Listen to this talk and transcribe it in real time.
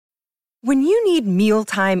When you need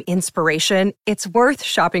mealtime inspiration, it's worth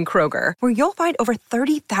shopping Kroger, where you'll find over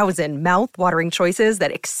 30,000 mouth-watering choices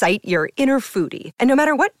that excite your inner foodie. And no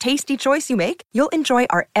matter what tasty choice you make, you'll enjoy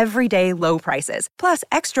our everyday low prices, plus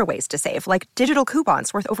extra ways to save, like digital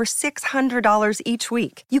coupons worth over $600 each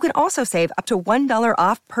week. You can also save up to $1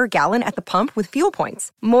 off per gallon at the pump with fuel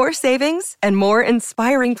points. More savings and more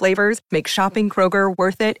inspiring flavors make shopping Kroger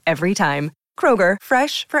worth it every time. Kroger,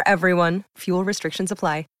 fresh for everyone. Fuel restrictions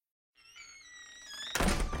apply.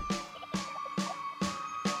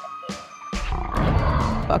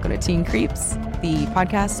 Welcome to Teen Creeps, the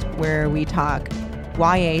podcast where we talk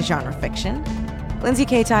YA genre fiction. Lindsay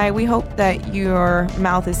Kaitai, we hope that your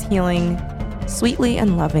mouth is healing sweetly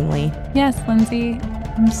and lovingly. Yes, Lindsay.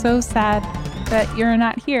 I'm so sad that you're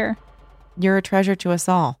not here. You're a treasure to us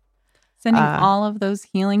all. Sending all of those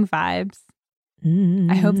healing vibes.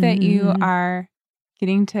 I hope that you are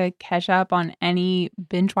getting to catch up on any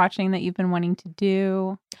binge watching that you've been wanting to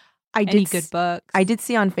do. Any good books. I did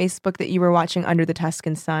see on Facebook that you were watching Under the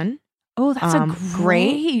Tuscan Sun. Oh, that's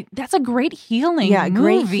a great healing movie.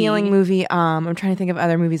 Great healing movie. I'm trying to think of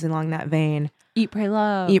other movies along that vein. Eat, Pray,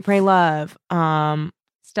 Love. Eat, Pray, Love.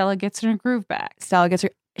 Stella gets her groove back.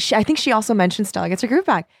 I think she also mentioned Stella gets her groove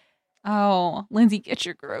back. Oh, Lindsay, get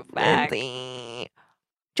your groove back. Lindsay.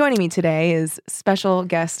 Joining me today is special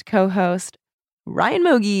guest co-host Ryan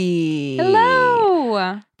Mogi. Hello.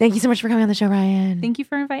 Thank you so much for coming on the show, Ryan. Thank you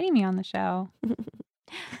for inviting me on the show.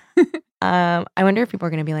 I wonder if people are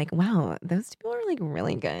going to be like, wow, those two are like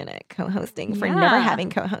really good at co-hosting for never having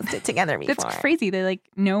co-hosted together before. That's crazy. They like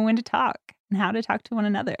know when to talk and how to talk to one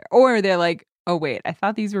another. Or they're like, oh, wait, I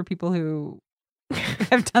thought these were people who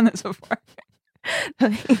have done this before.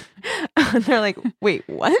 They're like, wait,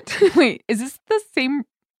 what? Wait, is this the same?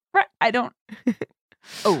 I don't.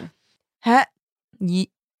 Oh.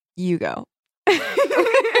 You go.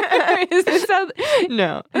 Is this how?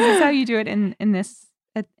 No. Is this how you do it in this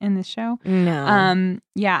show? No.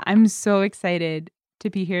 Yeah, I'm so excited to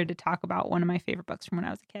be here to talk about one of my favorite books from when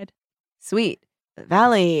I was a kid. Sweet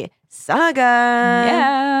Valley Saga.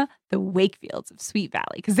 Yeah, The Wakefields of Sweet Valley,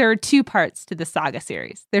 because there are 2 parts to the saga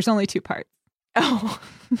series. There's only 2 parts. Oh,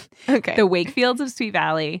 okay. The Wakefields of Sweet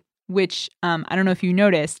Valley, which I don't know if you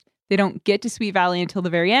noticed, they don't get to Sweet Valley until the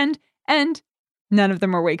very end, and none of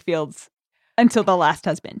them are Wakefields until the last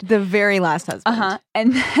husband. The very last husband.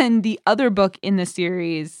 And then the other book in the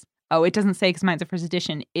series, it doesn't say because mine's a first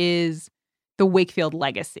edition, is The Wakefield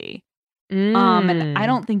Legacy.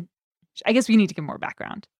 And I guess we need to give more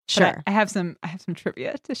background. Sure. I have some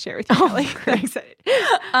trivia to share with you. I'm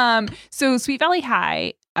excited. So Sweet Valley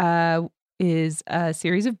High is a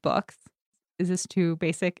series of books. Is this too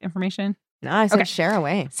basic information? No, I said share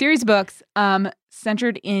away. Series of books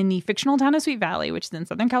centered in the fictional town of Sweet Valley, which is in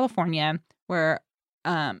Southern California, where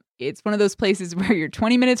it's one of those places where you're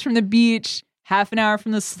 20 minutes from the beach, half an hour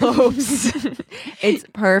from the slopes. It's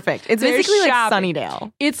perfect. It's basically like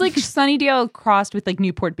Sunnydale. It's like Sunnydale crossed with like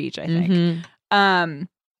Newport Beach, I think. Mm-hmm.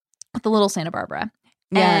 With a little Santa Barbara.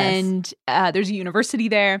 Yes. And there's a university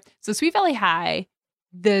there. So Sweet Valley High,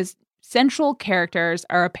 the central characters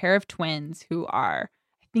are a pair of twins who are,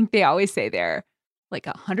 I think they always say they're like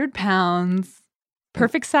 100 pounds,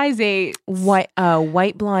 perfect size 8. White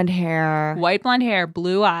blonde hair. White blonde hair,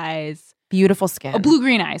 blue eyes. Beautiful skin. Oh,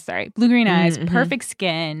 blue-green eyes, sorry. Blue-green eyes, Mm-hmm. perfect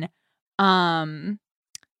skin.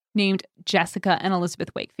 Named Jessica and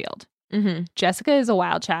Elizabeth Wakefield. Mm-hmm. Jessica is a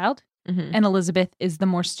wild child, Mm-hmm. and Elizabeth is the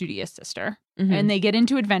more studious sister. Mm-hmm. And they get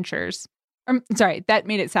into adventures. Sorry, that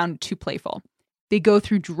made it sound too playful. They go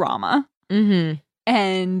through drama. Mm-hmm.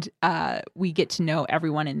 And we get to know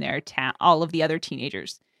everyone in their town, all of the other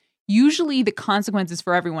teenagers. Usually the consequences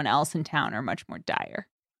for everyone else in town are much more dire.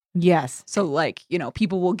 Yes. So like,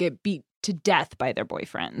 people will get beat to death by their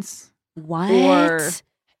boyfriends. What? Or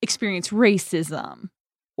experience racism.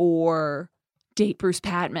 Or date Bruce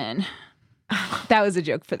Patman. That was a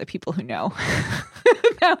joke for the people who know.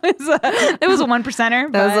 That was a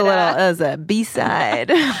 1%er. That was a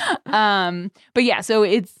B-side. But yeah, so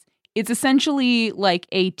it's essentially like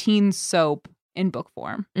a teen soap in book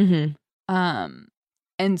form. Mm-hmm.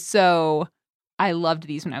 And so I loved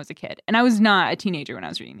these when I was a kid. And I was not a teenager when I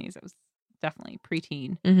was reading these. I was definitely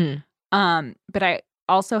preteen. Mm-hmm. But I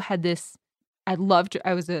also had this, I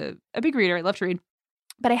was a big reader. I loved to read.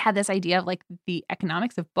 But I had this idea of like the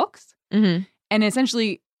economics of books. Mm-hmm. And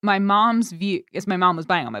essentially my mom's view, as my mom was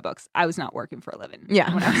buying all my books, I was not working for a living.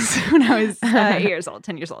 Yeah. When I was 10 years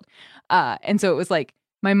old. And so it was like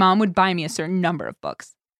my mom would buy me a certain number of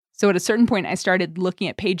books. So at a certain point, I started looking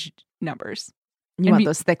at page numbers. You want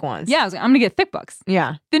those thick ones. Yeah, I was like, I'm going to get thick books.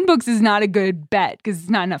 Yeah. Thin books is not a good bet because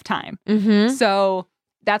it's not enough time. Mm-hmm. So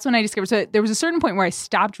that's when I discovered. So there was a certain point where I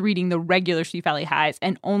stopped reading the regular Sweet Valley Highs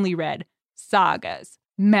and only read sagas,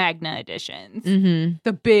 Magna editions,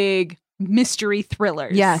 the big mystery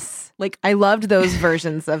thrillers. Yes. Like I loved those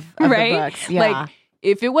versions of right? the books. Yeah. Like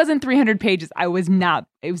if it wasn't 300 pages, it was not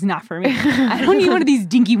for me. I don't need one of these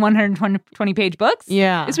dinky 120 page books.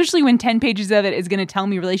 Yeah. Especially when 10 pages of it is going to tell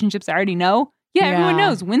me relationships I already know. Yeah, everyone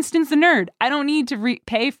knows. Winston's the nerd. I don't need to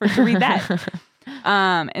pay to read that.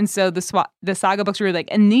 And so the saga books were like,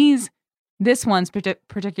 and this one's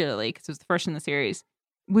particularly, because it was the first in the series,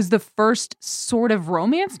 was the first sort of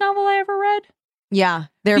romance novel I ever read. Yeah,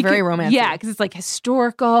 they're very romantic. Yeah, because it's like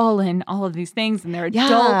historical and all of these things, and they're adults,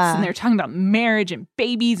 and they're talking about marriage and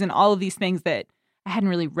babies and all of these things that I hadn't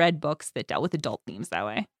really read books that dealt with adult themes that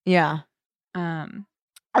way. Yeah.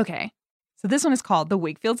 Okay, so this one is called The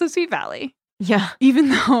Wakefields of Sweet Valley. Yeah. Even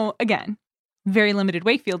though, again, very limited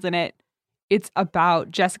Wakefields in it, it's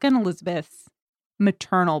about Jessica and Elizabeth's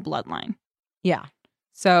maternal bloodline. Yeah.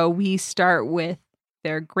 So we start with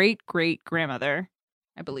their great-great-grandmother,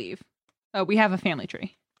 I believe. We have a family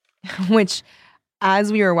tree. Which,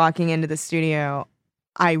 as we were walking into the studio,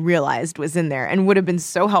 I realized was in there and would have been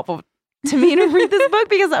so helpful to me to read this book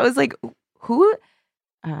because I was like, who?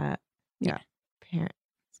 Yeah. Parents.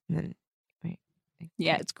 And then, wait.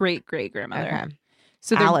 Yeah, it's great-great-grandmother. Okay.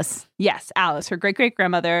 So Alice. Yes, Alice, her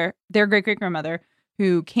great-great-grandmother, their great-great-grandmother,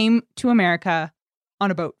 who came to America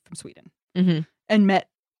on a boat from Sweden and met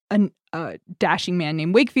a dashing man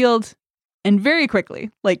named Wakefield. And very quickly,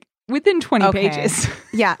 like, within 20 pages.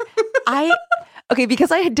 Yeah.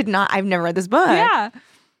 Because I've never read this book. Yeah.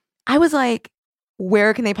 I was like,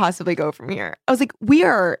 where can they possibly go from here? I was like, we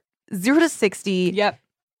are 0 to 60. Yep.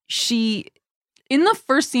 In the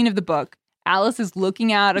first scene of the book, Alice is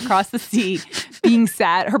looking out across the sea, being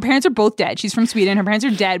sad. Her parents are both dead. She's from Sweden. Her parents are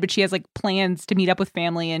dead, but she has like plans to meet up with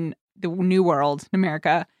family in the New World, in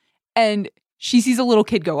America. And she sees a little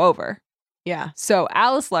kid go over. Yeah. So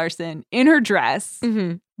Alice Larson, in her dress,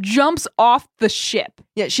 jumps off the ship.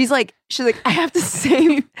 Yeah, she's like, I have to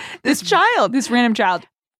save this child, this random child.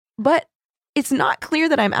 But it's not clear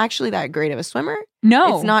that I'm actually that great of a swimmer.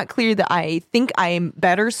 No. It's not clear that I think I am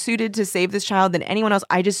better suited to save this child than anyone else.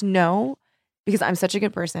 I just know, because I'm such a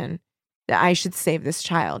good person, that I should save this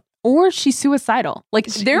child. Or she's suicidal. Like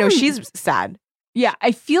she's sad. Yeah,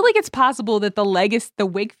 I feel like it's possible that the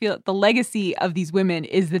legacy of these women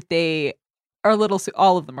is that they are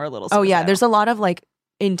all of them are a little suicidal. Oh yeah, there's a lot of like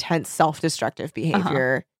intense self-destructive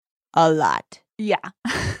behavior. A lot. Yeah.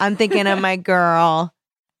 I'm thinking of my girl.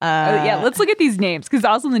 Let's look at these names, because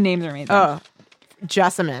also the names are amazing. Oh,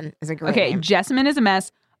 Jessamine is a great name. Okay, Jessamine is a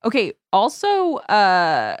mess. Okay, also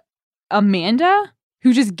Amanda,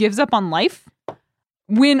 who just gives up on life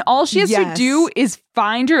when all she has to do is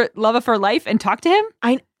find her love of her life and talk to him.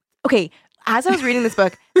 As I was reading this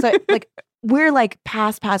book, so like we're like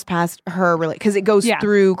past her, because it goes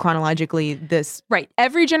through chronologically this. Right.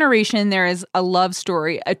 Every generation there is a love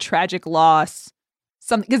story, a tragic loss,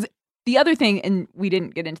 something. Because the other thing, and we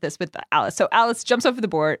didn't get into this with Alice. So Alice jumps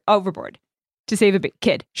overboard to save a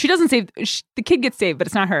kid. She doesn't save the kid, gets saved, but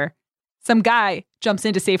it's not her. Some guy jumps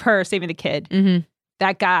in to save her, saving the kid. Mm-hmm.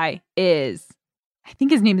 That guy is, I think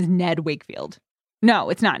his name is Ned Wakefield. No,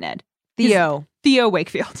 it's not Ned. Theo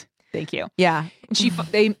Wakefield. Thank you. Yeah. And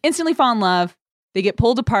they instantly fall in love. They get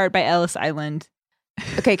pulled apart by Ellis Island.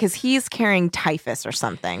 Okay, because he's carrying typhus or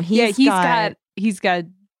something. He's got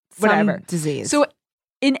whatever some disease. So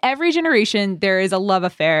in every generation, there is a love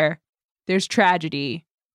affair. There's tragedy.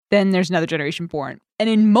 Then there's another generation born. And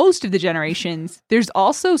in most of the generations, there's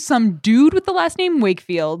also some dude with the last name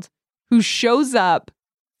Wakefield who shows up,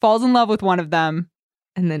 falls in love with one of them,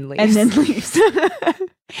 and then leaves.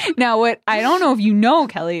 Now, what I don't know if you know,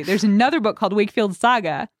 Kelly, there's another book called Wakefield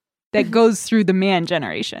Saga that goes through the man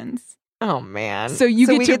generations. Oh, man. So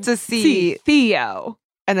we get to see Theo.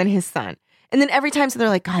 And then his son. And then every time, so they're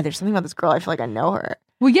like, God, there's something about this girl. I feel like I know her.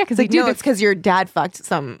 Well, yeah, because it's because your dad fucked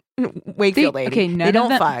some Wakefield lady. Okay, they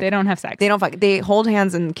don't fuck. They don't have sex. They don't fuck. They hold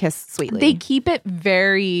hands and kiss sweetly. They keep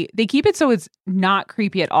it so it's not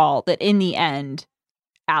creepy at all that in the end,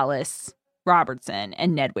 Alice Robertson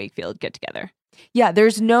and Ned Wakefield get together. Yeah,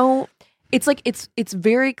 it's like, it's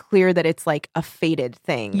very clear that it's like a fated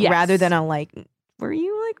thing rather than a like, were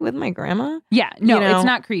you like with my grandma? Yeah, no, it's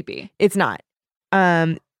not creepy. It's not.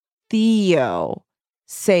 Theo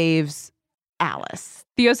saves Alice.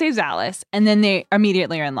 And then they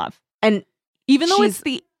immediately are in love. And even though it's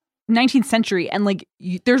the 19th century and like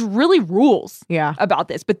there's really rules about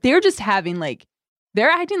this, but they're just having like,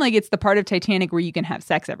 they're acting like it's the part of Titanic where you can have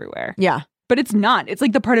sex everywhere. Yeah. But it's not. It's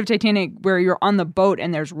like the part of Titanic where you're on the boat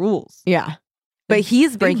and there's rules. Yeah. But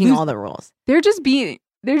he's breaking all the rules. They're just being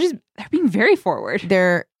they're being very forward.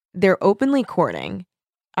 They're openly courting.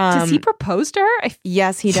 Does he propose to her?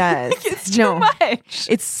 Yes, he does. It's too much.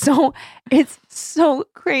 It's so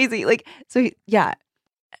crazy. Like, so yeah,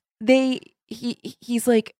 he's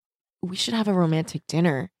like, we should have a romantic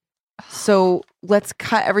dinner. So let's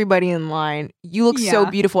cut everybody in line. You look so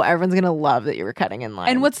beautiful. Everyone's going to love that you were cutting in line.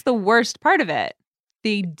 And what's the worst part of it?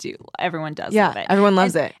 They do. Everyone does love it. Everyone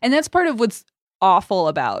loves it. And that's part of what's awful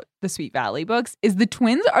about the Sweet Valley books is the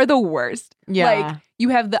twins are the worst. Yeah. Like, you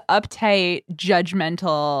have the uptight,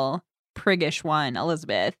 judgmental, priggish one,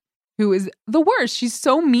 Elizabeth, who is the worst. She's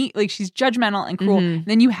so mean. Like, she's judgmental and cruel. Mhm. And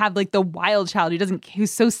then you have, like, the wild child who's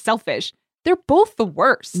so selfish. They're both the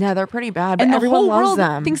worst. Yeah, they're pretty bad, but and everyone the whole loves world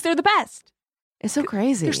them. thinks they're the best. It's so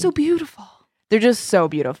crazy. They're so beautiful. They're just so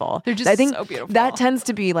beautiful. They're just I think so beautiful. that tends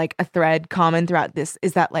to be like a thread common throughout this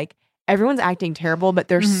is that like everyone's acting terrible, but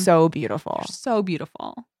they're Mhm. so beautiful. They're so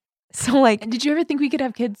beautiful. So like, And did you ever think we could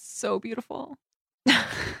have kids so beautiful?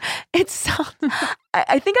 it's so,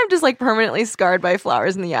 I think I'm just like permanently scarred by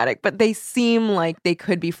Flowers in the Attic, but they seem like they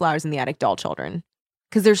could be Flowers in the Attic doll children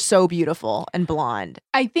because they're so beautiful and blonde.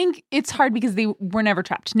 I think it's hard because they were never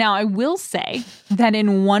trapped. Now, I will say that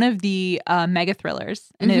in one of the mega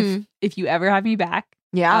thrillers, and Mhm. if you ever have me back,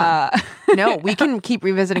 Yeah. No, we can keep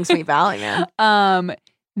revisiting Sweet Valley, man.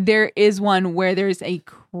 there is one where there's a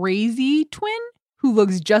crazy twin who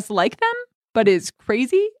looks just like them, but is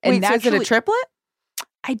crazy. And Wait, so is it a naturally- triplet?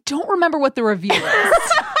 I don't remember what the reveal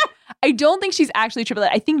is. I don't think she's actually triplet.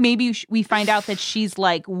 I think maybe we find out that she's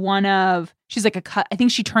like she's like I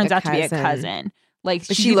think she turns A out to be a cousin. cousin. Like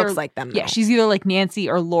But she's she either- looks like them. Yeah, though. she's either like Nancy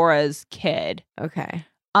or Laura's kid. Okay.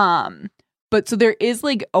 But so there is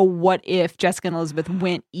like a what if Jessica and Elizabeth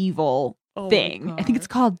went evil thing. I think it's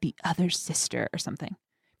called The Other Sister or something.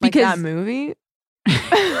 Like that movie?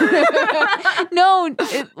 No,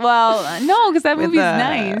 because that With, movie's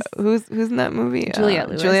nice. Who's in that movie? Juliette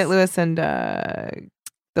Lewis. Juliette Lewis and the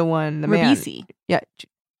man. Ribisi. Yeah,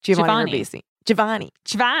 Giovanni Giovanni.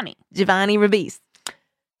 Ribisi. Giovanni Ribisi.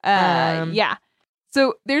 Yeah.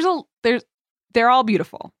 So they're all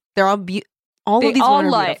beautiful. They're all all of these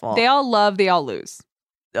women are beautiful. They all love, they all lose.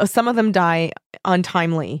 Some of them die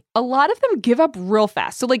untimely. A lot of them give up real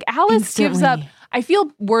fast. So like Alice gives up. Instantly. I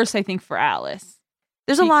feel worse, I think, for Alice.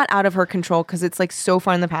 There's a lot out of her control because it's like so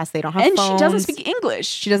far in the past they don't have And phones. she doesn't speak English.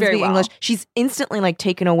 She doesn't very speak well. English. She's instantly like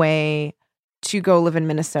taken away to go live in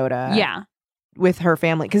Minnesota. Yeah. With her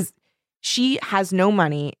family because she has no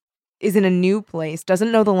money, is in a new place,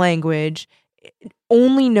 doesn't know the language,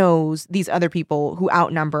 only knows these other people who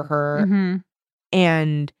outnumber her, Mhm.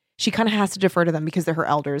 and she kind of has to defer to them because they're her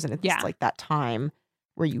elders, and it's Yeah. like that time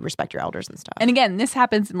where you respect your elders and stuff. And again, this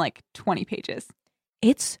happens in like 20 pages.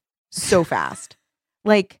 It's so fast.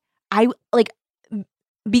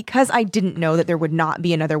 Because I didn't know that there would not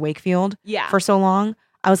be another Wakefield Yeah. for so long,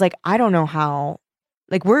 I was like, I don't know how.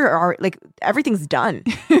 Like everything's done.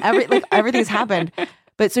 Everything's happened.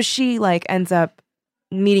 But so she like ends up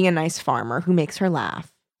meeting a nice farmer who makes her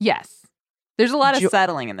laugh. Yes. There's a lot of Jo-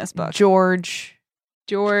 settling in this book. George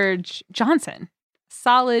Johnson,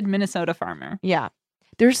 solid Minnesota farmer. Yeah.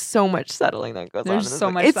 There's so much settling that goes on. There's in this so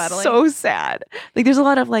book. much it's settling. so sad. Like there's a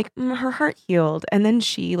lot of like her heart healed, and then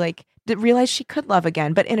she like realized she could love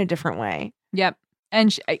again, but in a different way. Yep.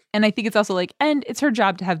 And I think it's also like, and it's her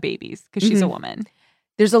job to have babies because she's a Mhm. woman.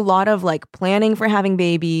 There's a lot of like planning for having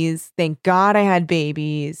babies. Thank God I had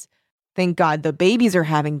babies. Thank God the babies are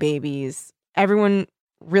having babies. Everyone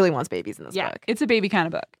really wants babies in this Yeah, book. it's a baby kind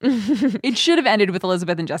of book. It should have ended with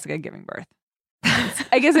Elizabeth and Jessica giving birth.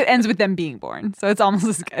 I guess it ends with them being born, so it's almost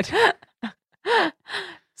as good.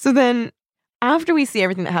 So then after we see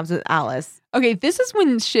everything that happens with Alice, Okay, this is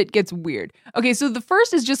when shit gets weird. Okay, so the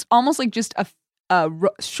first is just almost like just a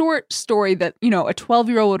short story that, a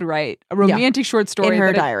 12-year-old would write, a romantic short story in her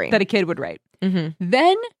that diary. that a kid would write. Mhm.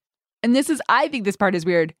 Then, and I think this part is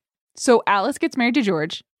weird. So Alice gets married to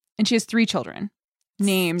George, and she has 3 children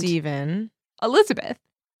named Stephen. Elizabeth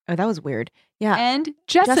Oh, that was weird. Yeah. and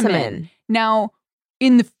Jessamine. Now,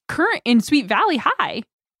 in Sweet Valley High,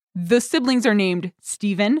 the siblings are named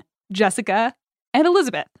Stephen, Jessica, and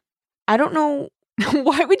Elizabeth. I don't know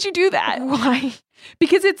Why would you do that? why.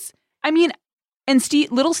 Because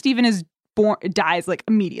little Stephen dies like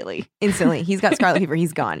immediately. Instantly. He's got scarlet fever.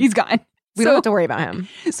 He's gone. He's gone. We don't have to worry about him.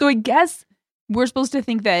 So I guess we're supposed to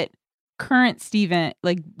think that current Stephen,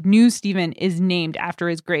 like new Stephen, is named after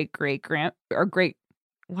his great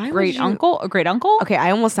Why would you? uncle or great uncle. Okay,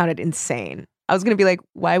 I almost sounded insane. I was going to be like,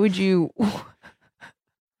 why would you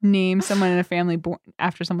Name someone in a family born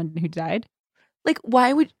after someone who died.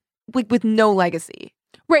 why would with no legacy?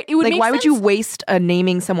 Right. It would Like, make why would you sense. waste a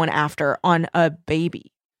naming someone after on a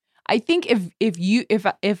baby? I think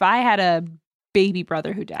if I had a baby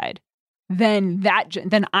brother who died, then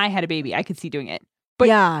I had a baby. I could see doing it. But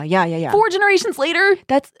yeah. 4 generations later,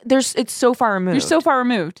 It's so far removed. you're so far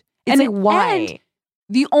removed. It's like, why? And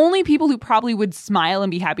the only people who probably would smile and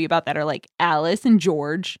be happy about that are like Alice and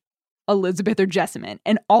George, Elizabeth or Jessamine,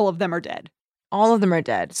 and all of them are dead. All of them are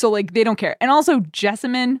dead. So like they don't care. And also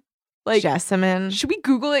Jessamine, like Jessamine. should we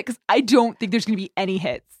Google it? Because I don't think there's gonna be any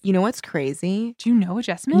hits. You know what's crazy? Do you know a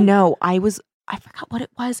Jessamine? No, I forgot what it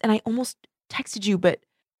was, and I almost texted you, but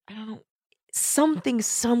I don't know. Something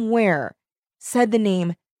somewhere said the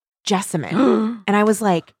name Jessamine. And I was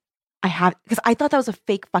like, because I thought that was a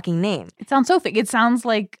fake fucking name. It sounds so fake. It sounds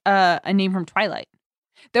like a name from Twilight.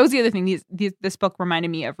 That was the other thing. This book reminded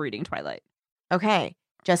me of reading Twilight. Okay.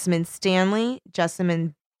 Jessamine Stanley,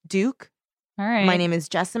 Jessamine Duke. All right. My name is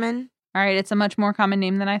Jessamine. All right. It's a much more common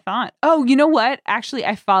name than I thought. Oh, you know what? Actually,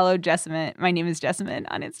 I followed Jessamine. My name is Jessamine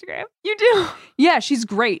on Instagram. You do? Yeah, she's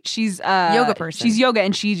great. She's yoga person. She's yoga,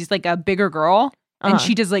 and she's just like a bigger girl, and Uh-huh.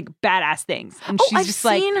 she does like badass things. And she's I've just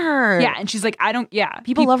like, seen her. yeah, and she's like, I don't, yeah.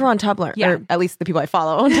 People love her on Tumblr. Yeah. Or at least the people I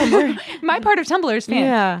follow on Tumblr. My part of Tumblr is fan.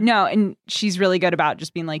 Yeah. No, and she's really good about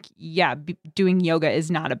just being like, yeah, doing yoga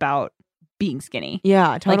is not about being skinny.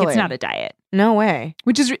 Yeah, totally. Like it's not a diet, No way.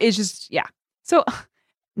 which is it's just yeah. So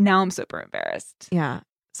now I'm super embarrassed. Yeah.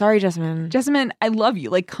 Sorry, Jessamine. Jessamine, I love you.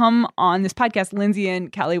 Like, come on this podcast. Lindsay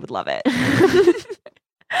and Kelly would love it.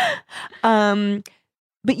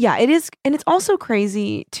 But yeah, it is, and it's also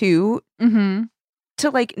crazy too Mm-hmm. to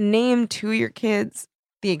like name 2 of your kids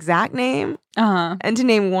the exact name Uh-huh. and to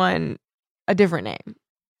name one a different name.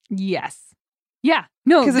 Yes. Yeah.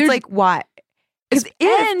 No, Because it's like, why? Because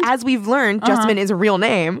And- as we've learned, Jessamine is a real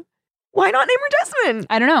name, why not name her Jessamine?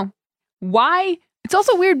 I don't know. Why? It's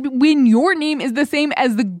also weird when your name is the same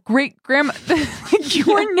as the great grandma. Like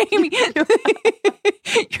your name,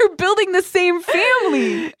 you're building the same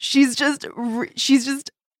family. She's just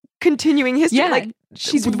continuing history. Yeah, Like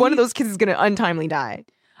she's one of those kids is going to untimely die.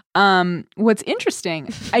 What's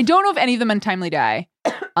interesting, I don't know if any of them untimely die.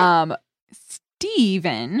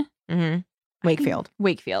 Stephen Wakefield.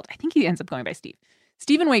 Wakefield. I think he ends up going by Steve.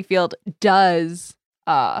 Stephen Wakefield does.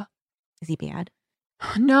 Is he bad?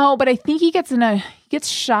 No, but I think he gets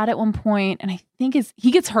shot at one point, and I think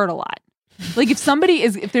he gets hurt a lot. Like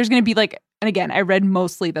if there's going to be like, and again, I read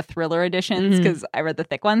mostly the thriller editions because I read the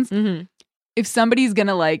thick ones. Mm-hmm. If somebody's going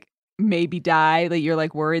to like maybe die, like you're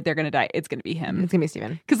like worried they're going to die, it's going to be him. It's going to be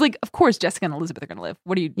Stephen. Because like, of course, Jessica and Elizabeth are going to live.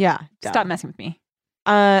 What do you? Yeah. Stop messing with me.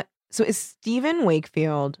 So is Stephen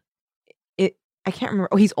Wakefield? I can't remember.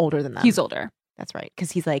 Oh, he's older than that. He's older. That's right. Because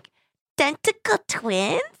he's like identical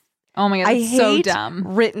twins. Oh my god, I that's so hate dumb.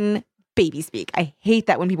 written baby speak. I hate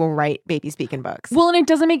that when people write baby speak in books. Well, and it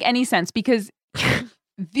doesn't make any sense because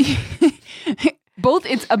both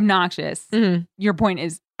it's obnoxious. Mhm. Your point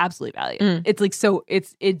is absolutely valid. Mm. It's like so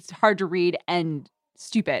it's hard to read and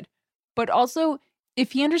stupid. But also,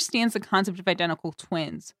 if he understands the concept of identical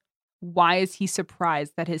twins, why is he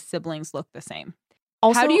surprised that his siblings look the same?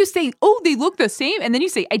 Also, How do you say, oh, they look the same? And then you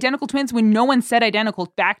say identical twins when no one said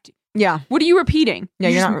identical back to Yeah. what are you repeating? Yeah,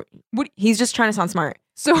 You you're just- not. what- He's just trying to sound smart.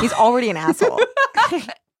 So He's already an asshole.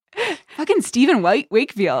 fucking Stephen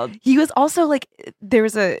Wakefield. He was also like,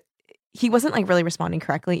 he wasn't like really responding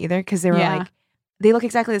correctly either because they were Yeah. like, they look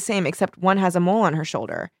exactly the same except one has a mole on her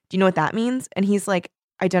shoulder. Do you know what that means? And he's like,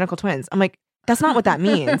 identical twins. I'm like, that's not what that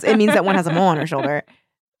means. It means that one has a mole on her shoulder.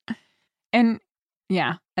 And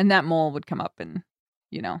yeah, and that mole would come up and,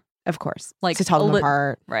 you know, Of course. Like, to tell them a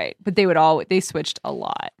apart. right. But they switched a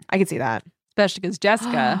lot, I could see that. especially because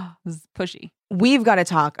Jessica was pushy. We've got to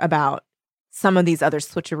talk about some of these other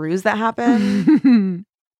switcheroos that happen.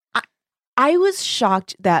 I was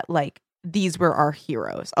shocked that like these were our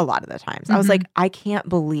heroes a lot of the times. I was Mhm. like, I can't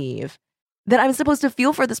believe that I'm supposed to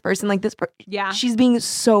feel for this person. Like Yeah. she's being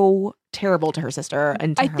so terrible to her sister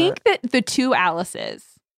and to I her. think that the two Alices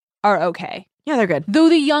are okay. Yeah, they're good. Though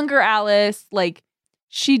the younger Alice, like,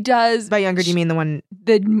 she does By younger, do you mean the one?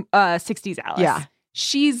 the 60s Alice. Yeah.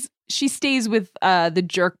 She stays with the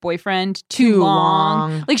jerk boyfriend too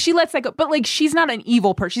long. Like she lets that go, but like she's not an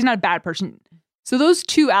evil person. She's not a bad person. So those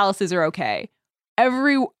two Alices are okay.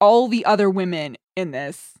 All the other women in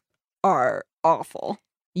this are awful.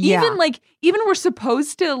 Yeah. Even we're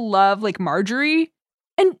supposed to love like Marjorie.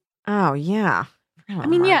 Oh, yeah. I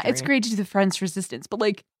mean, yeah, it's great to do the Friends Resistance, but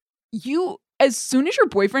like you, as soon as your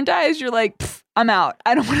boyfriend dies, you're like, "Pff, I'm out.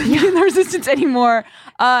 I don't want to be in the Resistance anymore.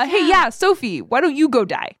 Hey, yeah, Sophie, why don't you go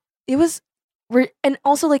die? And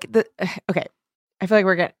also like okay, I feel like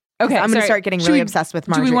we're Okay, I'm gonna sorry. start getting Should really we- obsessed with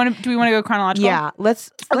Do Marjorie. we want to go chronological? Yeah,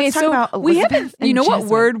 let's Okay, talk so about we Elizabeth haven't. You and know what Jessamine.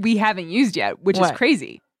 word we haven't used yet, which is What?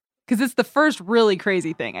 crazy, because it's the first really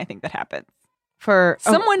crazy thing I think that happens. for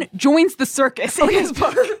Someone joins the circus in this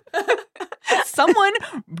book. Someone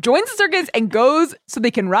joins the circus and goes so they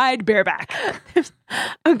can ride bareback.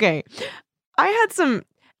 Okay, I had some,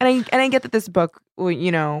 and I get that this book,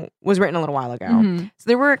 was written a little while ago. Mhm. So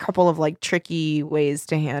there were a couple of like tricky ways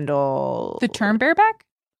to handle The term bareback?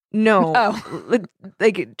 No, Oh.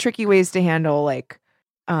 like tricky ways to handle like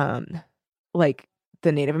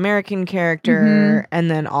the Native American character, and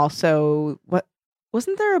then also what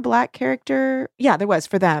wasn't there a black character? Yeah, there was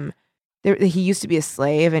for them. He used to be a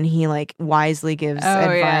slave, and he like wisely gives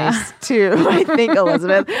advice to I think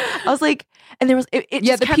Elizabeth. I was like, and there was it Yeah,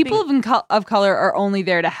 just the kept people being- of color are only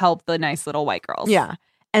there to help the nice little white girls. yeah,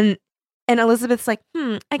 and Elizabeth's like,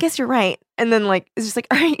 I guess you're right, and then like it's just like,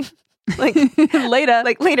 all right, like Later.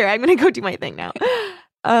 like later, I'm gonna go do my thing now.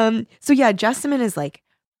 So yeah, Jessamine is like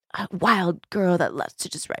a wild girl that loves to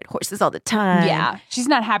just ride horses all the time. Yeah. She's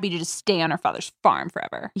not happy to just stay on her father's farm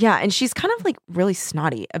forever. Yeah, and she's kind of like really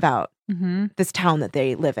snotty about Mm-hmm. this town that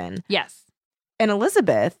they live in. Yes. And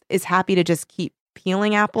Elizabeth is happy to just keep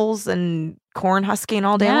peeling apples and corn husking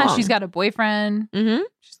all day Yeah, long. she's got a boyfriend. Mm-hmm.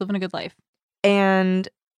 She's living a good life. And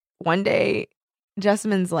one day,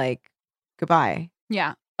 Jessamine's like, goodbye.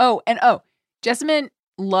 Yeah. Jessamine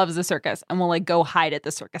loves the circus and will like go hide at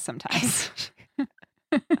the circus sometimes.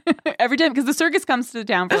 Every time, because the circus comes to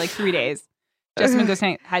town for like 3 days. Jessamine goes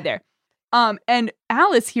hide there. And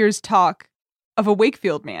Alice hears talk of a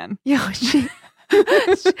Wakefield man. Yeah,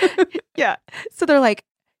 yeah. So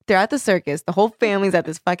they're at the circus. The whole family's at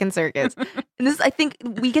this fucking circus. And I think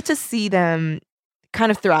we get to see them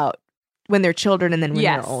kind of throughout when they're children and then when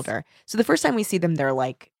Yes. they're older. So the first time we see them, they're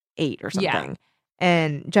like 8 or something. Yeah.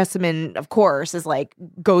 And Jessamine, of course, is like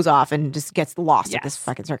goes off and just gets lost at this Yes.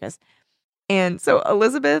 fucking circus. And so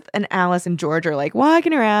Elizabeth and Alice and George are like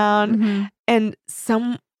walking around, Mhm. and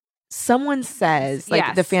someone says like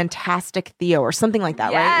Yes. the Fantastic Theo or something like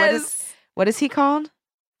that, right? What is he called?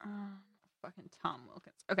 Fucking Tom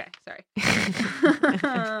Wilkins. Okay, sorry.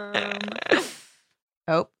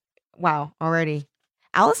 Oh, wow, already.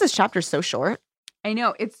 Alice's chapter's so short. I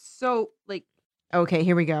know. It's so like Okay,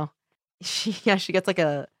 here we go. She gets like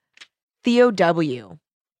a Theo W.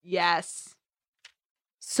 yes.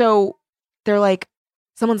 So they're like,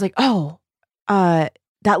 someone's like, oh,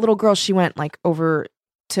 that little girl, she went like over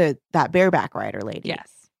to that bareback rider lady.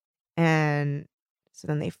 Yes. And so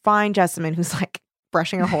then they find Jessamine, who's like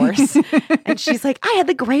brushing a horse. And she's like, I had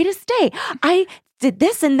the greatest day. I did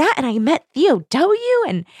this and that, and I met Theo W,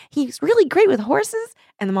 and he's really great with horses.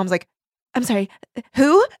 And the mom's like, I'm sorry,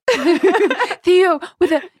 who? Theo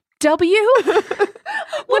with a W?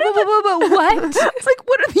 What? It's like,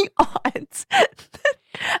 what are the odds?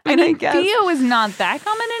 I mean, guess Theo is not that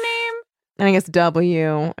common a name. and I guess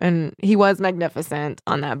W, and he was magnificent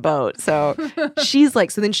on that boat. So she's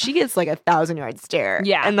like, so then she gets like 1,000-yard stare.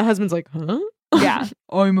 Yeah. And the husband's like, huh? Yeah.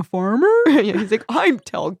 I'm a farmer. Yeah, he's like, I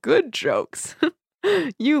tell good jokes.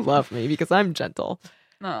 You love me because I'm gentle.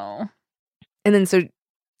 No. And then so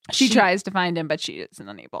She tries to find him, but she isn't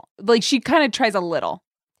unable. Like she kind of tries a little.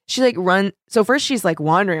 she like run. So first she's like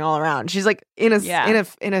wandering all around. She's like in a Yeah.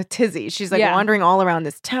 in a tizzy. She's like Yeah. wandering all around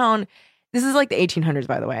this town. This is like the 1800s,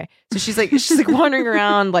 by the way. So she's like wandering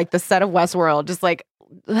around like the set of Westworld, just like,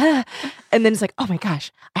 and then it's like, oh my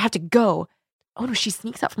gosh, I have to go. Oh no, she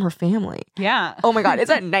sneaks out from her family. Yeah. Oh my god, it's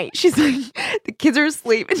at night. She's like, the kids are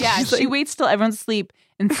asleep. And Yeah. she's She like, waits till everyone's asleep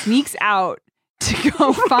and sneaks out to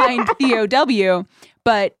go find Theo W.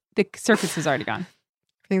 But the circus is already gone.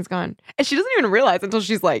 everything's gone, and she doesn't even realize until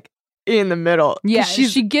she's like in the middle. 'Cause Yeah,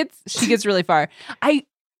 she's she gets really far. And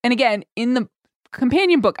again, in the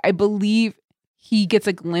companion book, I believe he gets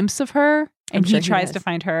a glimpse of her and I'm sure he he tries does. to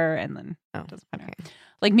find her and then oh, doesn't find her. okay.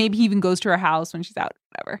 Like maybe he even goes to her house when she's out,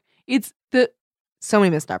 whatever. It's So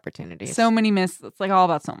many missed opportunities. so many missed. It's like all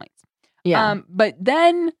about soulmates. yeah. But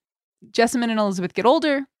then Jessamine and Elizabeth get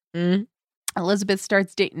older. Mm. Elizabeth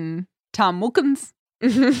starts dating Tom Wilkins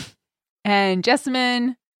and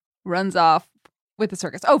Jessamine runs off with the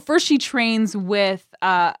circus. Oh, first she trains with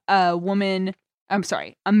a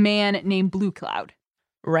man named Blue Cloud.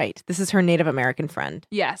 Right. This is her Native American friend.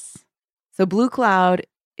 Yes. So Blue Cloud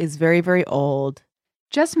is very, very old.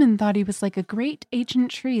 Jessamine thought he was like a great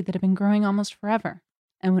ancient tree that had been growing almost forever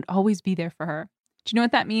and would always be there for her. Do you know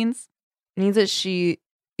what that means? It means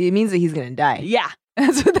that he's gonna die. Yeah,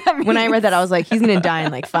 that's what that means. When I read that, I was like, he's gonna die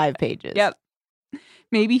in like 5 pages. Yep.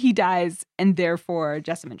 Maybe he dies and therefore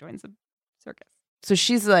Jessamine joins the circus. So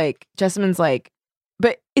she's like, Jessamine's like,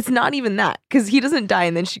 But it's not even that because he doesn't die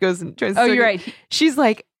and then she goes and joins the circus. You're right. She's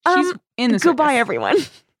like, She's in the goodbye, circus. everyone,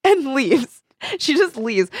 and leaves. She just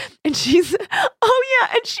leaves. And she's,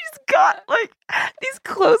 and she's got like these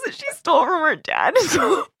clothes that she stole from her dad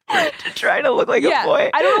to try to look like a boy.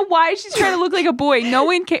 I don't know why she's trying to look like a boy. No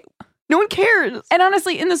one cares. And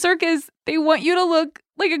honestly, in the circus, they want you to look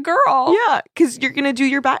like a girl. Yeah, because you're going to do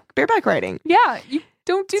your bareback riding. Yeah, you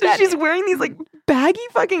don't do So that. she's wearing these like baggy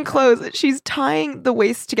fucking clothes that she's tying the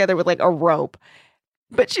waist together with like a rope.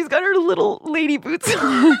 But she's got her little lady boots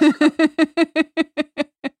on.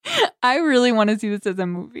 I really want to see this as a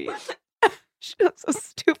movie. She looks so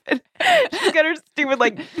stupid. She's got her stupid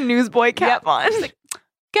like newsboy cap on. She's like,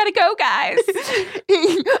 gotta go, guys.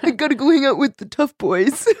 I gotta go hang out with the tough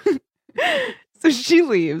boys. So she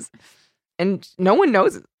leaves. And no one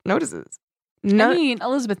notices. I mean,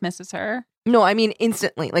 Elizabeth misses her. No, I mean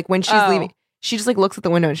instantly. Like when she's leaving, she just like looks at the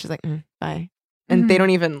window and she's like, bye. And they don't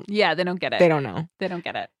even. Yeah, they don't get it. They don't know. They don't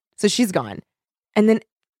get it. So she's gone. And then,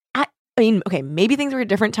 I mean, okay, maybe things were a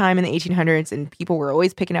different time in the 1800s and people were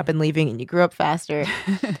always picking up and leaving and you grew up faster.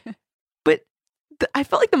 But I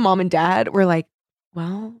felt like the mom and dad were like,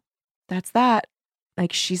 well, that's that.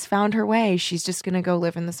 Like she's found her way. She's just going to go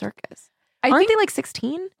live in the circus. Aren't they like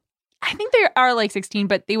 16? I think they are like 16,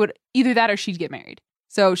 but they would either that or she'd get married.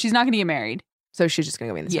 So she's not going to get married. So she's just going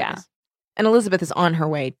to go in the circus. Yeah. And Elizabeth is on her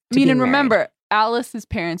way to being and married. remember, Alice's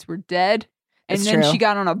parents were dead. And That's then true. she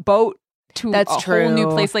got on a boat to a whole new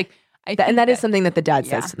place. Like, and that is something that the dad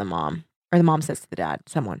yeah. says to the mom. Or the mom says to the dad.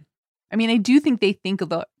 Someone. I mean, I do think they think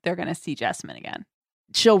they're going to see Jessamine again.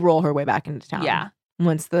 She'll roll her way back into town. Yeah.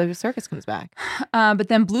 Once the circus comes back. But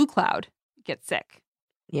then Blue Cloud gets sick.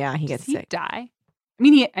 Yeah, he gets Does he sick. die? I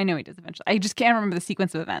mean, I know he does eventually. I just can't remember the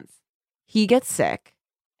sequence of events. He gets sick.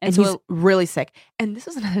 And so he's really sick. And this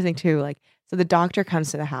is another thing too. Like, so the doctor comes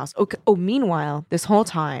to the house. Meanwhile, this whole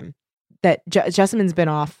time that Jessamine's been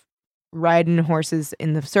off riding horses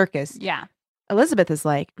in the circus. Yeah. Elizabeth is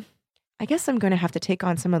like, I guess I'm going to have to take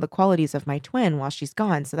on some of the qualities of my twin while she's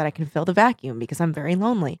gone so that I can fill the vacuum because I'm very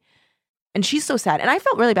lonely. And she's so sad. And I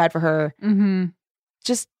felt really bad for her. Mm-hmm.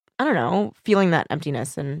 Just, I don't know, feeling that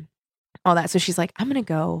emptiness and all that. So she's like, I'm going to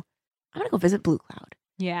go visit Blue Cloud.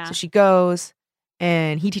 Yeah. So she goes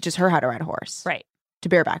and he teaches her how to ride a horse. Right. To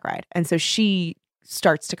bareback ride. And so she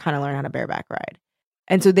starts to kind of learn how to bareback ride.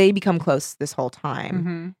 And so they become close this whole time.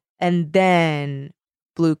 Mm-hmm. And then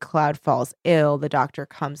Blue Cloud falls ill. The doctor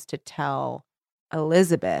comes to tell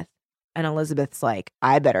Elizabeth. And Elizabeth's like,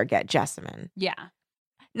 I better get Jessamine. Yeah.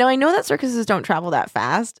 Now, I know that circuses don't travel that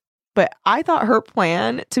fast, but I thought her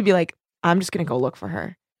plan to be like, I'm just going to go look for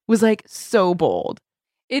her was like so bold.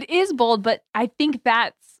 It is bold, but I think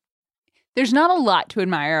there's not a lot to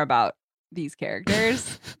admire about these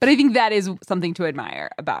characters, but I think that is something to admire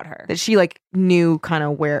about her. That she like knew kind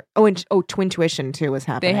of where, twin tuition too was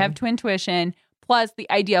happening. They have twin tuition, plus the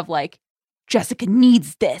idea of like, Jessica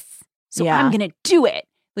needs this, so Yeah. I'm going to do it.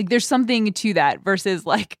 Like there's something to that versus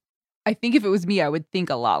like, I think if it was me, I would think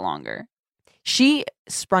a lot longer. She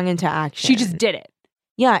sprung into action. She just did it.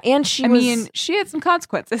 Yeah, and she she had some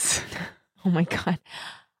consequences. Oh my God.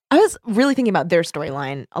 I was really thinking about their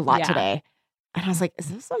storyline a lot Yeah. today. And I was like, is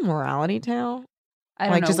this a morality tale? I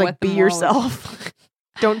don't Like know just what like the be moral is. yourself.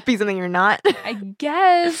 Don't be something you're not. I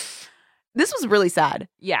guess. This was really sad.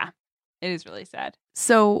 Yeah, it is really sad.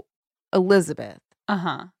 So Elizabeth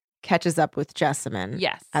Uh-huh. catches up with Jessamine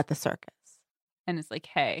Yes. at the circus. And it's like,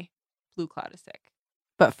 hey, Blue Cloud is sick.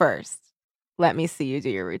 But first, let me see you do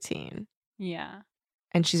your routine. Yeah.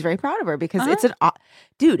 And she's very proud of her because Uh-huh. it's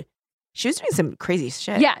dude, she was doing some crazy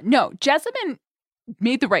shit. Yeah, no, Jessamine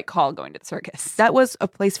made the right call going to the circus. That was a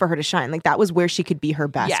place for her to shine. Like that was where she could be her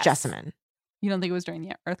best. Yes. Jessamine. You don't think it was during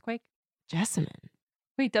the earthquake? Jessamine.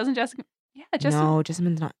 Wait, doesn't Jessica? Yeah, Jessamine. No,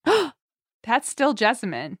 Jessamine's not. That's still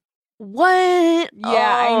Jessamine. What?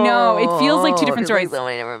 Yeah, I know. It feels like two different there's, like, stories. so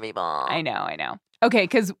many different people. I know. Okay,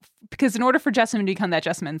 because in order for Jessamine to become that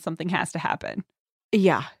Jessamine, something has to happen.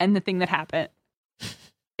 Yeah. And the thing that happened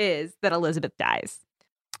is that Elizabeth dies.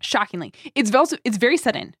 Shockingly. It's very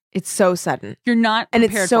sudden. It's so sudden. You're not And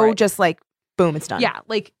prepared it's so for it. just like, boom, it's done. Yeah,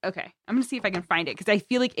 like, okay. I'm going to see if I can find it because I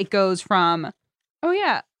feel like it goes from, oh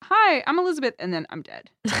yeah, hi, I'm Elizabeth, and then I'm dead.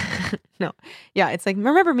 No. Yeah, it's like,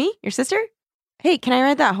 remember me, your sister? Hey, can I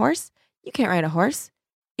ride that horse? You can't ride a horse.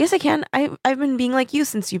 Yes, I can. I've been being like you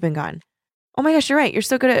since you've been gone. Oh my gosh, you're right. You're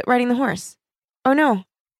so good at riding the horse. Oh no.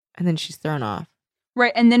 And then she's thrown off.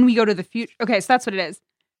 Right, and then we go to the future. Okay, so that's what it is.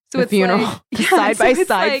 So The it's funeral. like, The side by so it's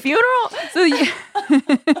side like- funeral. So yeah.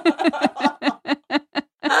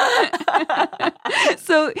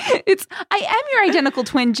 So I am your identical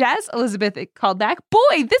twin, Jess. Elizabeth called back.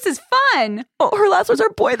 Boy, this is fun. Oh, her last words are,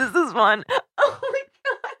 boy, this is fun. Oh my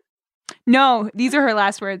God. No, these are her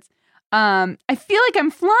last words. I feel like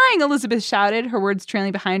I'm flying, Elizabeth shouted, her words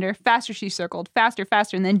trailing behind her. Faster, she circled. Faster,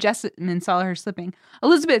 faster. And then Jessamine saw her slipping.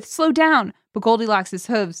 Elizabeth, slow down. But Goldilocks'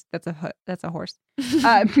 hooves, that's a horse,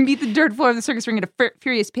 beat the dirt floor of the circus ring at a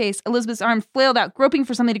furious pace. Elizabeth's arm flailed out, groping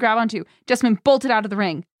for something to grab onto. Jessamine bolted out of the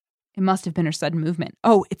ring. It must have been her sudden movement.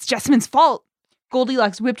 Oh, it's Jessamine's fault.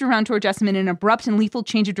 Goldilocks whipped around toward Jessamine in an abrupt and lethal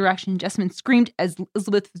change of direction. Jessamine screamed as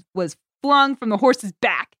Elizabeth was flung from the horse's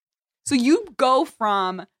back. So you go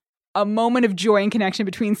from a moment of joy and connection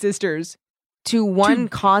between sisters to one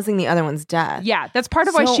causing the other one's death. Yeah, that's part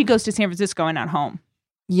of why she goes to San Francisco and not home.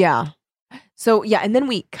 Yeah. So, yeah, and then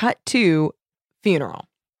we cut to funeral.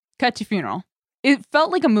 Cut to funeral. It felt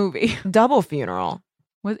like a movie. Double funeral.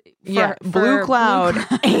 For Blue Cloud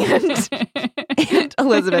and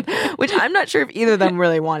Elizabeth, which I'm not sure if either of them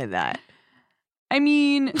really wanted that. I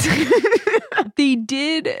mean, they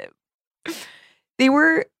did. They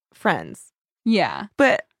were friends. Yeah.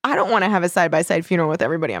 But I don't want to have a side-by-side funeral with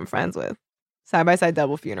everybody I'm friends with. Side-by-side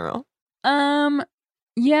double funeral.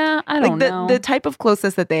 Yeah, I don't know. The type of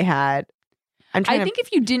closeness that they had. I think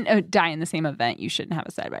if you didn't die in the same event, you shouldn't have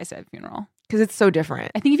a side-by-side funeral. Because it's so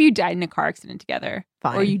different. I think if you died in a car accident together,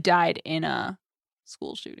 Fine. or you died in a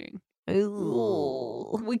school shooting.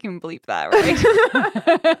 Ooh. We can bleep that, right?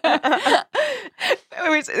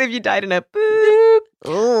 If you died in a boop.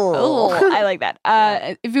 Oh, I like that.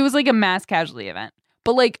 If it was like a mass casualty event.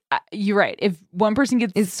 But like, you're right. If one person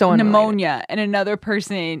gets it's so pneumonia and another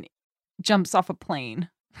person jumps off a plane.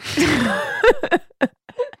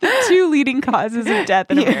 The two leading causes of death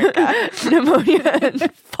in America. Pneumonia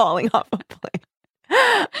and falling off a plane.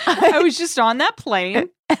 I was just on that plane.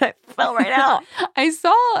 And I fell right out. I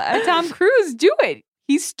saw Tom Cruise do it.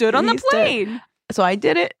 He stood on the plane. So I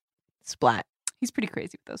did it. Splat. He's pretty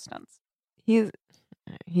crazy with those stunts. He's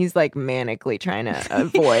like manically trying to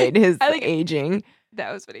avoid his aging.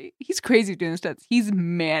 That was funny. He's crazy doing the stunts. He's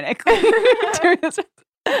manic doing the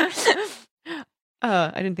stunts.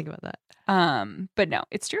 I didn't think about that. But no,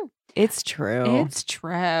 it's true. It's true. It's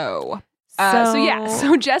true.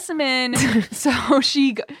 So Jessamine,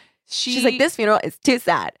 she's like, this funeral is too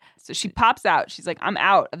sad. So she pops out. She's like, I'm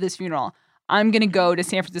out of this funeral. I'm going to go to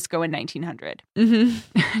San Francisco in 1900.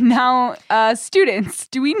 Mm-hmm. Now, students,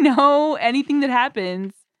 do we know anything that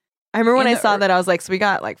happens? I remember when I saw that, I was like, so we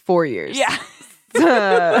got like 4 years. Yeah.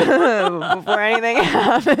 Before anything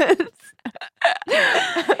happens.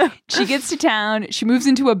 She gets to town. She moves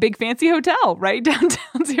into a big fancy hotel right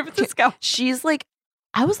downtown San Francisco. She's like,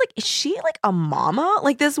 I was like, is she like a mama?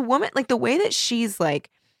 Like this woman, like the way that she's like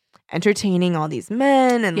entertaining all these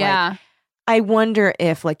men and like, I wonder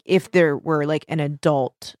if there were like an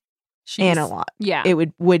adult analog, it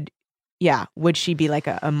would she be like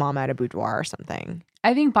a mom at a boudoir or something?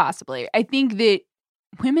 I think possibly. I think that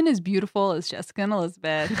women as beautiful as Jessica and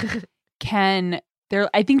Elizabeth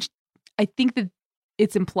I think that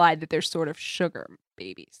it's implied that they're sort of sugar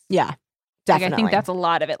babies. Yeah, definitely. Like, I think that's a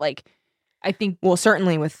lot of it. Like, I think... Well,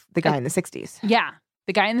 certainly with the guy in the 60s. Yeah.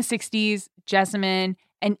 The guy in the 60s, Jessamine,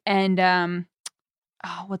 and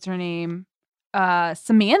what's her name?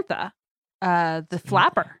 Samantha, the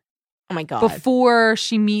flapper. Oh my God. Before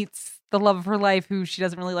she meets the love of her life, who she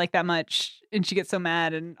doesn't really like that much, and she gets so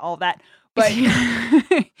mad and all that. But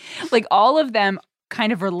like all of them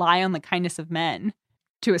kind of rely on the kindness of men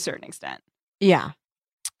to a certain extent. Yeah.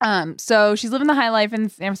 So she's living the high life in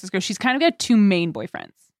San Francisco. She's kind of got two main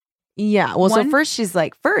boyfriends. Yeah. Well, so first she's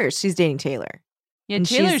dating Taylor. Yeah, and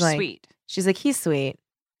Taylor's sweet. She's like, he's sweet.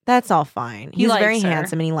 That's all fine. He's very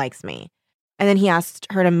handsome and he likes me. And then he asked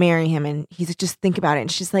her to marry him and he's like, just think about it.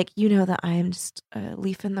 And she's like, you know that I am just a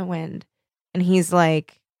leaf in the wind. And he's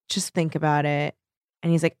like, just think about it.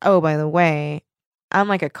 And he's like, oh, by the way, I'm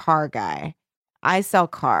like a car guy. I sell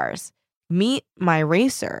cars. Meet my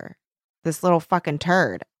racer, this little fucking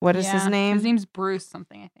turd. What is his name? His name's Bruce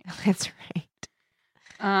something, I think. That's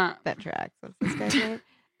right. That tracks. What's this guy's name?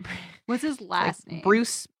 What's his last name?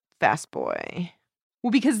 Bruce Fastboy.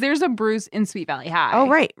 Well, because there's a Bruce in Sweet Valley High. Oh,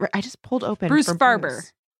 right. I just pulled open Bruce Farber.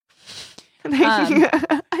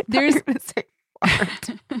 There's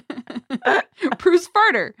Bruce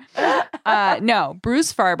Farter. No,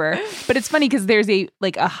 Bruce Farber. But it's funny because there's a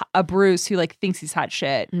Bruce who like thinks he's hot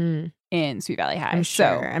shit in Sweet Valley High. I'm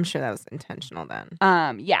sure that was intentional then.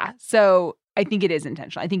 Yeah. So I think it is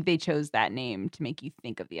intentional. I think they chose that name to make you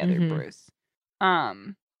think of the other Bruce.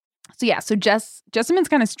 So Jessamine's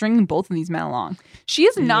kind of stringing both of these men along. She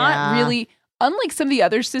is not really unlike some of the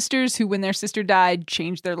other sisters who, when their sister died,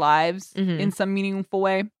 changed their lives Mhm. in some meaningful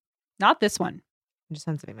way, not this one. I'm just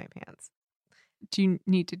unzipping my pants. Do you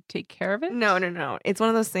need to take care of it? No. It's one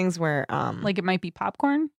of those things where Like it might be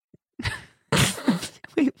popcorn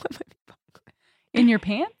wait, what might be popcorn? in your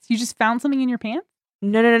pants? You just found something in your pants?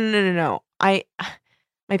 No.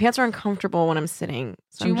 My pants are uncomfortable when I'm sitting.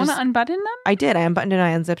 So Do you want to unbutton them? I did. I unbuttoned and I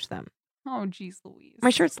unzipped them. Oh, geez, Louise. My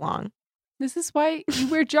shirt's long. This is why you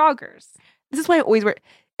wear joggers. This is why I always wear.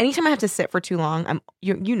 Anytime I have to sit for too long,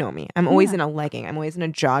 you know me. I'm always Yeah. in a legging. I'm always in a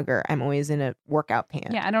jogger. I'm always in a workout pant.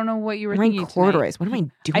 Yeah, I don't know what you were I'm wearing thinking tonight. corduroys. What am I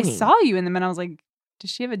doing? I saw you in them and I was like, does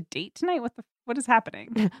she have a date tonight? What is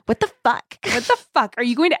happening? What the fuck? What the fuck? Are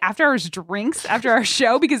you going to after hours drinks after our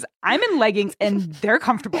show? Because I'm in leggings and they're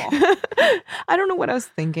comfortable. I don't know what I was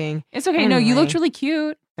thinking. It's okay. No, you Anyway. looked really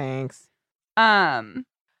cute. Thanks.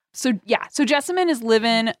 So Jessamine is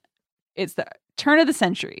living, it's the turn of the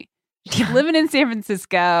century. She's living in San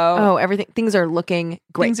Francisco. Oh, things are looking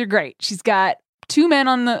great. Things are great. She's got 2 men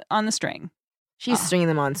on the string. She's Oh. stringing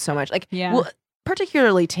them on so much. Like, Yeah. well,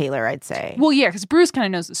 particularly Taylor, I'd say. Well, yeah, because Bruce kind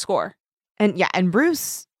of knows the score. And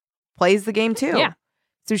Bruce plays the game too. Yeah.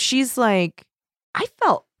 So she's like, I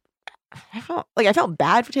felt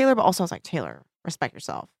bad for Taylor, but also I was like, Taylor, respect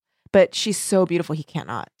yourself. But she's so beautiful, he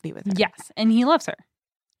cannot be with her. Yes, and he loves her.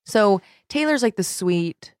 So Taylor's like the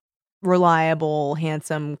sweet, reliable,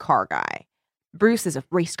 handsome car guy. Bruce is a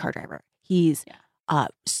race car driver. He's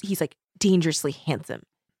like dangerously handsome.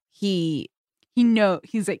 He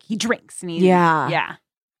He's like, he drinks and he Yeah.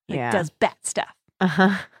 like, does bad stuff.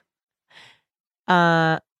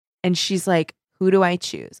 And she's like, who do I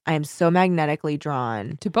choose? I am so magnetically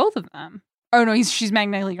drawn. To both of them. Oh no, she's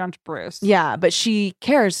magnetically drawn to Bruce. Yeah, but she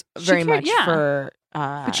cares very much yeah. for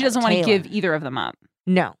But she doesn't want to Taylor. give either of them up.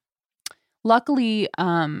 No. Luckily,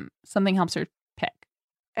 something helps her pick.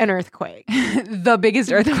 An earthquake. The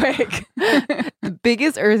biggest earthquake. The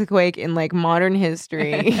biggest earthquake in like modern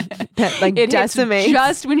history that like It hits decimates.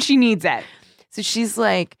 just when she needs it. So she's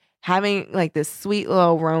like having like this sweet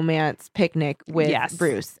little romance picnic with Yes.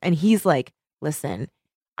 Bruce. And he's like, listen,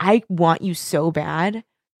 I want you so bad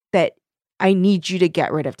that I need you to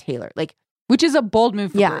get rid of Taylor. Like, Which is a bold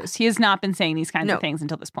move for Yeah. Bruce. He has not been saying these kinds No. of things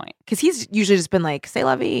until this point. because he's usually just been like, say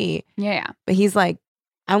la vie. Yeah. But he's like,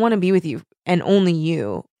 I want to be with you and only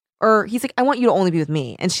you. Or he's like, I want you to only be with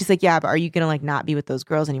me. And she's like, yeah, but are you going to like not be with those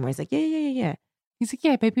girls anymore? He's like, yeah. He's like,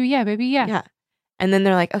 yeah, baby, yeah. Yeah. And then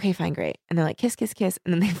they're like, okay, fine, great. And they're like, kiss.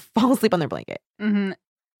 And then they fall asleep on their blanket. Mm-hmm.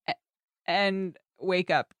 And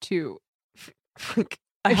wake up to Like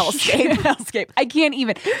a hellscape. hellscape. I can't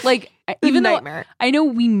even. Like, even though Nightmare. I know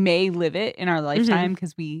we may live it in our lifetime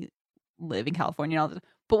because we live in California and all this,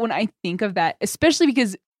 but when I think of that, especially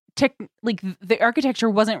because the architecture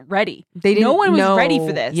wasn't ready. They didn't No one was know. ready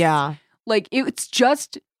for this. Yeah. Like, it's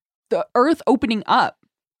just the earth opening up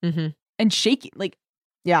Mm-hmm. and shaking. Like,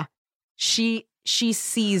 She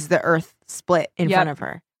sees the earth split in Yep. front of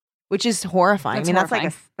her, which is horrifying. That's I mean,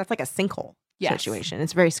 horrifying. that's like a sinkhole Yes. situation.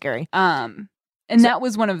 It's very scary. and So- that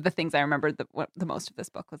was one of the things I remembered the most of this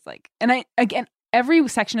book was like. And every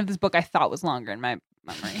section of this book I thought was longer in my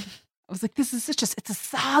memory. I was like, this is it's a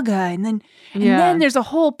saga. And then there's a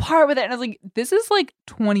whole part with it. And I was like, this is like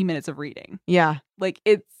 20 minutes of reading. Yeah. Like,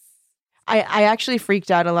 it's, I actually freaked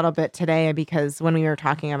out a little bit today because when we were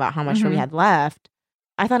talking about how much we Mhm. had left,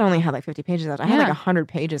 I thought I only had like 50 pages left. I had like Yeah. 100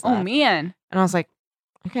 pages left. oh man. And I was like,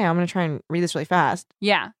 okay, I'm going to try and read this really fast.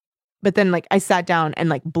 Yeah. But then like I sat down and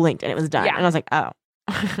like blinked and it was done. Yeah. And I was like, oh.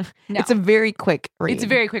 No. It's a very quick read. It's a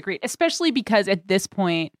very quick read, especially because at this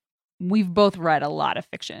point, we've both read a lot of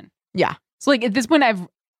fiction. Yeah. So like at this point,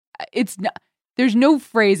 there's no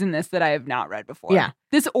phrase in this that I have not read before. Yeah.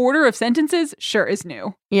 This order of sentences sure is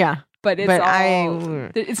new, Yeah. but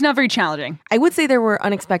it's not very challenging. I would say there were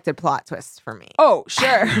unexpected plot twists for me. Oh,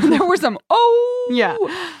 sure. There were some. Yeah.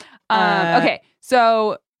 Okay.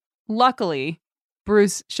 So luckily,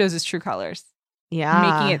 Bruce shows his true colors, Yeah.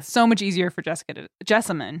 making it so much easier for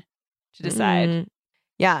Jessamine to decide. Mhm.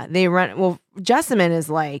 Yeah. They run. Well, Jessamine is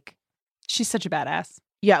like, She's such a badass.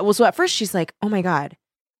 yeah. Well, so at first she's like, oh my God.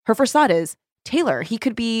 Her first thought is, Taylor, he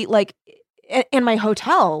could be like in my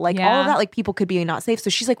hotel. Like all Yeah. of that, like people could be not safe. So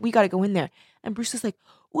she's like, we got to go in there. And Bruce is like,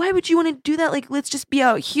 why would you want to do that? Like, let's just be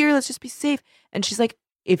out here. Let's just be safe. And she's like,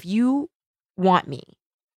 if you want me,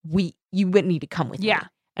 you would need to come with me. Yeah.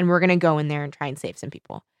 And we're going to go in there and try and save some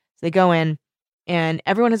people. So they go in and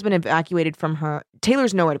everyone has been evacuated from her.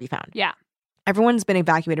 Taylor's nowhere to be found. Yeah. Everyone's been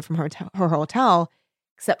evacuated from her hotel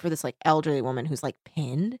except for this like elderly woman who's like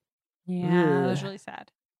pinned. Yeah. It was Ugh. really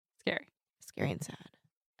sad. Scary. Scary and sad.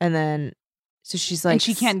 And then So she's like, and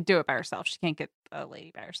she can't do it by herself. She can't get the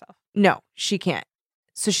lady by herself. No, she can't.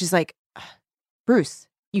 So she's like, Bruce,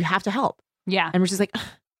 you have to help. Yeah. And Bruce is like,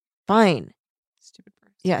 fine. Stupid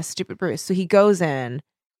Bruce. Yeah, stupid Bruce. So he goes in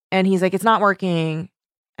and he's like, it's not working.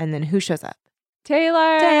 And then who shows up?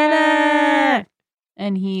 Taylor.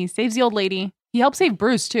 And he saves the old lady. He helps save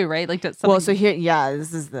Bruce too, right? Like that's Well, so here,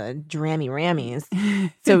 this is the drammy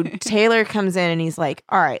rammies. So Taylor comes in and he's like,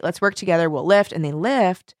 all right, let's work together. We'll lift. And they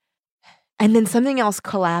lift. And then something else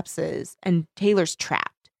collapses and Taylor's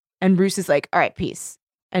trapped. And Bruce is like, all right, peace.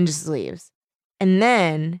 And just leaves. And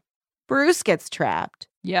then Bruce gets trapped.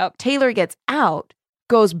 Yep. Taylor gets out,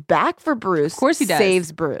 goes back for Bruce. Of course he does.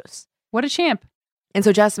 Saves Bruce. What a champ. And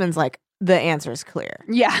so Jessamyn's like, the answer is clear.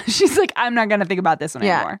 Yeah. She's like, I'm not going to think about this one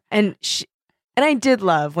anymore. And I did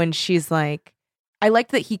love when she's like, I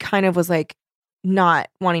liked that he kind of was like not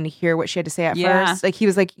wanting to hear what she had to say at first. Like he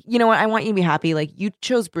was like, you know what? I want you to be happy. Like you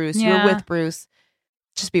chose Bruce. Yeah. You're with Bruce.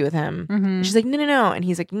 Just be with him. Mm-hmm. And she's like, no. And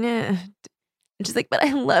he's like, nah. And she's like, but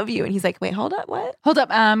I love you. And he's like, wait, hold up. What? Hold up.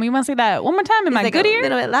 We want to say that one more time. Am He's I like, good a here?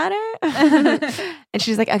 little bit louder. And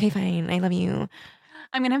she's like, okay, fine. I love you.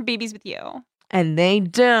 I'm going to have babies with you. And they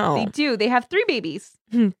don't. They do. They have 3 babies.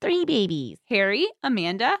 3 babies. Harry,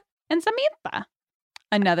 Amanda, and Samantha.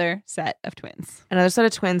 Another set of twins. Another set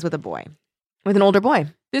of twins with a boy. With an older boy.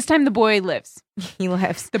 This time the boy lives. He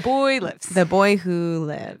lives. The boy lives. The boy who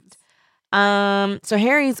lived. So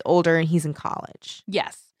Harry's older and he's in college.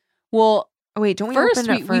 Yes. Well, oh wait, don't we first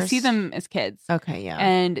open it we first? see them as kids. Okay, yeah.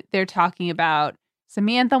 And they're talking about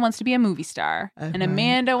Samantha wants to be a movie star, and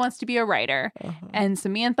Amanda wants to be a writer, and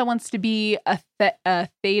Samantha wants to be a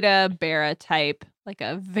Theta Bera type, like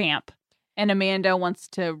a vamp, and Amanda wants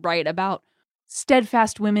to write about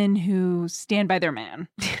steadfast women who stand by their man.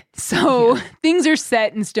 So things are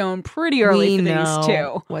set in stone pretty early for these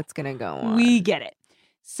two. What's gonna go on? We get it.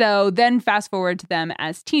 So then fast forward to them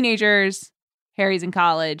as teenagers. Harry's in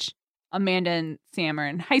college. Amanda and Sam are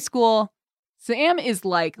in high school. Sam is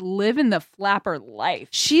like living the flapper life.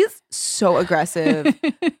 She's so aggressive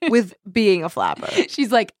with being a flapper.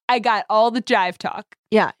 She's like, I got all the jive talk.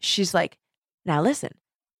 Yeah, she's like, now listen,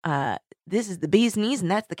 this is the bee's knees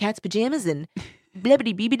and that's the cat's pajamas and blah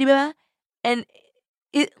blah blah blah blah. And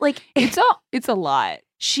it like it's a lot.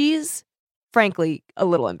 She's frankly a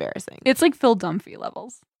little embarrassing. It's like Phil Dunphy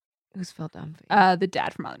levels. Who's Phil Dunphy? The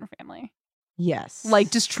dad from Modern Family. Yes.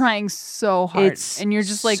 Like just trying so hard. And you're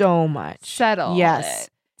just like so much. Settle. Yes.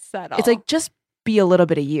 Settle. It's like just be a little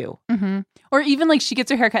bit of you. Mm-hmm. Or even like she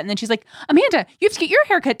gets her haircut and then she's like, Amanda, you have to get your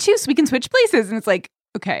haircut too so we can switch places. And it's like,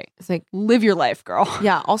 okay. It's like, live your life, girl.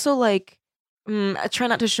 Yeah. Also like, try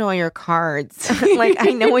not to show all your cards. Like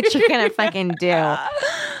I know what you're gonna fucking do.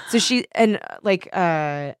 So she and like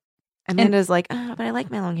Amanda's like, but I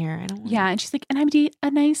like my long hair. I don't want and she's like, and I'm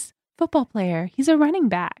a nice football player. He's a running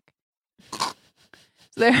back.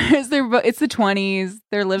 So it's the 20s.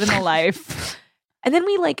 They're living the life. And then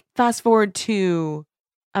we like fast forward to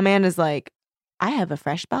Amanda's like, I have a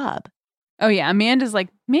fresh bob. Oh yeah, Amanda's like,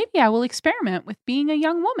 maybe I will experiment with being a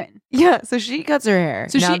young woman. Yeah, so she cuts her hair.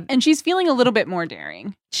 So she's feeling a little bit more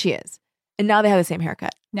daring. She is. And now they have the same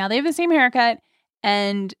haircut. Now they have the same haircut,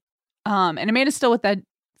 and Amanda's still with that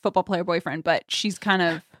football player boyfriend, but she's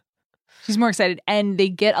more excited. And they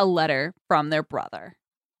get a letter from their brother.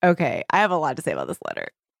 Okay, I have a lot to say about this letter.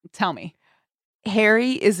 Tell me.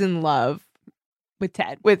 Harry is in love with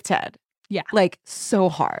Ted. Yeah. Like so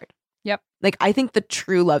hard. Yep. Like I think the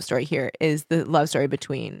true love story here is the love story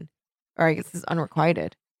between, or I guess this is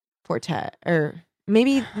unrequited for Ted. Or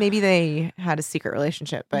maybe they had a secret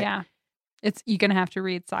relationship, but yeah. You're gonna have to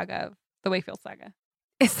read the Wakefield Saga.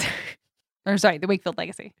 The Wakefield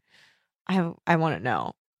Legacy. I want to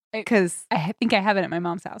know. Because I think I have it at my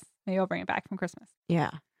mom's house. Maybe I'll bring it back from Christmas. Yeah.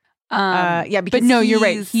 Because but no, you're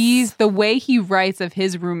right. He's the way he writes of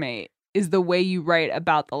his roommate is the way you write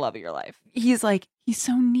about the love of your life. He's like, he's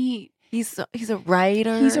so neat. He's a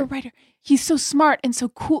writer. He's a writer. He's so smart and so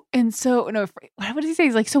cool and so what does he say?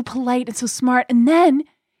 He's like so polite and so smart. And then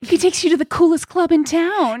he takes you to the coolest club in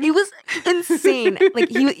town. It was insane. Like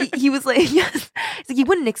he was like, yes. It's like you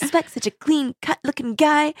wouldn't expect such a clean cut looking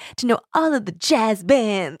guy to know all of the jazz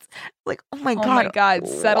bands. Like, oh my god.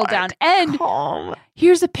 Settle down. And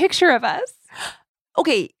here's a picture of us.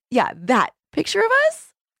 Okay, yeah, that picture of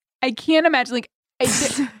us. I can't imagine.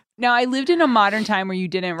 Now I lived in a modern time where you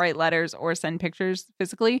didn't write letters or send pictures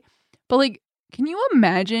physically, but like, can you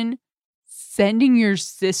imagine sending your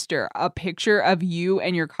sister a picture of you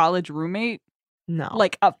and your college roommate? No.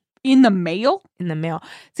 Like in the mail? In the mail.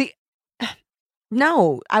 See,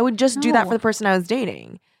 no, I would just do that for the person I was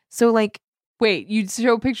dating. So like, wait, you'd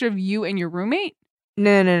show a picture of you and your roommate?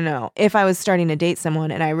 No. If I was starting to date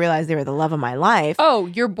someone and I realized they were the love of my life. Oh,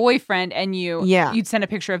 your boyfriend and you. Yeah. You'd send a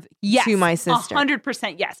picture of yes to my sister.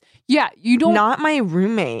 100% yes. Yeah. You don't. Not my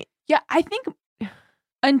roommate. Yeah. I think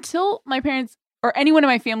until my parents or anyone in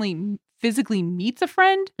my family physically meets a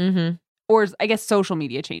friend, Mm-hmm. or I guess social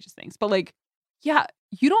media changes things. But like, yeah,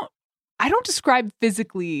 I don't describe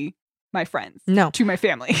physically my friends to my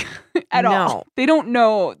family at all. They don't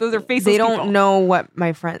know. Those are faceless They don't people. know what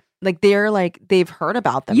my friend, like they've heard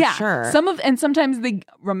about them. Yeah, Sure. and sometimes they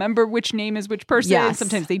remember which name is which person. Yes.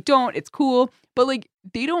 Sometimes they don't. It's cool, but like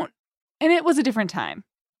they don't. And it was a different time.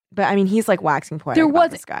 But I mean, he's like waxing poetic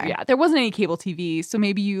about this guy. Yeah, there wasn't any cable TV, so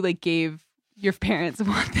maybe you like gave your parents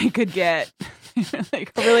what they could get.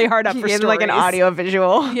 Like really hard up He for gave stories. like an audio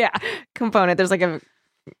visual Yeah. component. There's like a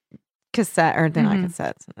cassette, or they're not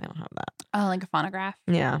cassettes. They don't have that. Oh, like a phonograph.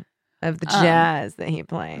 Yeah, of the jazz that he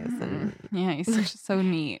plays, and Yeah, he's so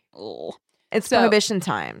neat. Ugh. it's So- prohibition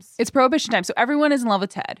times. It's prohibition time, so everyone is in love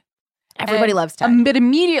with Ted. Everybody And, loves Ted. But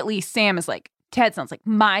immediately Sam is like, Ted sounds like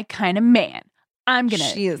my kind of man. I'm gonna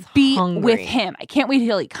She is be hungry. with him. I can't wait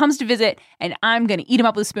till he comes to visit, and I'm gonna eat him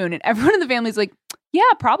up with a spoon. And everyone in the family's like, yeah,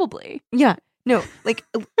 probably. Yeah, no, like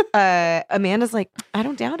Amanda's like, I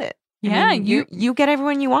don't doubt it. I Yeah, mean, you get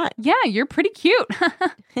everyone you want. Yeah, you're pretty cute.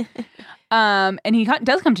 And he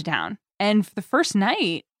does come to town, and for the first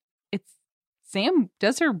night, it's Sam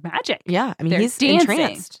does her magic. Yeah, I mean, They're he's dancing.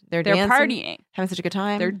 entranced. They're They're dancing, partying. having such a good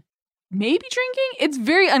time. They're maybe drinking. It's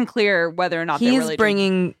very unclear whether or not they're He's really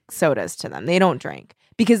bringing sodas to them. They don't drink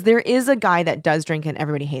because there is a guy that does drink and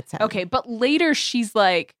everybody hates him. Okay, but later she's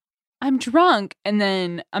like, I'm drunk. And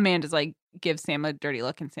then Amanda's like, gives Sam a dirty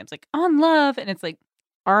look, and Sam's like, on love. And it's like,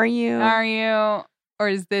 Are you? are you? Or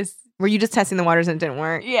is this? Were you just testing the waters and it didn't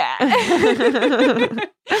work? Yeah.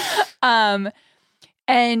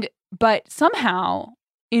 But somehow,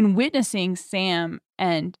 in witnessing Sam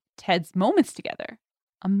and Ted's moments together,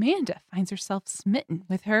 Amanda finds herself smitten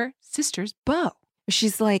with her sister's beau.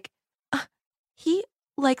 She's like, he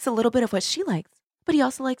likes a little bit of what she likes, but he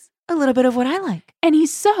also likes a little bit of what I like. And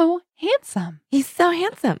he's so handsome. He's so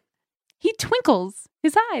handsome. He twinkles.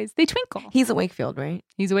 His eyes, they twinkle. He's a Wakefield, right?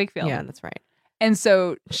 He's a Wakefield. Yeah, that's right. And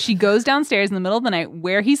so she goes downstairs in the middle of the night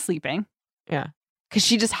where he's sleeping. Yeah. Because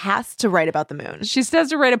she just has to write about the moon. She just has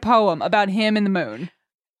to write a poem about him and the moon.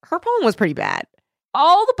 Her poem was pretty bad.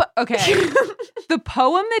 All the okay. The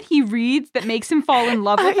poem that he reads that makes him fall in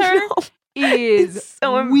love with her is It's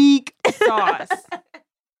so weak sauce.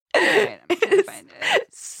 Wait, I'm trying to find it.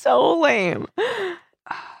 So lame.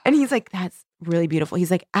 And he's like, that's really beautiful.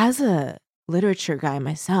 He's like, as a literature guy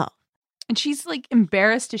myself. And she's like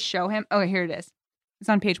embarrassed to show him. Oh, here it is. It's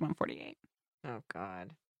on page 148. Oh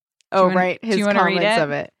God. you wanna- right. do His you wanna read comments it?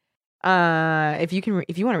 of it. If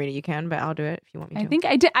you want to read it, you can, but I'll do it if you want me to. I think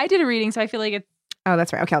I did a reading, so I feel like it's Oh,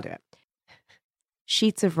 that's right. Okay, I'll do it.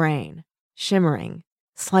 Sheets of rain, shimmering,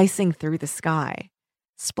 slicing through the sky,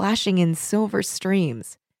 splashing in silver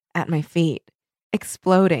streams at my feet,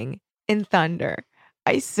 exploding in thunder.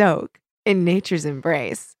 I soak in nature's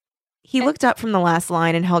embrace. He looked up from the last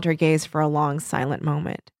line and held her gaze for a long, silent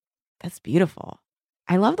moment. That's beautiful.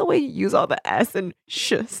 I love the way you use all the S and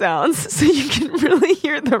sh sounds so you can really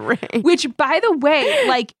hear the rain. which, by the way,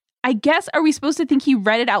 like I guess are we supposed to think he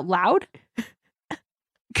read it out loud?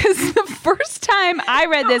 Because the first time I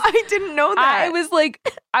read this, I didn't know that. I was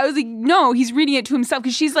like, no, he's reading it to himself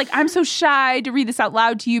because she's like, I'm so shy to read this out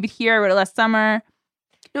loud to you, but here I wrote it last summer.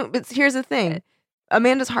 No, but here's the thing.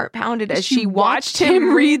 Amanda's heart pounded as she watched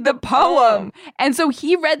him read the poem. And so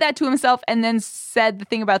he read that to himself and then said the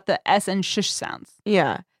thing about the S and shush sounds.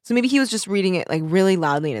 Yeah. So maybe he was just reading it like really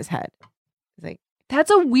loudly in his head. He's like, That's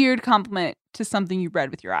a weird compliment to something you read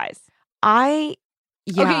with your eyes. yeah.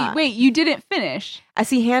 Okay, wait, you didn't finish. As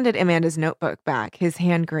he handed Amanda's notebook back, his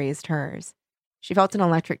hand grazed hers. She felt an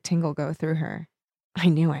electric tingle go through her. I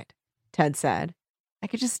knew it, Ted said. I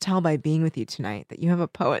could just tell by being with you tonight that you have a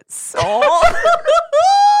poet's soul.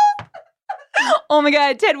 Oh my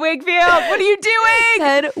God, Ted Wakefield, what are you doing?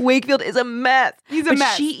 Ted Wakefield is a mess. He's a But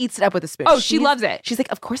mess. she eats it up with a spoon. Oh, she loves it. She's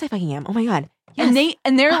like, of course I fucking am. Oh my God. Yes.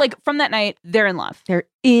 And they're like, from that night, they're in love. They're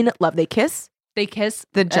in love. They kiss. They kiss.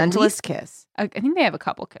 The at gentlest least- kiss. I think they have a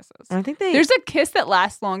couple kisses. I think they. There's a kiss that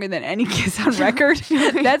lasts longer than any kiss on record.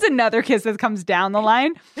 That's another kiss that comes down the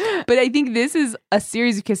line. But I think this is a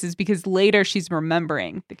series of kisses because later she's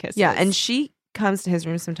remembering the kisses. Yeah, and she comes to his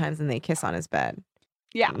room sometimes and they kiss on his bed.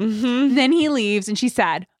 yeah. Mm-hmm. Then he leaves and she's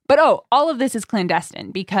sad. But all of this is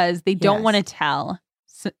clandestine because they don't Yes. want to tell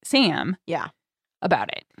Sam Yeah.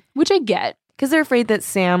 about it, which I get. Because they're afraid that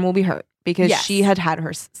Sam will be hurt because Yes. she had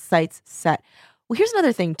her sights set. Well, here's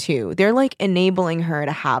another thing too. They're like enabling her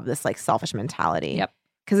to have this like selfish mentality. Yep.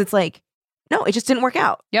 Because it's like, no, it just didn't work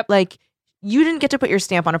out. Yep. Like you didn't get to put your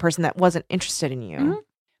stamp on a person that wasn't interested in you. Mhm.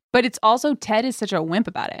 But it's also Ted is such a wimp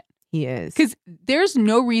about it. He is. Because there's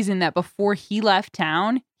no reason that before he left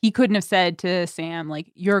town, he couldn't have said to Sam,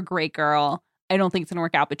 like, you're a great girl. I don't think it's going to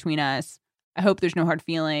work out between us. I hope there's no hard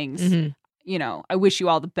feelings. Mhm. You know, I wish you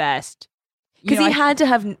all the best. Because he had to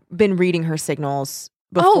have been reading her signals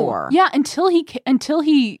before. Oh, yeah, until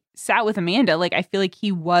he sat with Amanda, like, I feel like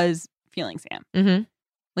he was feeling Sam. Mm-hmm.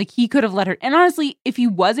 Like, he could have let her. And honestly, if he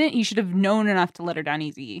wasn't, he should have known enough to let her down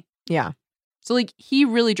easy. Yeah. So, like, he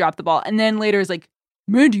really dropped the ball. And then later is like,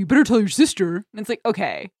 Mandy, you better tell your sister. And it's like,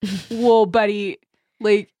 okay, well, buddy,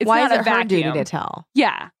 like, it's Why not is a it her duty vacuum. to tell?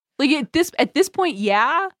 Yeah. Like, at this point,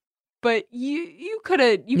 yeah. But you could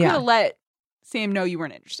have let Sam know you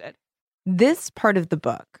weren't interested. This part of the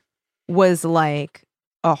book was like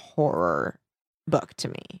a horror book to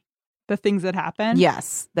me. The things that happen?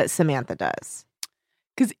 Yes, that Samantha does.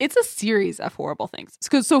 Because it's a series of horrible things.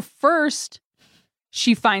 So first,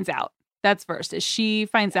 she finds out. That's first. Is she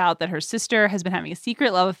finds out that her sister has been having a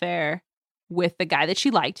secret love affair with the guy that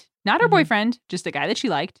she liked. Not her Mhm. boyfriend, just the guy that she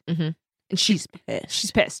liked. Mm-hmm. And she's pissed.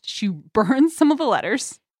 She's pissed. She burns some of the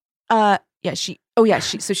letters. So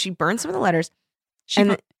she burns some of the letters. She,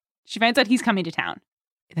 And she finds out he's coming to town.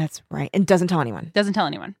 That's right. And doesn't tell anyone. Doesn't tell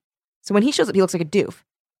anyone. So when he shows up, he looks like a doof.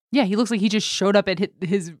 Yeah, he looks like he just showed up at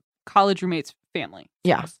his college roommate's family.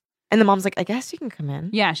 Yeah. And the mom's like, I guess you can come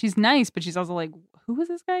in. Yeah, she's nice, but she's also like, who is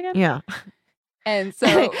this guy again? Yeah. And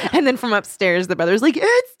so and then from upstairs, the brother's like,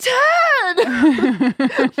 it's Ted,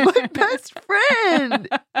 my best friend.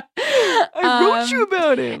 I wrote you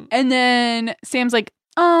about him. And then Sam's like,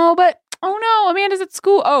 oh no, Amanda's at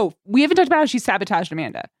school. Oh, we haven't talked about how she sabotaged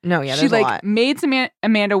Amanda. No, yeah, she there's like a lot. made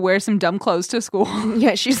Amanda wear some dumb clothes to school.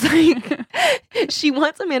 Yeah, she's like, she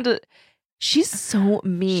wants Amanda. She's so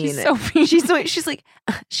mean. She's so mean. She's like,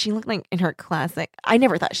 she looked like in her classic. I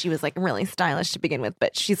never thought she was like really stylish to begin with,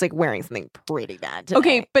 but she's like wearing something pretty bad today.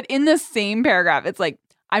 Okay, but in the same paragraph, it's like,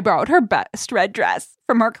 I borrowed her best red dress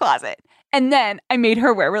from her closet. And then I made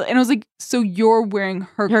her wear and I was like, so you're wearing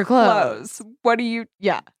her clothes. What do you?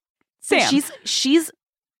 Yeah. Sam. She's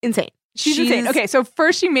insane. She's insane. Okay, so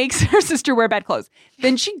first she makes her sister wear bad clothes.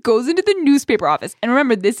 Then she goes into the newspaper office. And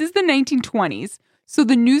remember, this is the 1920s. So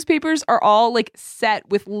the newspapers are all like set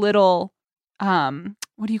with little,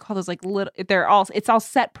 what do you call those? Like little, it's all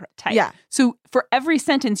set type. Yeah. So for every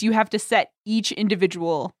sentence, you have to set each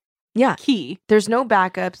individual key. There's no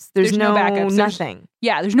backups. There's no backups. Nothing.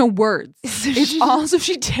 There's no words. It's all, so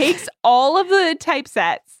she takes all of the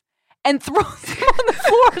typesets and throws them on the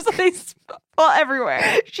floor so they fall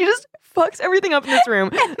everywhere. She just fucks everything up in this room.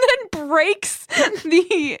 And then breaks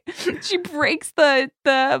the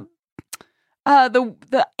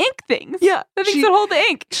ink things. Yeah. The things that hold the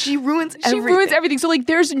ink. She ruins everything. She ruins everything. So like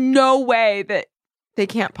there's no way that they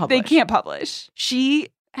can't publish. She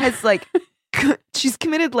has like she's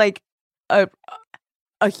committed like a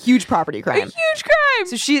huge property crime. A huge crime.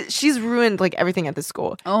 So she's ruined like everything at the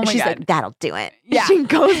school. Oh and my she's God. like, that'll do it. Yeah. She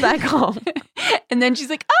goes back home. And then she's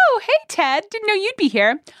like, oh, hey, Ted. Didn't know you'd be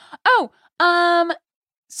here. Oh,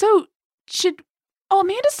 so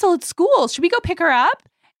Amanda's still at school. Should we go pick her up?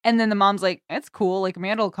 And then the mom's like, it's cool. Like,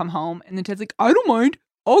 Amanda will come home. And then Ted's like, I don't mind.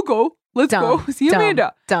 I'll go. Let's go see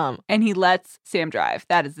Amanda. Dumb. And he lets Sam drive.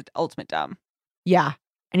 That is the ultimate dumb. Yeah.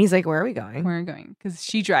 And he's like, where are we going? Where are we going? Because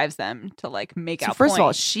she drives them to like make out. First of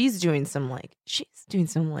all, she's doing some like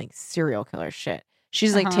serial killer shit.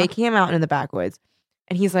 She's like taking him out into the backwoods.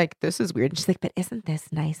 And he's like, this is weird. And she's like, but isn't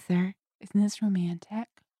this nicer? Isn't this romantic?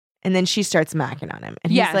 And then she starts macking on him.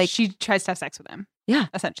 And he's like, she tries to have sex with him. Yeah.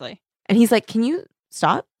 Essentially. And he's like, can you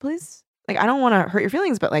stop, please? Like, I don't want to hurt your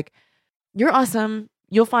feelings, but like, you're awesome.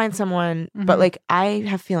 You'll find someone. But like, I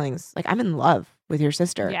have feelings. Like, I'm in love with your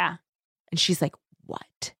sister. Yeah. And she's like,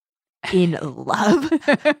 what? In love?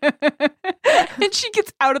 And she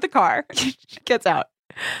gets out of the car. She gets out.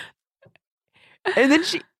 And then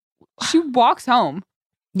she walks home.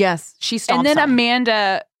 Yes. She stomps And then on.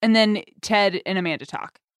 Amanda, and then Ted and Amanda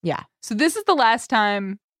talk. Yeah. So this is the last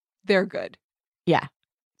time they're good. Yeah.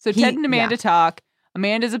 So Ted and Amanda talk.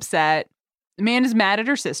 Amanda's upset. Amanda's mad at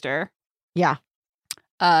her sister. Yeah.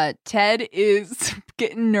 Ted is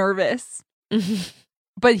getting nervous.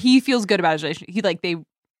 But he feels good about his relationship.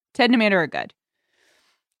 Ted and Amanda are good.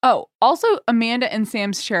 Oh, also Amanda and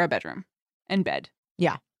Sam share a bedroom and bed.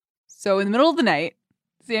 Yeah. So in the middle of the night,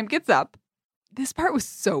 Sam gets up. This part was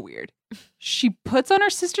so weird. She puts on her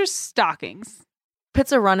sister's stockings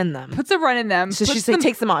puts a run in them. puts a run in them. So puts she's like, them-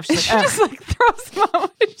 takes them off. She's she like, just like throws them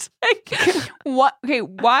out. It's like, what? Okay,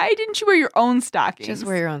 why didn't you wear your own stockings? just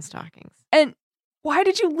wear your own stockings. And why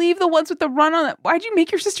did you leave the ones with the run on it? Why did you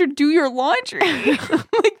make your sister do your laundry?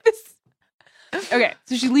 Like this. Okay,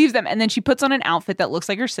 so she leaves them and then she puts on an outfit that looks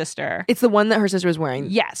like her sister. It's the one that her sister was wearing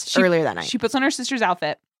Yes. earlier that night. She puts on her sister's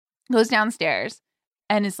outfit, goes downstairs,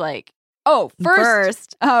 and is like, oh,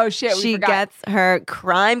 first. Oh, shit. We she forgot. gets her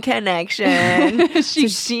crime connection. She- so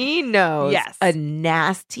she knows Yes. a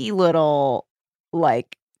nasty little,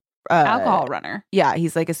 like, alcohol runner. Yeah,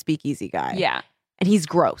 he's like a speakeasy guy. Yeah. And he's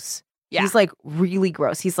gross. Yeah. He's like really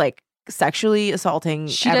gross. He's like sexually assaulting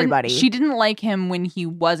Didn't- everybody. She didn't like him when he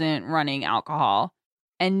wasn't running alcohol.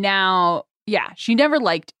 And now, yeah, she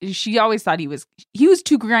always thought he was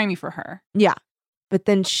too grimy for her. Yeah. But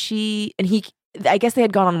then I guess they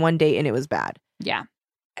had gone on one date and it was bad. Yeah.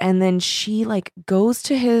 And then she like goes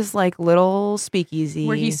to his like little speakeasy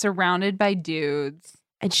Where he's surrounded by dudes.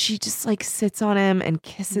 and she just like sits on him and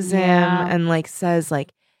kisses Yeah. him and like says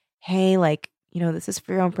like, hey, like, this is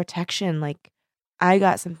for your own protection. Like, I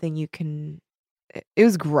got something you can. It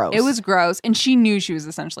was gross. It was gross. And she knew she was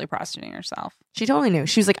essentially prostituting herself. She totally knew.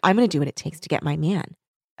 She was like, I'm going to do what it takes to get my man.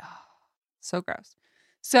 So gross.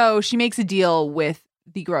 So she makes a deal with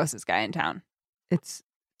the grossest guy in town. It's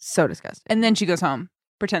so disgusting. And then she goes home,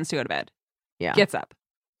 pretends to go to bed, Yeah. gets up,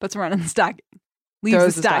 puts her on the stocking, leaves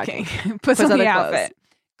Throws the the stocking, stocking. puts on other the clothes. outfit,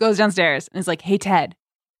 goes downstairs and is like, hey, Ted.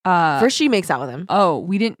 First, she makes out with him.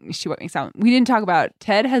 We didn't talk about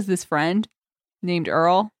Ted has this friend named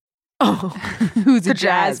Earl Oh, who's a the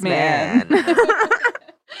jazz man. man.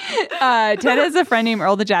 Ted has a friend named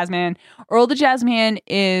Earl the Jazz Man. Earl the Jazz Man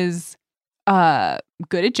is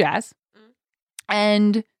good at jazz.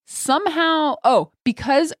 And somehow,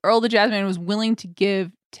 because Earl the Jazz Man was willing to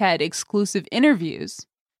give Ted exclusive interviews,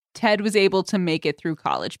 Ted was able to make it through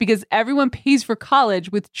college because everyone pays for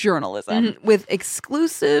college with journalism. Mhm. With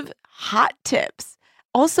exclusive hot tips.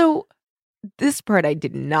 Also, this part I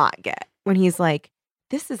did not get when he's like,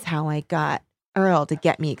 this is how I got Earl to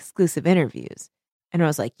get me exclusive interviews. And I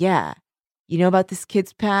was like, yeah, you know about this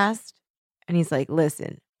kid's past? And he's like,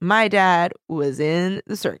 listen, my dad was in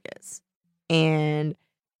the circus. And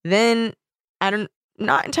then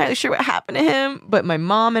not entirely sure what happened to him, but my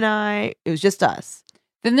mom and I, it was just us.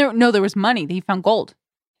 Then there was money. He found gold.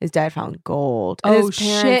 His dad found gold. And Oh, his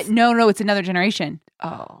parents- shit. No, it's another generation.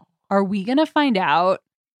 Oh. Are we going to find out?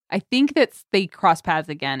 I think that they cross paths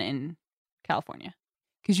again in California.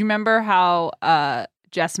 Because you remember how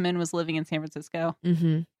Jessamine was living in San Francisco?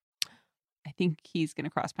 Mm-hmm. I think he's going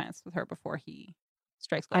to cross paths with her before he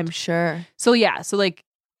strikes gold. I'm sure. So, yeah. So, like,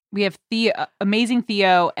 we have amazing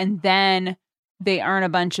Theo, and then they earn a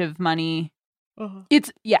bunch of money.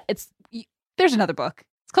 There's another book.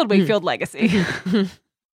 It's called Wakefield Legacy.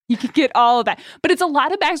 You can get all of that. But it's a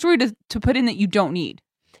lot of backstory to put in that you don't need.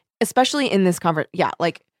 Especially in this conversation. Yeah,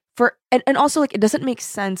 like and also like it doesn't make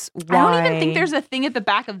sense why. I don't even think there's a thing at the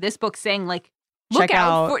back of this book saying like, look Check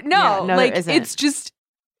out out. for Yeah, no, like there isn't.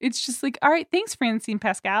 it's just like, all right, thanks, Francine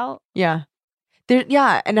Pascal. Yeah.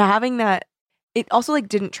 And having that, it also like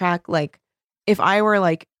didn't track like if I were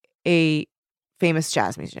like a famous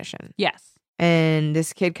jazz musician Yes. and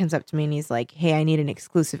this kid comes up to me and he's like, hey, I need an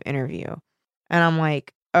exclusive interview. And I'm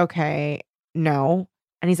like, okay, no.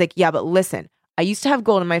 And he's like, yeah, but listen, I used to have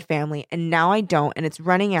gold in my family and now I don't, and it's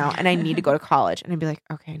running out and I need to go to college. And I'd be like,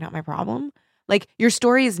 okay, not my problem. Like, your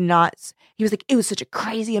story is not. He was like, it was such a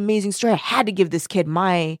crazy, amazing story. I had to give this kid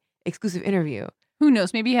my exclusive interview. Who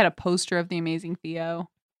knows? Maybe he had a poster of the amazing Theo.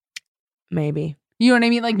 Maybe. You know what I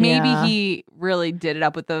mean? Like maybe Yeah. he really did it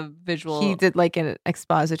up with the visual. He did like an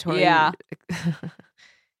expository. Yeah.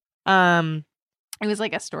 um. It was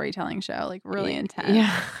like a storytelling show, like really intense.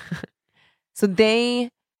 Yeah. So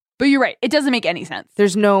But you're right. It doesn't make any sense.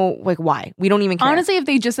 there's no like why we don't even care. Honestly, if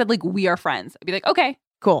they just said like we are friends, I'd be like, okay,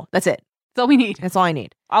 cool. That's it. that's all we need. That's all I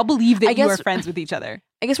need. I'll believe that I you are guess- friends with each other.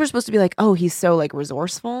 I guess we're supposed to be like, oh, he's so like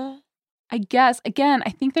resourceful. I guess again,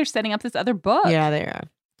 I think they're setting up this other book. Yeah, they are.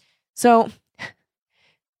 So,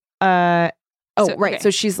 right. okay. So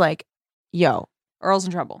she's like, yo, Earl's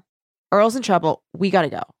in trouble. Earl's in trouble. We gotta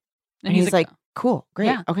go. And he's like, cool, great.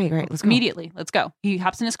 Yeah. Okay, great. Let's go. immediately, let's go. He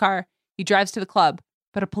hops in his car. He drives to the club,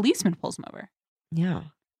 but a policeman pulls him over. Yeah.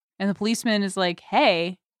 And the policeman is like,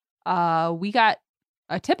 hey, we got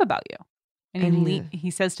a tip about you. And And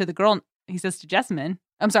he says to the girl, he says to Jessamine,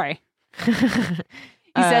 I'm sorry. he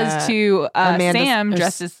He says to Amanda- Sam, or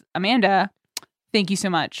dressed as Amanda, thank you so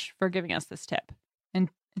much for giving us this tip. And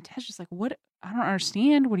Ted's just like, what? I don't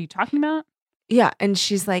understand. What are you talking about? yeah. And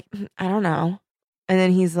she's like, I don't know. And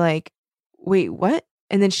then he's like, wait, what?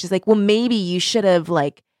 And then she's like, well, maybe you should have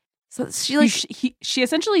like. So she like she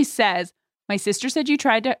essentially says, my sister said you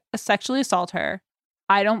tried to sexually assault her.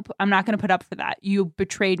 I'm not going to put up for that. You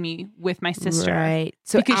betrayed me with my sister. Right.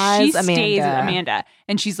 So because as she Amanda, stays with Amanda.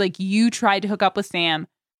 And she's like, you tried to hook up with Sam.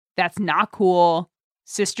 That's not cool.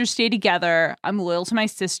 Sisters stay together. I'm loyal to my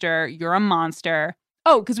sister. You're a monster.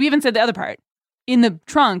 Oh, because we haven't said the other part. In the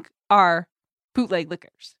trunk are bootleg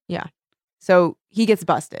liquors. Yeah. So he gets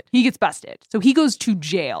busted. He gets busted. So he goes to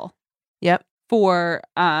jail. Yep. For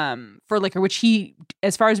liquor, which he,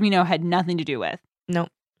 as far as we know, had nothing to do with. Nope.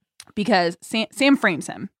 Because Sam frames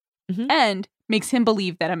him and makes him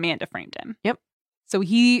believe that Amanda framed him. Yep. So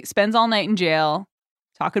he spends all night in jail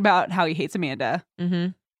talking about how he hates Amanda.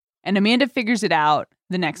 Mm-hmm. And Amanda figures it out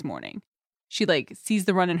the next morning. She like sees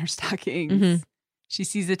the run in her stockings. Mm-hmm. She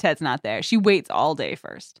sees that Ted's not there. She waits all day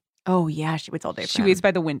first. Oh yeah, she waits all day. She waits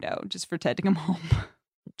by the window just for Ted to come home.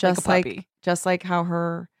 Just like a puppy. Just like how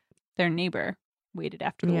their neighbor waited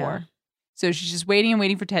after the Yeah. war. So she's just waiting and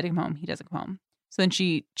waiting for Ted to come home. He doesn't come home. So then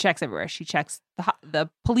she checks everywhere. She checks the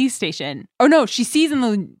police station. Oh no, she sees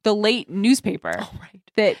in the late newspaper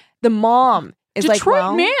that the mom is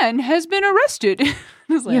Detroit like, man has been arrested.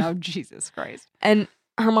 I was like, Yeah. oh Jesus Christ. and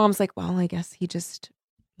her mom's like, well, I guess he just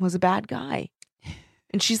was a bad guy.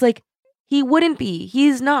 And she's like, he wouldn't be.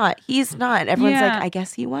 He's not. He's not. And everyone's Yeah. like, I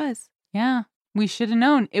guess he was. Yeah. We should have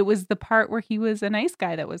known. It was the part where he was a nice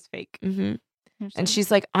guy that was fake. Mm-hmm. There's And a-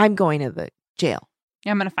 she's like, I'm going to the jail.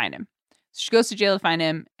 Yeah, I'm going to find him. So she goes to jail to find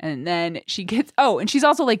him. And then she gets, and she's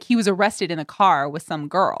also like, he was arrested in a car with some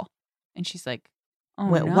girl. And she's like, oh,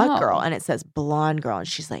 Wait, no. what girl? And it says blonde girl. And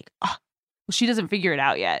she's like, oh, Well, she doesn't figure it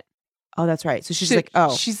out yet. that's right. So she's like,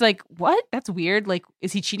 oh. She's like, what? That's weird. Like,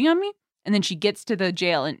 is he cheating on me? And then she gets to the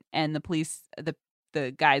jail and the police,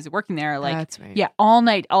 the guys working there are like, that's right. yeah, all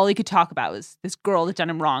night, all he could talk about was this girl that done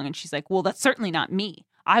him wrong. And she's like, well, that's certainly not me.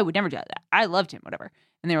 I would never do that. I loved him, whatever.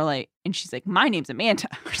 And they were like, and she's like, my name's Amanda.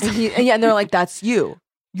 or And, something. and they're like, that's you.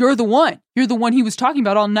 You're the one. You're the one he was talking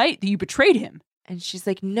about all night that you betrayed him. And she's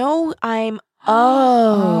like, no, I'm,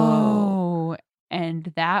 oh.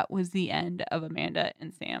 And that was the end of Amanda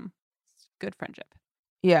and Sam. Good friendship.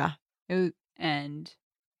 Yeah. And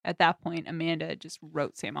at that point, Amanda just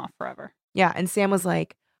wrote Sam off forever. Yeah. And Sam was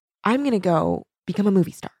like, I'm going to go become a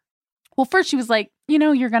movie star. Well, first she was like,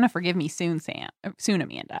 you're going to forgive me soon, soon,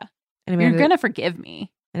 Amanda. And Amanda, You're going to forgive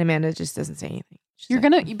me. And Amanda just doesn't say anything. She's You're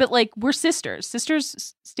like, going to, but like, we're sisters.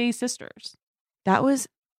 Sisters stay sisters. That was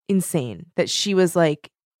insane that she was like,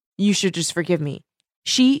 you should just forgive me.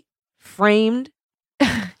 She framed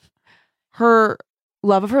her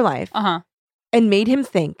love of her life Uh-huh. and made him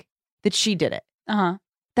think that she did it. Uh-huh.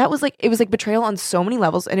 That was like, it was like betrayal on so many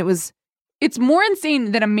levels. And it was, It's more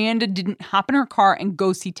insane that Amanda didn't hop in her car and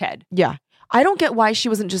go see Ted. yeah. I don't get why she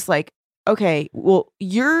wasn't just like, okay, well,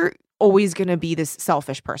 you're always going to be this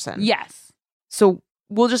selfish person. Yes. So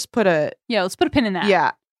we'll just put Yeah, let's put a pin in that.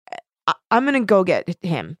 yeah, I'm going to go get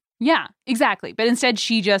him. Yeah, exactly. But instead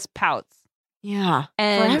she just pouts. Yeah.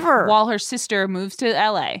 And forever. while her sister moves to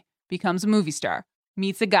LA, becomes a movie star,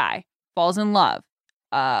 meets a guy, falls in love,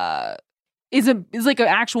 is like an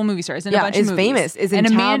actual movie star, is in a bunch of is movies. famous, is in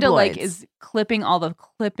and Amanda like tabloids. is clipping all the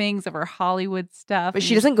clippings of her Hollywood stuff. But and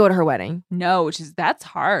she doesn't go to her wedding. No, that's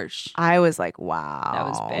harsh. I was like, wow. That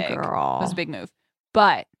was big. Girl. That was a big move.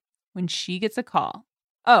 But when she gets a call,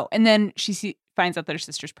 and then she finds out that her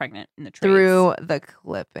sister's pregnant in the trades. Through the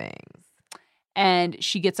clippings. And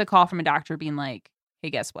she gets a call from a doctor being like, hey,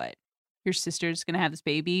 guess what? Your sister's going to have this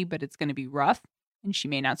baby, but it's going to be rough and she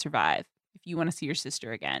may not survive. If you want to see your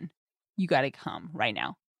sister again, you got to come right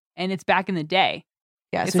now. And it's back in the day.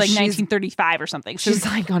 Yeah, It's so like she's- 1935 or something. So She's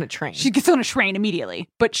like on a train. she gets on a train immediately,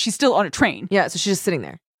 but she's still on a train. Yeah, so she's just sitting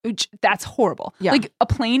there. Which, that's horrible. Yeah. Like a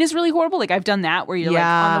plane is really horrible. Like I've done that where you're like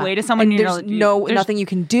Yeah. on the way to someone And and you're there's like, nothing you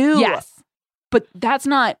can do. Yes. But that's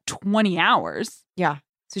not 20 hours. Yeah.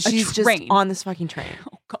 So she's just train. on this fucking train.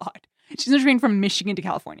 Oh God. She's on a train from Michigan to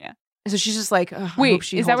California. So she's just like, ugh, I Wait, hope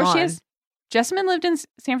she is that where holds she on. is? Jessamine lived in San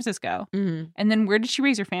Francisco. Mm-hmm. And then where did she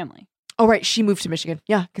raise her family? Oh, right. She moved to Michigan.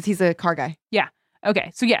 Yeah, because he's a car guy.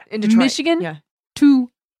 Okay. So yeah, In Detroit. Michigan Yeah.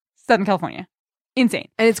 to Southern California. Insane.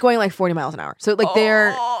 And it's going like 40 miles an hour. So like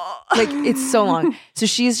they're, like it's so long. So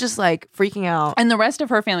she's just like freaking out. And the rest of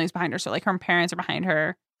her family is behind her. So like her parents are behind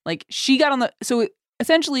her. Like she got on so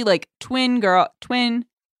essentially like twin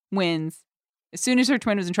wins. As soon as her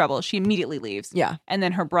twin was in trouble, she immediately leaves. Yeah. And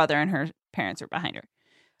then her brother and her parents are behind her.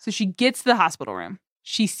 So she gets to the hospital room.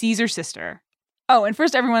 She sees her sister. Oh, and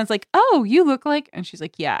first everyone's like, oh, you look like, and she's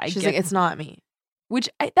like, yeah, She's like, it's not me. which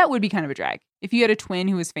that would be kind of a drag. If you had a twin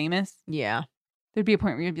who was famous, Yeah. there'd be a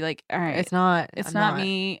point where you'd be like, all right, It's not. it's I'm not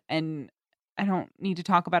me. And I don't need to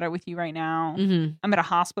talk about it with you right now. Mm-hmm. I'm at a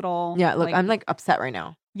hospital. Yeah, look, I'm like upset right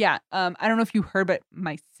now. Yeah. I don't know if you heard, but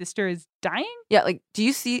my sister is dying. Yeah, like, do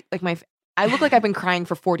you see like I look like I've been crying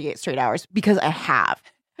for 48 straight hours because I have.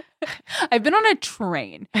 I've been on a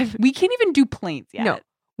train. We can't even do planes yet. No,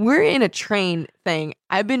 we're in a train thing.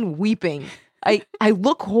 I've been weeping. I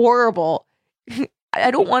look horrible.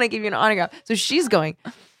 I don't want to give you an autograph. So she's going.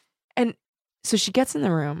 And so she gets in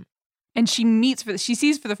the room. And she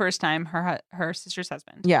sees for the first time her sister's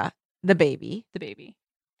husband. Yeah, the baby. The baby.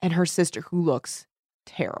 And her sister, who looks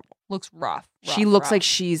terrible. Looks rough. She looks like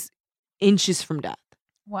she's inches from death.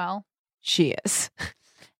 Well, she is.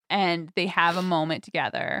 And they have a moment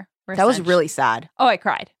together. That was really sad. Oh, I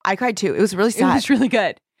cried. I cried too. It was really sad. It was really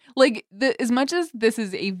good. Like, as much as this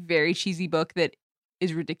is a very cheesy book that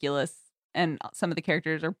is ridiculous and some of the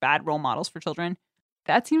characters are bad role models for children,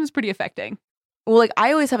 that scene was pretty affecting. Well, like,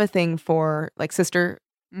 I always have a thing for like sister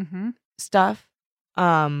stuff.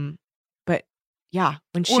 But yeah,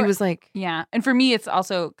 when she was like, yeah. And for me, it's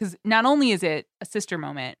also because not only is it a sister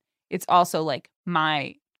moment, it's also like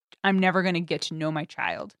I'm never going to get to know my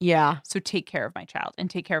child. Yeah. So take care of my child and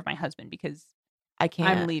take care of my husband because I can't.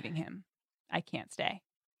 I'm leaving him. I can't stay.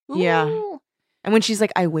 Yeah. Ooh. And when she's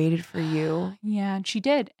like, I waited for you. Yeah, and she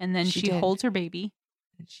did. And then she holds her baby.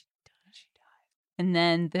 And she dies. And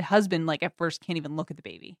then the husband, like, at first can't even look at the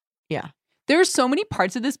baby. Yeah. There's so many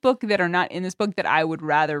parts of this book that are not in this book that I would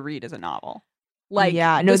rather read as a novel. Like,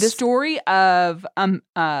 the story of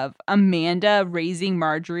Amanda raising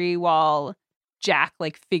Marjorie while Jack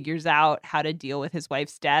like figures out how to deal with his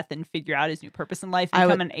wife's death and figure out his new purpose in life,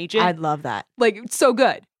 become an agent. I'd love that. Like, it's so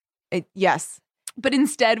good. Yes. But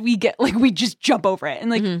instead we just jump over it and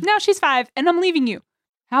like, now she's 5 and I'm leaving you.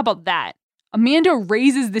 How about that? Amanda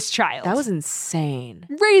raises this child. That was insane.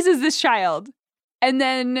 Raises this child. And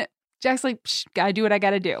then Jack's like, gotta do what I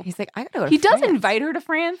gotta do. He's like, I gotta go to He France. does invite her to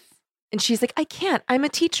France. And she's like, I can't. I'm a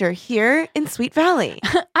teacher here in Sweet Valley.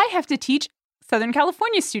 I have to teach Southern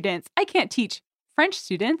California students. I can't teach French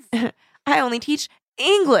students. I only teach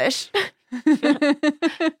English.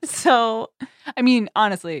 So, I mean,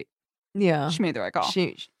 honestly, yeah, she made the right call.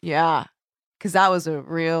 Yeah, because that was a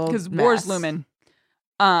real because war's looming.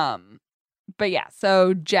 But yeah,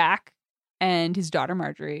 so Jack and his daughter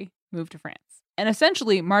Marjorie moved to France, and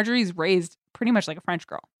essentially Marjorie's raised pretty much like a French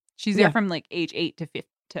girl. She's there from like age 8 to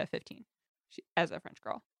 15 as a French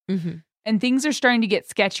girl, and things are starting to get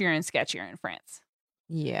sketchier and sketchier in France.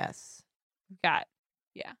 Yes.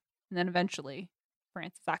 And then eventually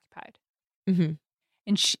France is occupied. Mm-hmm.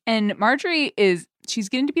 And Marjorie she's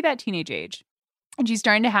getting to be that teenage age. And she's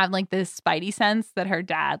starting to have like this spidey sense that her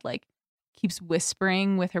dad like keeps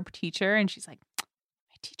whispering with her teacher. And she's like,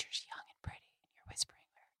 my teacher's young and pretty. And you're whispering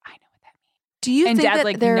with her. I know what that means. Do you think Dad's that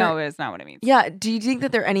like, no, it's not what it means. Yeah. Do you think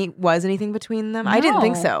that there was anything between them? No. I didn't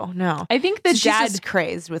think so. No. I think that she's just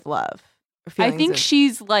crazed with love. I think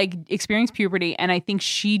she's like experienced puberty, and I think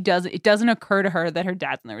it doesn't occur to her that her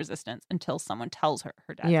dad's in the resistance until someone tells her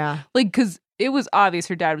dad. Yeah. Like, because it was obvious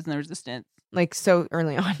her dad was in the resistance. Like, so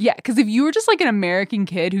early on. Yeah, because if you were just like an American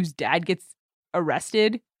kid whose dad gets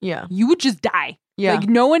arrested, you would just die. Yeah. Like,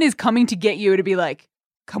 no one is coming to get you to be like,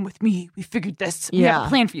 come with me. We figured this. We have a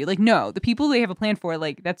plan for you. Like, no, the people they have a plan for,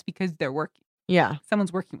 like, that's because they're working. Yeah.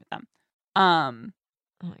 Someone's working with them.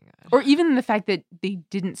 Oh my God. Or even the fact that they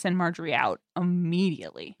didn't send Marjorie out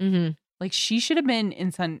immediately. Mm-hmm. Like, she should have been in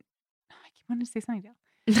I keep wanting to say Sunnydale.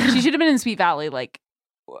 She should have been in Sweet Valley, like,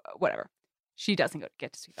 whatever. She doesn't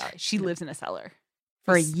get to Sweet Valley. She lives in a cellar.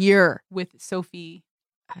 For a year. With Sophie.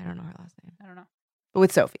 I don't know her last name. I don't know. But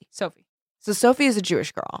with Sophie. So Sophie is a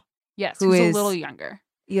Jewish girl. Yes, who's a little younger.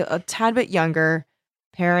 Yeah, a tad bit younger.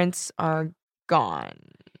 Parents are gone.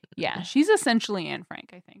 Yeah, she's essentially Anne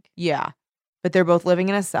Frank, I think. Yeah. But they're both living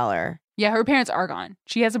in a cellar. Yeah, her parents are gone.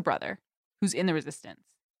 She has a brother who's in the resistance.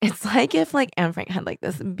 It's like if like Anne Frank had like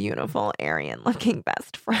this beautiful Aryan looking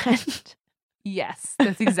best friend. Yes,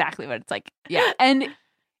 that's exactly what it's like. Yeah. And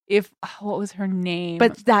what was her name?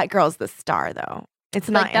 But that girl's the star though. It's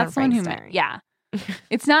not like, Anne that's someone Frank's who met. Yeah.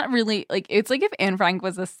 It's not really like, it's like if Anne Frank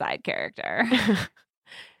was a side character.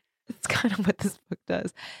 It's kind of what this book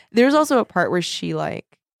does. There's also a part where she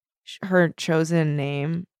like her chosen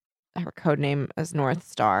name, her code name is North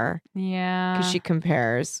Star. Yeah. Because she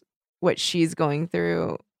compares what she's going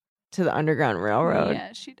through to the Underground Railroad.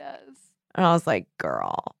 Yeah, she does. And I was like,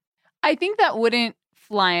 girl. I think that wouldn't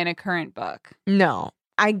fly in a current book. No.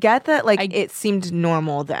 I get that like it seemed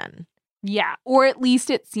normal then. Yeah. Or at least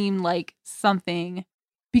it seemed like something,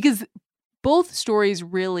 because both stories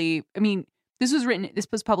really, I mean, this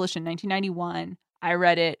was published in 1991. I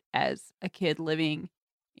read it as a kid living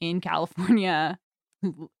in California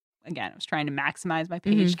who again, I was trying to maximize my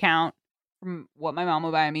page count from what my mom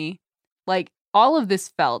would buy me. Like, all of this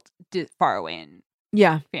felt far away in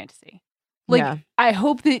Yeah. fantasy. Like, Yeah. I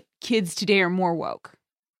hope that kids today are more woke,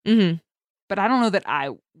 Mm-hmm. but I don't know that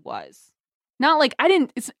I was. Not like I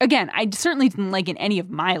didn't, it's again, I certainly didn't like in any of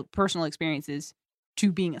my personal experiences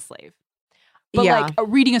to being a slave. But Yeah. like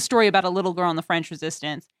reading a story about a little girl in the French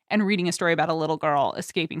Resistance and reading a story about a little girl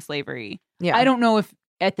escaping slavery. Yeah. I don't know if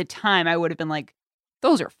at the time I would have been like,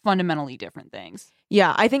 those are fundamentally different things.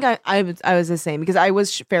 Yeah, I think I was the same because I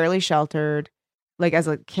was fairly sheltered, like as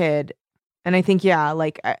a kid, and I think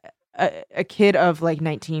like a kid of like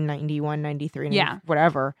 1991, 93, Yeah.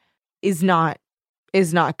 whatever is not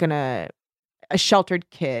gonna, a sheltered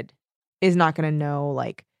kid is not gonna know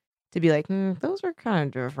like to be like those are kind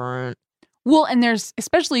of different. Well, and there's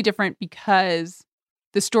especially different because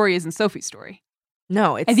the story isn't Sophie's story.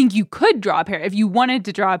 No, it's I think you could draw a parallel if you wanted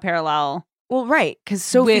to draw a parallel well, right, because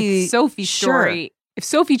Sophie with Sophie's sure. story. If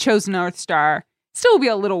Sophie chose North Star, still would be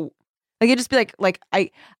a little like it'd just be like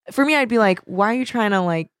for me I'd be like, why are you trying to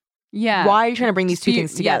like why are you trying to bring these two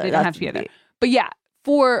things together? Yeah, they don't have to be together. But yeah,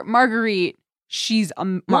 for Marguerite, she's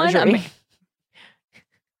Marjorie.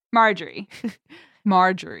 Marjorie.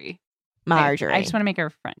 Marjorie. I just want to make her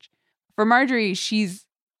French. For Marjorie, she's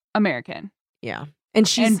American. Yeah. And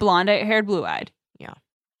she's and blonde-haired, blue-eyed. Yeah.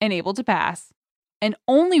 And able to pass. And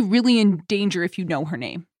only really in danger if you know her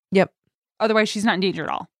name. Yep. Otherwise, she's not in danger at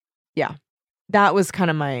all. Yeah. That was kind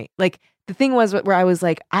of my, like, the thing was where I was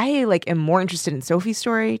like, I like am more interested in Sophie's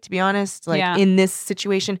story, to be honest. Like in this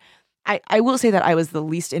situation, I will say that I was the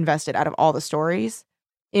least invested out of all the stories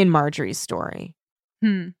in Marjorie's story.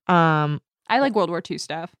 I like World War II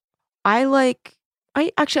stuff. I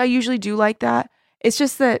usually do like that. It's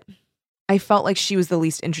just that I felt like she was the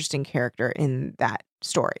least interesting character in that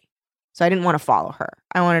story. So I didn't want to follow her.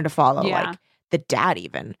 I wanted to follow like the dad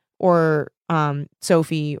even, or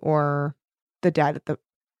Sophie, or the dad,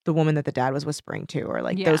 the woman that the dad was whispering to, or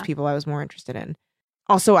like those people I was more interested in.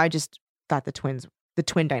 Also, I just thought the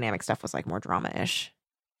twin dynamic stuff was like more drama-ish.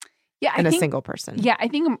 Yeah. And a single person. Yeah. I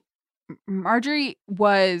think Marjorie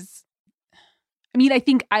was, I mean, I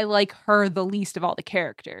think I like her the least of all the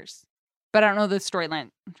characters, but I don't know the storyline.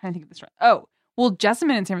 I'm trying to think of the story. Oh, well,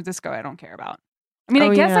 Jessamine in San Francisco, I don't care about. I mean,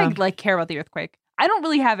 I guess I like care about the earthquake. I don't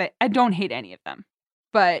really have it. I don't hate any of them,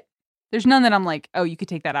 but there's none that I'm like, oh, you could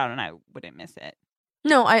take that out and I wouldn't miss it.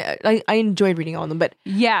 No, I enjoyed reading all of them, but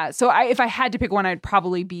yeah. So if I had to pick one, I'd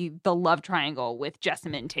probably be the love triangle with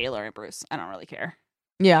Jessamine, Taylor, and Bruce. I don't really care.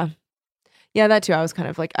 Yeah, that too. I was kind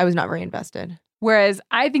of like, I was not very invested. Whereas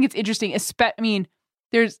I think it's interesting. I mean,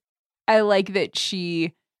 I like that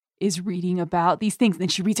she is reading about these things, and then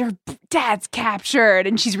she reads her dad's captured,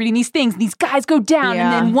 and she's reading these things, and these guys go down,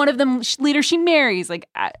 and then one of them later she marries. Like,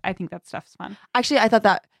 I think that stuff's fun. Actually, I thought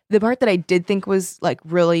that the part that I did think was like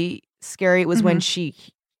really scary was when she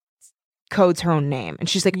codes her own name, and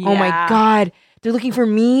she's like, "Oh my God, they're looking for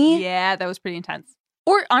me." Yeah, that was pretty intense.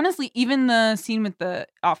 Or honestly, even the scene with the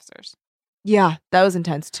officers. Yeah, that was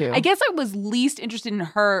intense too. I guess I was least interested in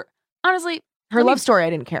her. Honestly, her love story I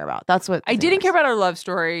didn't care about. That's what I didn't care about her love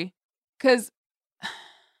story, because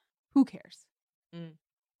who cares?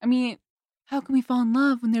 I mean, how can we fall in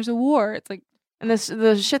love when there's a war? It's like, and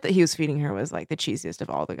the shit that he was feeding her was like the cheesiest of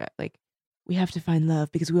all the guys. Like, we have to find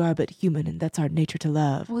love because we are but human, and that's our nature to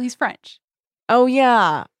love. Well, he's French. Oh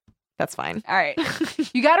yeah, that's fine. All right,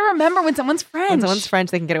 you got to remember when someone's French. When someone's French,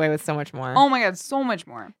 they can get away with so much more. Oh my God, so much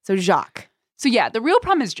more. So Jacques. So yeah, the real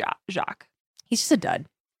problem is Jacques. He's just a dud.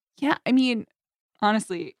 Yeah, I mean,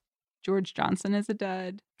 honestly, George Johnson is a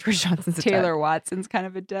dud. George Johnson's a Taylor dud. Watson's kind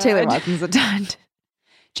of a dud. Taylor Watson's a dud.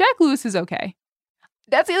 Jack Lewis is okay.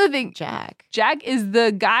 That's the other thing. Jack is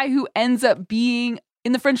the guy who ends up being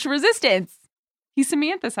in the French Resistance. He's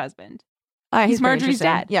Samantha's husband. He's Marjorie's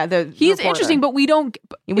dad. Yeah, he's reporter. Interesting, but we don't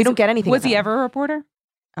get anything. Was he ever a reporter?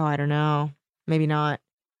 Oh, I don't know. Maybe not.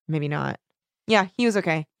 Yeah, he was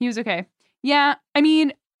okay. Yeah, I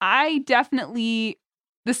mean, the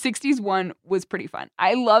 60s one was pretty fun.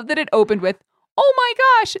 I love that it opened with, oh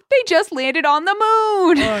my gosh, they just landed on the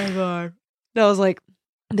moon. Oh my God. That was like,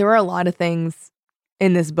 there were a lot of things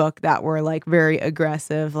in this book that were like very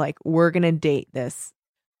aggressive, like, we're going to date this,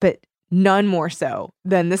 but none more so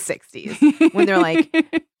than the 60s when they're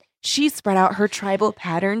like, she spread out her tribal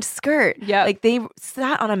patterned skirt. Yeah. Like, they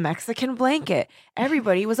sat on a Mexican blanket.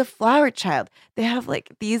 Everybody was a flower child. They have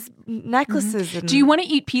like these necklaces. Mm-hmm. Do you want to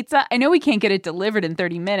eat pizza? I know we can't get it delivered in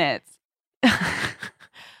 30 minutes.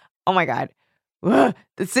 Oh my God.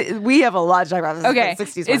 We have a lot to talk about. Okay.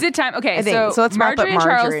 60s Is it time? Okay. So let's wrap up Marjorie and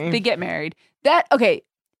Charles, Marjorie. they get married. That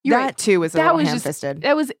too was a little ham-fisted.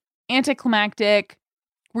 That was anticlimactic.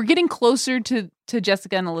 we're getting closer to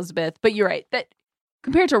Jessica and Elizabeth, but you're right. That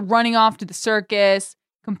compared to running off to the circus,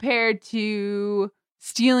 compared to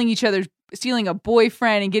stealing a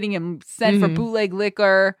boyfriend and getting him sent for bootleg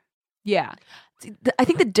liquor. Yeah. I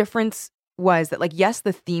think the difference was that, like, yes,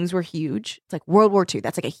 the themes were huge. It's like World War II.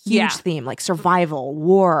 That's like a huge theme, like survival,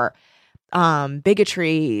 war,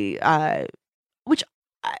 bigotry, which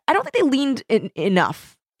I don't think they leaned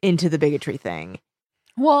enough into the bigotry thing.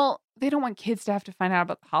 Well, they don't want kids to have to find out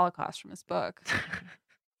about the Holocaust from this book.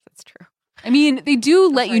 That's true. I mean, they do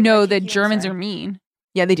let you know that Germans are mean.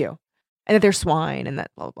 Yeah, they do. And that they're swine and that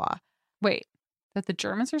blah, blah, blah. Wait, that the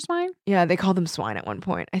Germans are swine? Yeah, they called them swine at one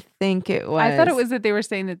point. I think it was. I thought it was that they were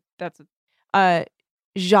saying that that's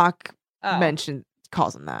Jacques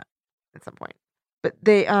calls him that at some point. But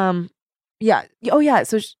they, yeah. Oh, yeah.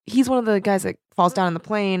 So he's one of the guys that falls down in the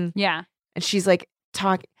plane. Yeah. And she's like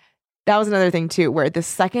talking. That was another thing, too, where the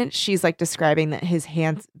second she's like describing that his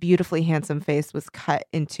beautifully handsome face was cut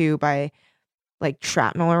into by like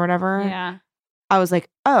shrapnel or whatever. Yeah. I was like,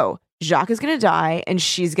 oh, Jacques is going to die and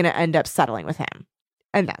she's going to end up settling with him.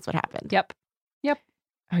 And that's what happened. Yep.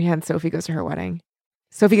 Oh, yeah. And Sophie goes to her wedding.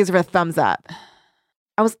 Sophie gives her a thumbs up.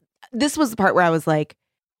 This was the part where I was like,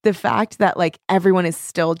 the fact that like everyone is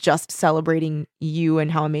still just celebrating you and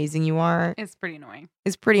how amazing you are. It's pretty annoying.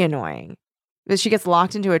 Is pretty annoying. But she gets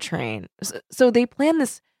locked into a train. So they plan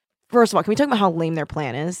this. First of all, can we talk about how lame their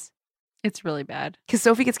plan is? It's really bad. Because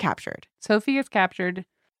Sophie gets captured.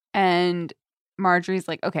 And Marjorie's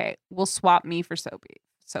like, okay, we'll swap me for Sophie.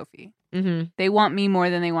 Mm-hmm. They want me more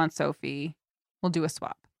than they want Sophie. We'll do a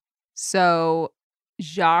swap. So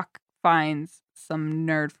Jacques finds some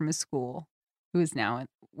nerd from his school who is now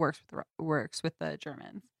works with the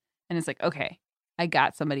Germans. And it's like, okay, I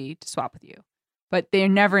got somebody to swap with you. But they're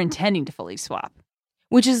never intending to fully swap.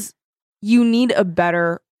 Which is, you need a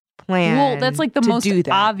better plan. Well, that's like the most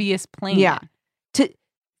obvious plan. Yeah.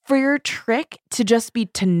 For your trick to just be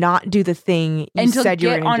to not do the thing you said you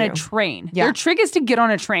were going to do. And to get on a train. Yeah. Their trick is to get on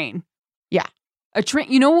a train. Yeah. A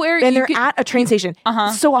train, you know where? And they're at a train station.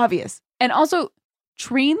 Uh-huh. So obvious. And also,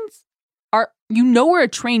 trains are, you know where a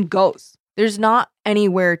train goes. There's not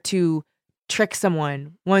anywhere to trick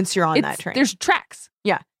someone once you're on that train. There's tracks.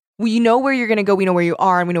 Yeah. We know where you're going to go. We know where you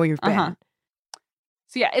are and we know where you've been.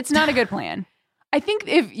 So yeah, it's not a good plan. I think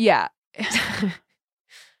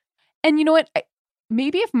and you know what?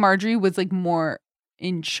 Maybe if Marjorie was like more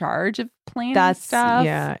in charge of planning stuff.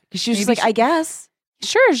 Yeah. She was just like, I guess.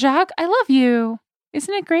 Sure, Jacques, I love you.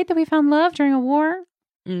 Isn't it great that we found love during a war?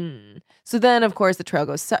 So then, of course,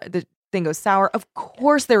 the thing goes sour. Of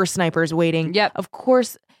course, there were snipers waiting. Yep. Of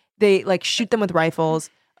course, they like shoot them with rifles.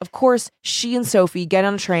 Of course, she and Sophie get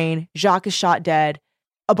on a train. Jacques is shot dead.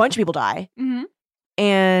 A bunch of people die. Mm-hmm.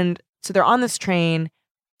 And so they're on this train.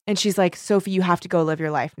 And she's like, Sophie, you have to go live your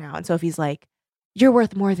life now. And Sophie's like, you're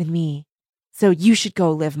worth more than me. So you should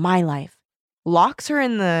go live my life. Locks her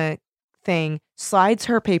in the thing, slides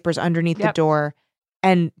her papers underneath the door,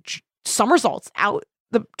 and somersaults out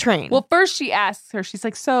the train. Well, first she asks her, she's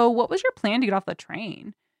like, so what was your plan to get off the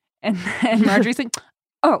train? And Marjorie's like,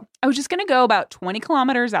 oh, I was just going to go about 20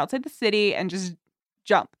 kilometers outside the city and just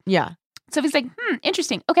jump. Yeah. Sophie's like,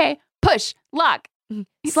 interesting. Okay, push, lock,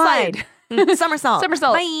 slide. Somersault.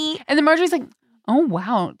 Bye. And then Marjorie's like, oh,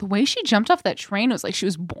 wow. The way she jumped off that train was like she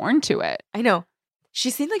was born to it. I know. She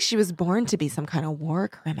seemed like she was born to be some kind of war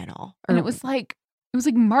criminal. And it was like,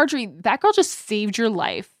 Marjorie, that girl just saved your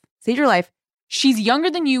life. Saved your life. She's younger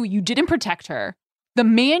than you. You didn't protect her. The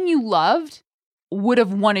man you loved would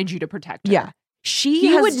have wanted you to protect her. Yeah.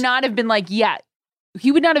 He would not have been like, yeah,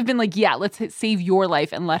 let's save your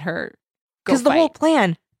life and let her go because the whole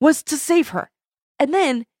plan was to save her. And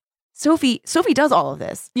then Sophie does all of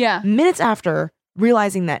this. Yeah. Minutes after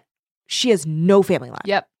realizing that she has no family left.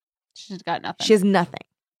 Yep. She's got nothing. She has nothing.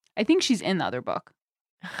 I think she's in the other book.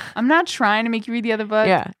 I'm not trying to make you read the other book.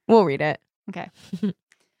 Yeah. We'll read it. Okay.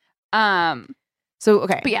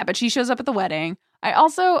 Okay. But she shows up at the wedding. I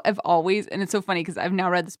also have always, and it's so funny because I've now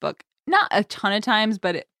read this book not a ton of times,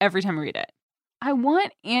 but every time I read it, I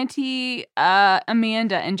want Auntie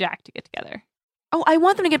Amanda and Jack to get together. Oh, I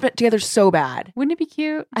want them to get together so bad. Wouldn't it be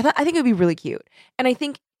cute? I think it would be really cute. And I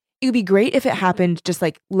think it would be great if it happened just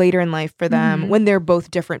like later in life for them when they're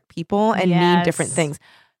both different people and need different things.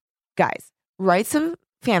 Guys, write some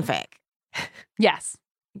fanfic. Yes.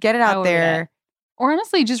 Get it out there. Or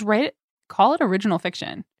honestly, just write it. Call it original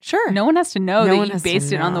fiction. Sure. No one has to know that you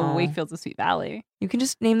based it on the Wakefields of Sweet Valley. You can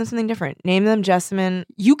just name them something different. Name them Jessamine.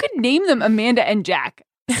 You could name them Amanda and Jack.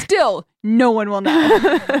 Still, no one will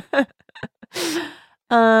know.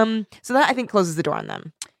 So that I think closes the door on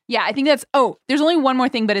them. Yeah, I think there's only one more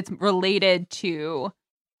thing, but it's related to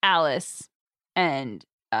Alice and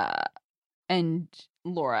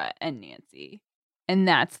Laura and Nancy. And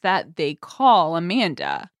that's that they call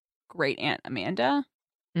Amanda Great Aunt Amanda,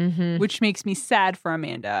 Mm-hmm. which makes me sad for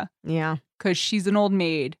Amanda Yeah. because she's an old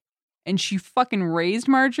maid and she fucking raised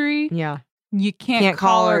Marjorie. Yeah. You can't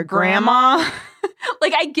call her grandma.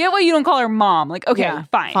 Like, I get why you don't call her mom. Like, okay, Yeah,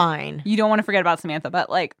 fine. Fine. You don't want to forget about Samantha, but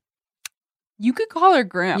like, you could call her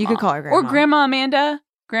grandma. You could call her Or grandma. Grandma Amanda.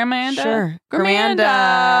 Grandma Amanda. Sure.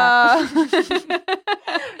 Gramanda.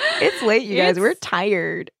 It's late, you guys. It's- We're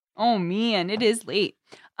tired. Oh man, it is late.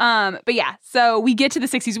 But yeah, so we get to the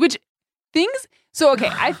 60s, which things. So okay,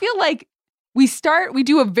 I feel like they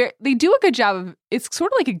do a good job of. It's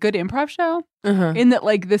sort of like a good improv show Uh-huh. in that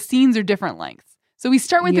like the scenes are different lengths. So we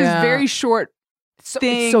start with this Yeah. very short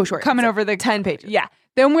thing It's so short. coming It's over the 10 pages. Yeah.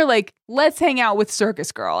 Then we're like, let's hang out with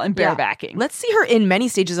Circus Girl and Yeah. barebacking. Let's see her in many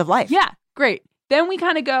stages of life. Yeah, great. Then we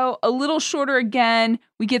kind of go a little shorter again.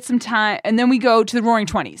 We get some time, and then we go to the Roaring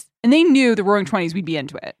Twenties. And they knew the Roaring Twenties, we'd be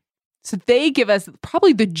into it. So they give us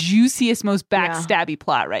probably the juiciest, most backstabby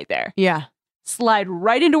plot right there. Yeah. Slide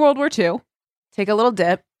right into World War II, Take a little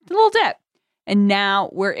dip. a little dip. And now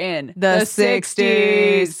we're in The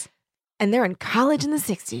 60s. And they're in college in the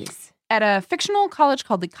 60s. At a fictional college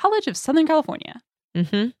called the College of Southern California,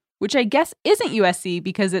 Mm-hmm. which I guess isn't USC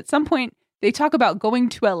because at some point they talk about going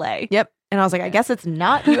to LA. Yep. And I was like, I guess it's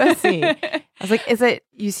not USC. I was like, is it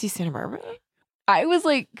UC Santa Barbara? I was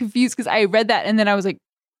like confused because I read that and then I was like,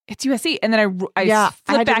 it's USC. And then I Yeah, I flipped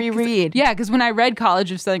had to back. 'cause- reread. Yeah, because when I read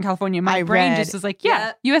College of Southern California, my I brain read- just was like,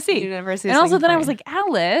 yeah, USC. University And of also Southern then I was California.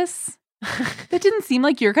 like, Alice, that didn't seem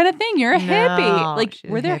like your kind of thing. You're a No, hippie. Like, she's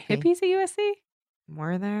a were there hippie. hippies at USC?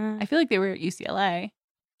 Were there? I feel like they were at UCLA.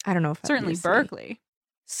 I don't know if at Certainly UC. Berkeley.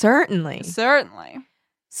 Certainly. Certainly.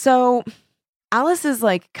 So Alice is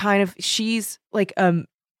like she's like a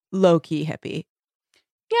low-key hippie.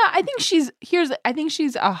 Yeah, I think she's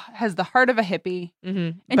has the heart of a hippie.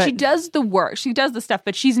 Mm-hmm. And she does the work. She does the stuff,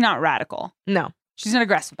 but she's not radical. No. She's not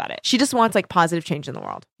aggressive about it. She just wants like positive change in the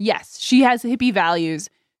world. Yes, she has hippie values,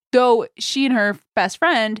 though she and her best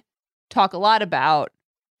friend talk a lot about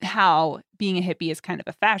how being a hippie is kind of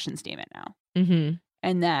a fashion statement now. Mm-hmm.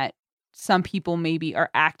 And that some people maybe are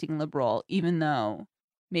acting liberal, even though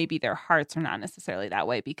maybe their hearts are not necessarily that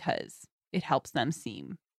way because it helps them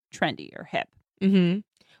seem trendy or hip. Mm-hmm.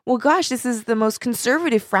 Well, gosh, this is the most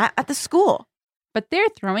conservative frat at the school. But they're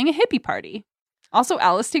throwing a hippie party. Also,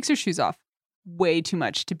 Alice takes her shoes off way too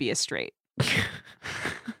much to be a straight.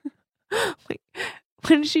 Wait,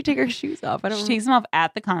 when did she take her shoes off? I don't She takes them off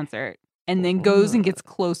at the concert and then goes and gets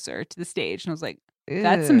closer to the stage. And I was like,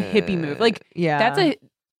 that's some hippie move. Like, yeah, that's a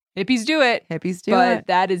hippies do it, hippies do but it.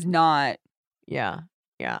 that is not. Yeah,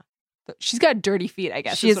 yeah. She's got dirty feet, I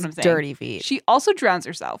guess. She is has what I'm saying. dirty feet. She also drowns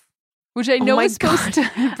herself, which I know my is supposed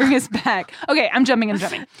to bring us back. Okay, I'm jumping.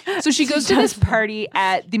 So she goes to this party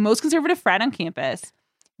at the most conservative frat on campus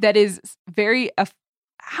that is very.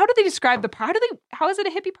 How do they describe the party? How is it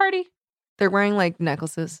a hippie party? They're wearing like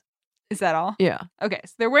necklaces. Is that all? Yeah, Okay,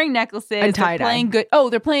 so they're wearing necklaces. And They're tie-dye. playing good. Oh,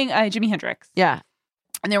 they're playing Jimi Hendrix. yeah.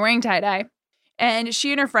 And they're wearing tie-dye. And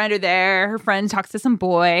she and her friend are there. Her friend talks to some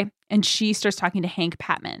boy, and she starts talking to Hank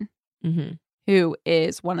Patman, Mm-hmm. who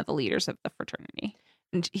is one of the leaders of the fraternity.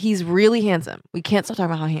 And he's really handsome. We can't stop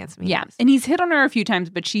talking about how handsome he Yeah. is. And he's hit on her a few times,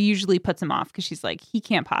 but she usually puts him off because she's like, he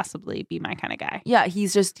can't possibly be my kind of guy. Yeah, he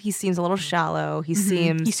seems a little shallow. He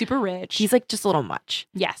seems He's super rich. he's like just a little much.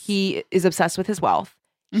 yes. He is obsessed with his wealth.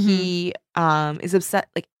 Mhm. He is upset.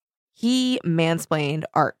 Like he mansplained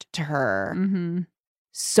art to her Mhm.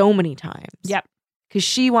 so many times. Yep. Because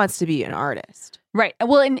she wants to be an artist. Right.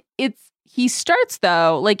 Well, and he starts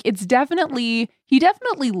though, like he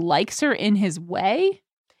definitely likes her in his way.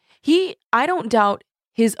 I don't doubt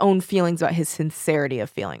his own feelings about his sincerity of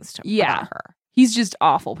feelings Yeah. about her. He's just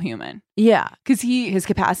awful human. Yeah. Because His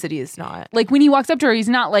capacity is not. like when he walks up to her, he's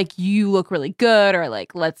not like, you look really good or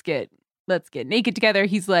like, let's get naked together.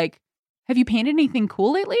 He's like, have you painted anything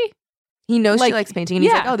cool lately? He knows Like, she likes painting and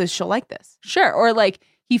he's like, yeah. oh, she'll like this. Sure. Or like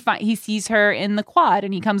he sees her in the quad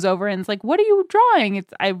and he comes over and it's like, what are you drawing?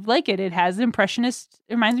 I like it. It has impressionist.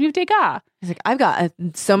 It reminds me of Degas. He's like, I've got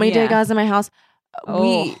so many Yeah. Degas in my house.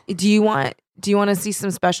 Oh. Do you want to see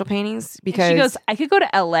some special paintings? Because She goes, I could go to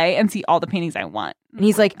LA and see all the paintings I want. and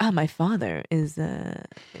he's like, my father is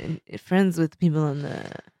friends with people in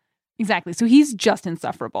the. Exactly. So he's just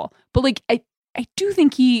insufferable. But like, I do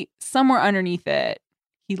think he, somewhere underneath it,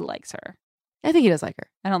 he likes her. I think he does like her.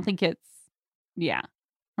 I don't think it's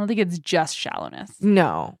just shallowness.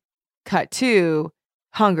 No. Cut to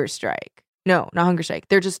hunger strike. No, not hunger strike.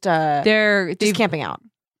 They're just They're just camping out.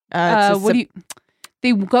 It's a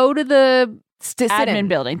they go to the admin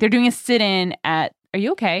building. They're doing a sit-in at. Are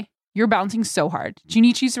you okay? You're bouncing so hard. Do you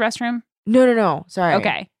need to use the restroom? No. Sorry.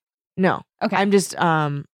 Okay. No. Okay. I'm just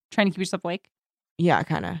Trying to keep yourself awake. yeah,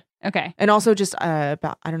 kind of. Okay. And also just I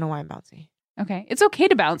don't know why I'm bouncy. Okay. It's okay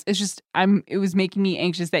to bounce. It's just it was making me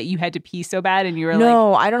anxious that you had to pee so bad and you were like,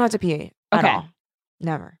 No, I don't have to pee at Okay. all.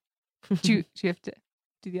 Never. do you have to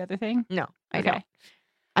do the other thing? No, I Okay. don't.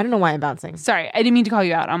 I don't know why I'm bouncing. Sorry, I didn't mean to call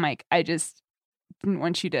you out on mic. I just didn't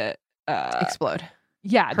want you to Explode.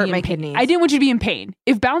 hurt Hurt be my in pain. kidneys. I didn't want you to be in pain.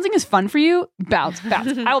 If bouncing is fun for you, bounce.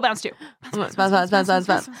 I will bounce too. Bounce.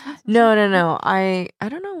 No. I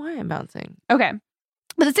don't know why I'm bouncing. Okay.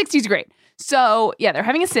 But the 60s are great. So, yeah, they're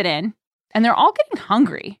having a sit-in and they're all getting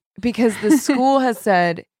hungry. Because the school has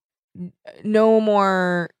said no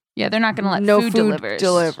more Yeah, they're not going to let no food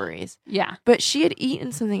deliveries. Yeah. But she had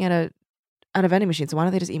eaten something at a vending machine. So why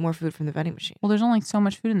don't they just eat more food from the vending machine? Well, there's only so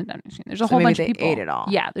much food in the vending machine. There's a So whole maybe bunch of they people. ate it all.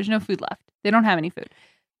 Yeah, there's no food left. They don't have any food.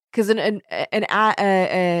 Because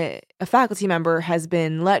a faculty member has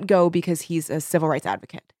been let go because he's a civil rights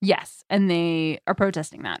advocate. Yes, and they are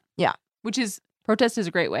protesting that. Yeah. Protest is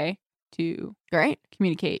a great way to Right?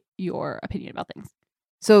 communicate your opinion about things.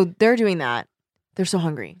 So they're doing that. They're so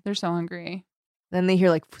hungry. They're so hungry. Then they hear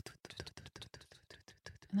like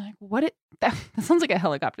And they're like, what? That sounds like a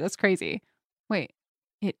helicopter. That's crazy. Wait,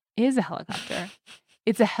 it is a helicopter.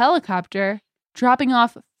 It's a helicopter dropping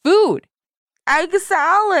off food. egg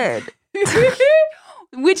salad.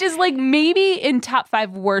 Which is like maybe in top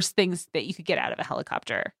 5 worst things that you could get out of a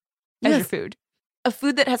helicopter as your Yes. food. A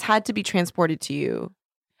food that has had to be transported to you.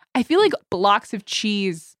 I feel like blocks of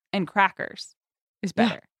cheese and crackers is Yeah.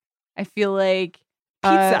 better. I feel like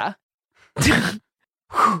Uh, pizza,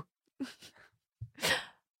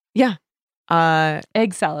 Yeah.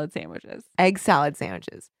 egg salad sandwiches. Egg salad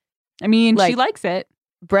sandwiches. I mean, she Like- likes it.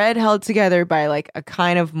 Bread held together by like a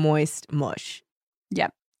kind of moist mush.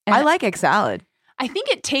 Yep. I And like egg salad. I think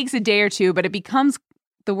it takes a day or two, but it becomes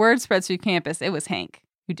the word spreads through campus. It was Hank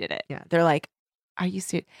who did it. Yeah. They're like, are you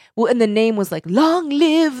serious? Well, and the name was like, long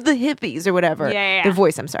live the hippies or whatever. Yeah. The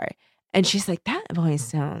voice, I'm sorry. And she's like, that voice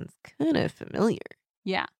sounds kind of familiar.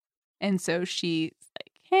 Yeah. And so she's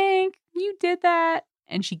like, Hank, you did that.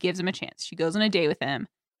 And she gives him a chance. She goes on a date with him.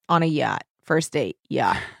 On a yacht. First date.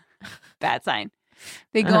 Yeah. Bad sign.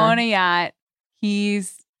 They go Uh-huh. on a yacht. He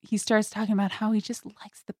starts talking about how he just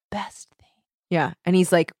likes the best thing. Yeah. And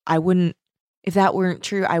he's like, if that weren't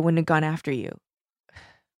true, I wouldn't have gone after you.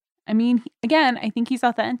 I mean, again, I think he's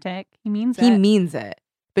authentic. He means He it. means it.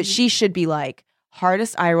 But Mhm. she should be like,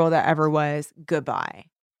 hardest eye roll that ever was, goodbye.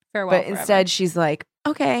 Farewell But forever. instead, she's like,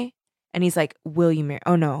 okay. And he's like, will you marry?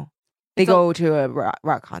 Oh, no. They It's a- go to a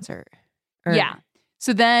rock concert. Or- Yeah.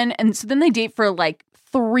 So then they date for like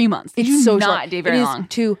 3 months. They It's do so not short. date very It is long.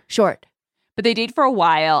 too short. But they date for a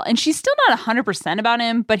while, and she's still not 100% about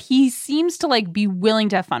him, but he seems to like be willing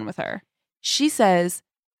to have fun with her. She says,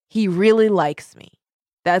 he really likes me.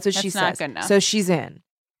 That's what she That's not says. good enough. So she's in.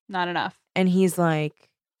 Not enough. And he's like,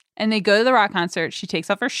 And they go to the rock concert. She takes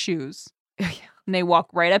off her shoes, yeah, and they walk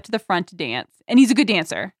right up to the front to dance. And he's a good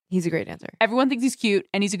dancer. he's a great dancer. Everyone thinks he's cute,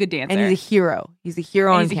 and he's a good dancer. And he's a hero. He's a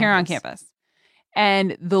hero And on he's a hero on campus.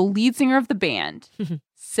 And the lead singer of the band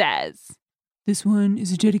says, "This one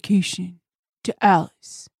is a dedication to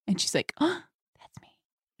Alice." And she's like, "Oh, that's me."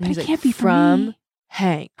 And But he's it like, can't be from me.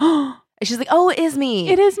 Hank. And she's like, oh, it is me.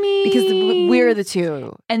 It is me. Because we're the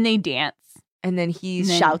two. And they dance. And then he And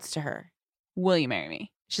then- shouts to her. Will you marry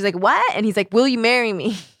me? She's like, what? And he's like, will you marry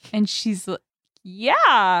me? And she's like,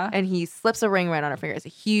 yeah. And he slips a ring right on her finger. It's a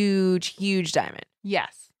huge, huge diamond.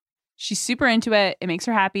 Yes. She's super into it. It makes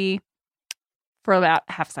her happy for about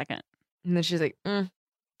half a second. And then she's like,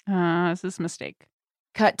 This is a mistake.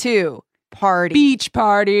 cut to party. Beach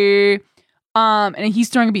party. And he's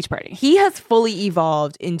throwing a beach party. He has fully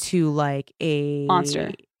evolved into like a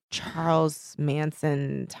Monster. Charles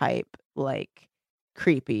Manson type, like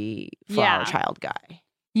creepy flower Yeah. child guy.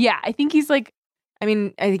 Yeah, I think he's like, I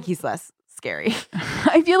mean, I think he's less scary.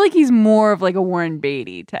 I feel like he's more of like a Warren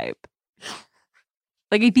Beatty type.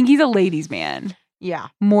 Like, I think he's a ladies' man Yeah.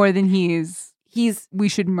 more than he's He's, we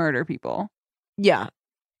should murder people. yeah.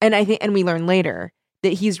 And I think, and we learn later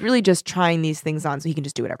that he's really just trying these things on so he can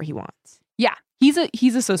just do whatever he wants. Yeah, he's a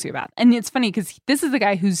sociopath. And it's funny because this is the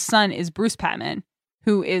guy whose son is Bruce Patman,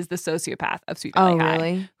 who is the sociopath of Sweet Valley High.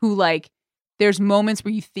 Really? Who, like, there's moments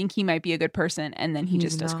where you think he might be a good person and then he He's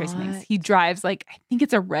just does crazy things. not. He drives, like, I think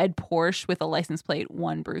it's a red Porsche with a license plate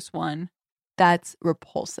 1 Bruce 1. That's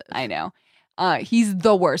repulsive. I know. He's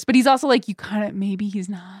the worst, but he's also like, you kind of, maybe he's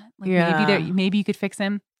not. Like, Yeah. maybe you could fix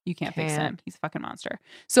him. You can't fix him. Can't. He's a fucking monster.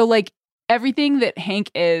 So, like, everything that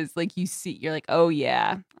Hank is, like, you see, you're like, oh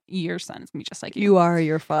yeah, your son is gonna be just like you. You are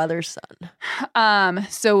your father's son.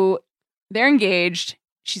 So they're engaged.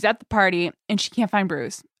 She's at the party and she can't find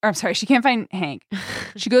Bruce. Or I'm sorry, she can't find Hank.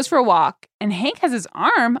 She goes for a walk and Hank has his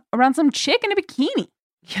arm around some chick in a bikini.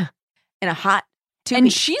 Yeah. In a hot two And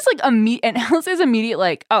piece. she's like, and Alice is immediate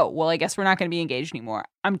like, oh, well, I guess we're not going to be engaged anymore.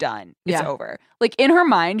 I'm done. It's Yeah. over. Like in her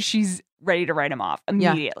mind, she's ready to write him off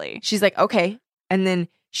immediately. She's like, okay. And then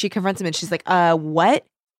she confronts him and she's like, what?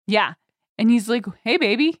 Yeah. And he's like, hey,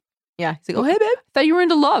 baby, Yeah. He's like, oh, hey, babe. thought you were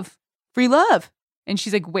into love. Free love. And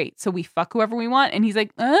she's like, wait, so we fuck whoever we want? And he's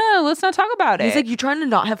like, let's not talk about it. He's like, you trying to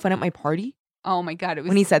not have fun at my party? oh my God. It was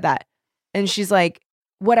When he said that. And she's like,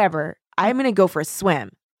 whatever. I'm going to go for a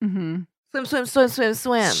swim. Mhm.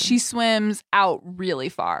 Swim. She swims out really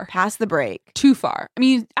far. Past the break. Too far. I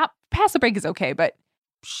mean, out past the break is okay, but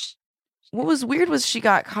What was weird was she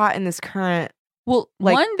got caught in this current. well,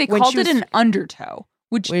 Like, one, they when called she it was- an undertow,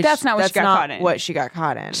 which that's not what she got caught in. What she got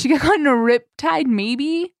caught in. She got caught in a riptide,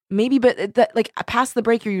 maybe? Maybe, but like past the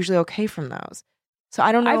break, you're usually okay from those. So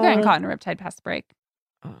I don't know. I've gotten caught in a riptide past the break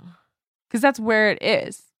Oh. because that's where it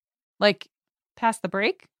is. Like past the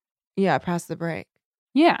break? Yeah, past the break.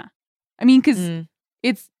 Yeah. I mean, because Mm.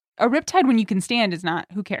 it's a riptide when you can stand is not,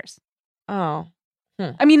 who cares? Oh,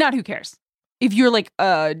 I mean, not who cares. If you're like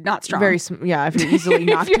not strong. very yeah. If you're easily If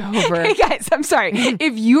knocked you're- over. Hey guys, I'm sorry.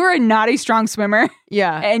 If you're not a strong swimmer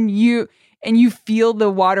Yeah, and you feel the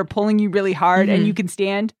water pulling you really hard and Mhm. you can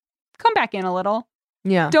stand, come back in a little.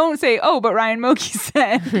 yeah. Don't say, oh, but Ryan Moki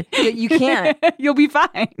said. You can't. You'll be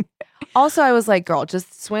fine. Also, I was like, girl,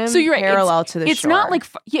 just swim So you're right. parallel to the It's shore. not like,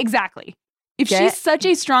 yeah, exactly. If Get- she's such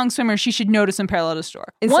a strong swimmer, she should know to swim parallel to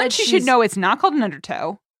shore. Instead, One, she should she's- know it's not called an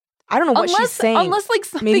undertow. I don't know what she's saying. Unless like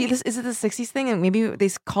something. Maybe this is it the 60s thing, and maybe they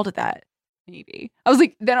called it that. Maybe. I was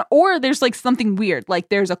like, then, or there's like something weird, like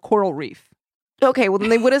there's a coral reef. Okay, well then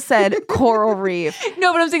they would have said coral reef.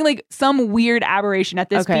 No, but I'm saying like some weird aberration at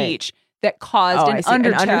this Okay. beach that caused Oh, I an see. An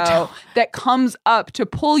undertow, undertow. that comes up to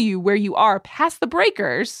pull you where you are past the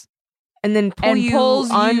breakers And then and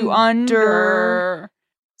pulls you under.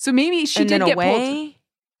 So maybe she and did then get pulled. away.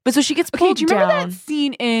 But so she gets Okay, pulled do you remember down. that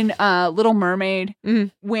scene in Little Mermaid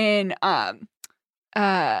Mhm. when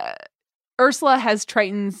Ursula has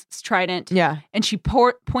Triton's trident Yeah, and she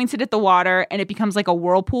points it at the water and it becomes like a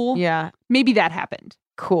whirlpool? yeah, Maybe that happened.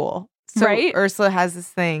 cool. So Right? Ursula has this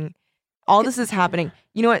thing. All this is happening.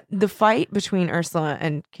 You know what? The fight between Ursula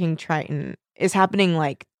and King Triton is happening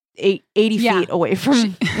like 80 Yeah. feet away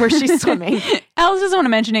from where she's swimming. Alice doesn't want to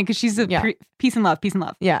mention it because she's a Yeah. peace and love, peace and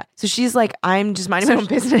love. Yeah. So she's like, I'm just minding my own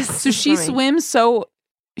business. So she swimming.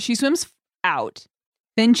 she swims out.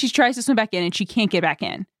 Then she tries to swim back in and she can't get back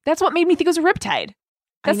in. That's what made me think it was a riptide.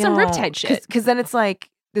 That's some riptide shit. Because then it's like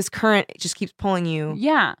this current just keeps pulling you.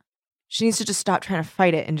 Yeah. She needs to just stop trying to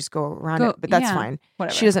fight it and just go around it. But that's yeah, fine.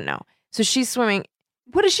 Whatever. She doesn't know. So she's swimming.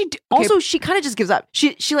 What does she do? Also, she kind of just gives up.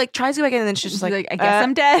 She like tries to go back in and then she's just like, I guess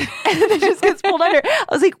I'm dead. and then just gets pulled under. I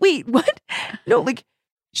was like, wait, what? No, like,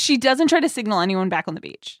 She doesn't try to signal anyone back on the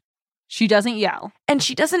beach. She doesn't yell. and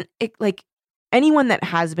she doesn't like anyone that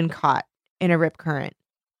has been caught in a rip current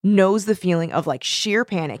knows the feeling of like sheer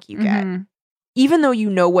panic you get. Mhm. Even though you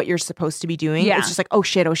know what you're supposed to be doing, Yeah. it's just like, oh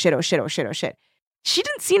shit, oh shit, oh shit, oh shit, oh shit. She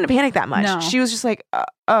didn't seem to panic that much. No. She was just like,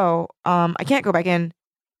 I can't go back in.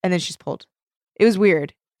 And then she's pulled. It was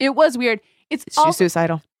weird. It was weird. It's She's also,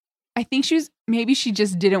 suicidal. I think maybe she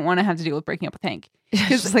just didn't want to have to deal with breaking up with Hank.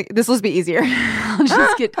 She's like, this will be easier. I'll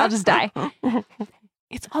just die.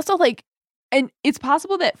 It's also like, and it's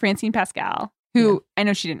possible that Francine Pascal, who I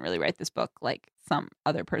know she didn't really write this book, like some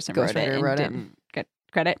other person wrote it Ghostwriter and wrote it. didn't get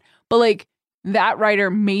credit, but like that writer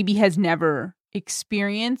maybe has never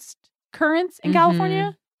experienced currents in Mhm.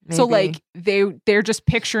 California. So Maybe. like they're just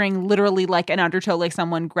picturing literally like an undertow, like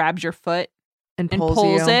someone grabs your foot and and pulls,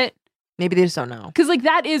 pulls you. it. Maybe they just don't know. Because like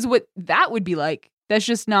that is what that would be like. That's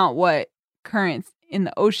just not what currents in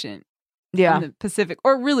the ocean, Yeah. in the Pacific,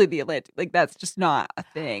 or really the Atlantic. Like that's just not a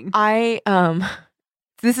thing.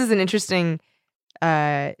 This is an interesting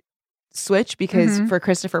switch because Mhm. for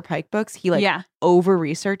Christopher Pike books, he like yeah, over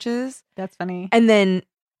researches that's funny. and then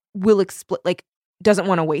will doesn't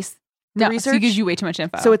want to waste the No, research. so he gives you way too much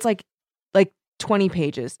info. So it's like 20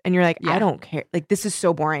 pages and you're like, Yeah. I don't care. Like, this is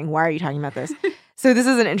so boring. Why are you talking about this? So this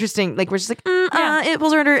is an interesting, like, we're just like, Yeah. it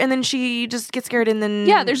pulls her under and then she just gets scared and then.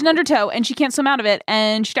 yeah, there's an undertow and she can't swim out of it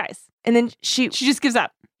and she dies. And then she She just gives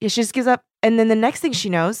up. she just gives up. And then the next thing she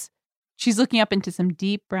knows, She's looking up into some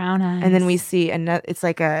deep brown eyes. and then we see, it's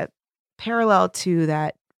like a parallel to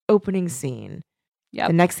that opening scene. Yep.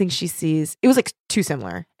 The next thing she sees, it was like too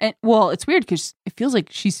similar. And well, it's weird because it feels like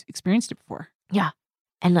she's experienced it before.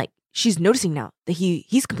 And like, she's noticing now that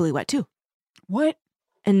he's completely wet too. What?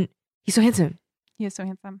 And he's so handsome. He is so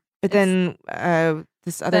handsome. But then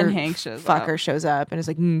this other Hank shows fucker up. shows up and is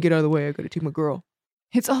like, get out of the way. I got to take my girl.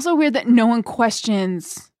 It's also weird that no one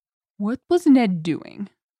questions what was Ned doing.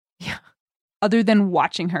 Yeah. Other than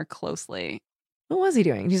watching her closely. What was he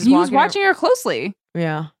doing? He was watching her closely.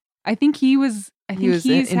 Yeah. I think he was. I think was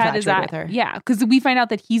he's had his eye. infatuated with her. Yeah, because we find out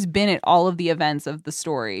that he's been at all of the events of the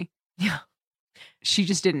story. Yeah. She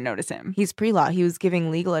just didn't notice him. He's pre-law. He was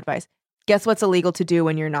giving legal advice. Guess what's illegal to do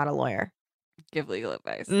when you're not a lawyer? Give legal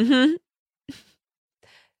advice. Mm-hmm.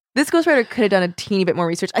 This ghostwriter could have done a teeny bit more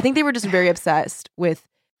research. I think they were just very obsessed with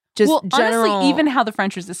just general. Honestly, even how the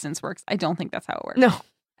French Resistance works, I don't think that's how it works. No.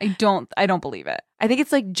 I don't believe it. I think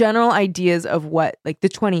it's like general ideas of what like the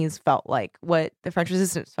 20s felt like, what the French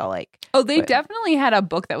Resistance felt like. Oh, they definitely had a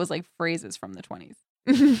book that was like phrases from the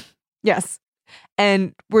 20s. Yes.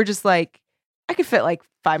 And we're just like, I could fit like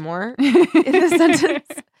 5 more in this sentence.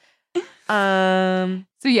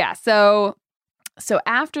 So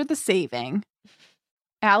after the saving,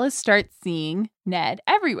 Alice starts seeing Ned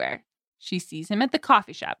everywhere. She sees him at the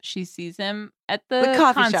coffee shop. She sees him at the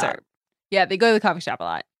coffee concert. shop. Yeah, they go to the coffee shop a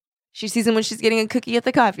lot. She sees him when she's getting a cookie at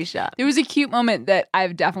the coffee shop. There was a cute moment that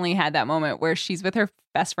I've definitely had that moment where she's with her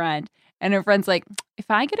best friend and her friend's like, if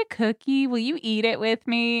I get a cookie, will you eat it with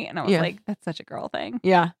me? And I was like, that's such a girl thing.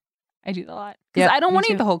 Yeah. I do that a lot. Because I don't want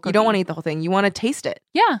to eat the whole cookie. You don't want to eat the whole thing. You want to taste it.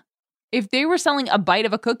 Yeah. If they were selling a bite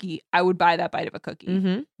of a cookie, I would buy that bite of a cookie.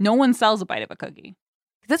 Mm-hmm. No one sells a bite of a cookie.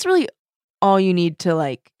 That's really all you need to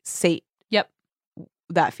like sate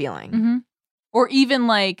that feeling. Mm-hmm. Or even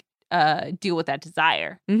like deal with that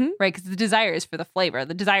desire, right? Because the desire is for the flavor.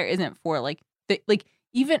 The desire isn't for like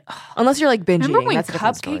even unless you're like binge remember eating. when That's a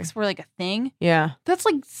different story. cupcakes were like a thing? Yeah, that's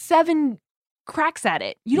like 7 cracks at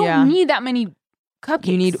it. You don't need that many cupcakes.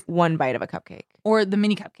 You need 1 bite of a cupcake or the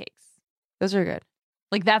mini cupcakes. Those are good.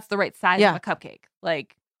 Like that's the right size of a cupcake.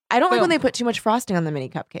 Like I don't like when they put too much frosting on the mini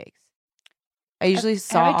cupcakes. I usually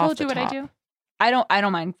saw. Have I told you what I do? I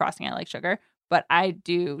don't mind frosting. I like sugar, but I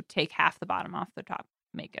do take half the bottom off the top,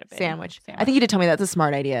 make it a big sandwich. I think you did tell me that's a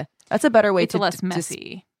smart idea. That's a better way it's to less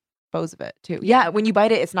messy dispose of it too. Yeah, when you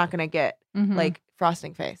bite it, it's not going to get like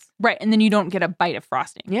frosting face. Right, and then you don't get a bite of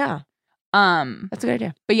frosting. Yeah, that's a good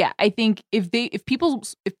idea. But yeah, I think if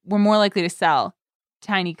we're more likely to sell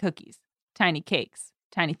tiny cookies, tiny cakes,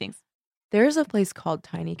 tiny things. There's a place called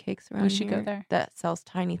Tiny Cakes around We should here go there. that sells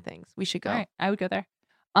tiny things. We should go. All right, I would go there.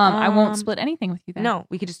 I won't split anything with you then. No,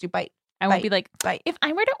 we could just do bite. I won't be like, bite. If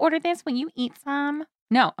I were to order this, will you eat some?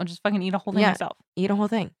 No, I'll just fucking eat a whole thing myself. Eat a whole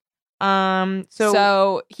thing.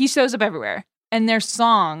 So he shows up everywhere, and their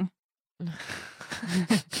song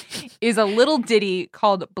is a little ditty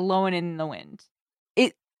called "Blowin' in the Wind."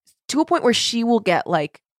 It to a point where she will get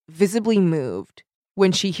like visibly moved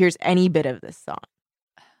when she hears any bit of this song.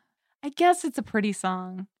 I guess it's a pretty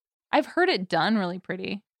song. I've heard it done really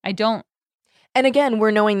pretty. I don't. And again, we're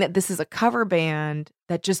knowing that this is a cover band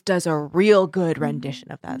that just does a real good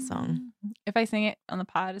rendition of that song. If I sing it on the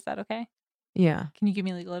pod, is that okay? Yeah. Can you give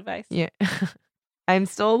me legal advice? Yeah. I'm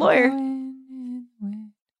still a lawyer.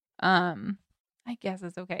 I guess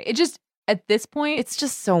it's okay. It just, at this point, it's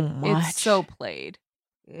just so much. It's so played.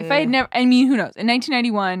 If I had never, I mean, who knows? In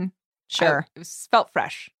 1991, sure. It felt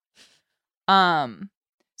fresh.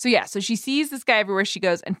 So yeah, so she sees this guy everywhere she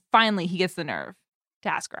goes, and finally he gets the nerve to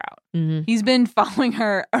ask her out. Mm-hmm. He's been following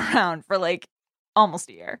her around for like almost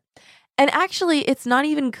a year. And actually, it's not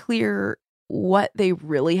even clear what they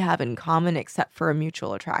really have in common except for a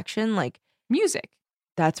mutual attraction, like music.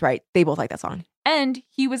 That's right. They both like that song. And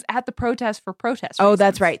he was at the protest for protest reasons. Oh,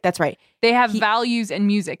 that's right. That's right. They have values and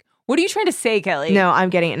music. What are you trying to say, Kelly? No, I'm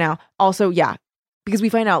getting it now. Also, yeah, because we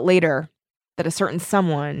find out later that a certain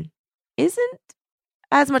someone isn't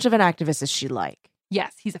as much of an activist as she'd like.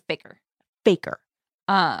 Yes, he's a faker.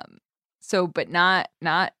 So, but not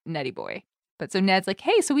Nettie boy. But so Ned's like,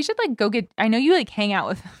 hey, so we should like go get. I know you like hang out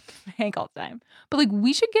with Hank all the time, but like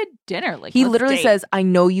we should get dinner. Like he literally says, I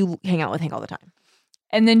know you hang out with Hank all the time.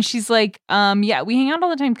 And then she's like, yeah, we hang out all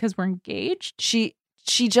the time because we're engaged. She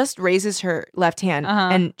just raises her left hand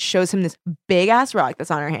and shows him this big ass rock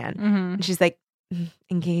that's on her hand. Mm-hmm. And she's like,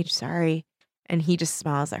 engaged, sorry. And he just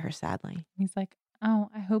smiles at her sadly. He's like, oh,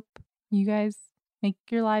 I hope you guys make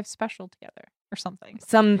your lives special together or something.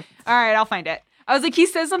 All right, I'll find it. I was like, he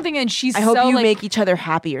says something and she's I hope so, you like, make each other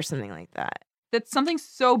happy or something like that. That's something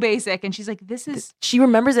so basic. And she's like, this is. She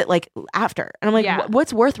remembers it like after. And I'm like,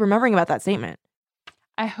 what's worth remembering about that statement?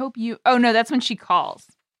 I hope you. Oh, no, that's when she calls.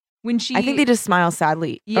 I think they just smile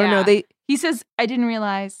sadly. Yeah. Or no, He says, I didn't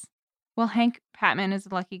realize. Well, Hank Patman is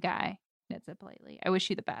a lucky guy. Ned said politely. I wish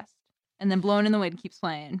you the best. And then Blowin' in the Wind keeps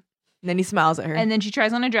playing. And then he smiles at her. And then she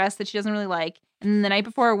tries on a dress that she doesn't really like. And then the night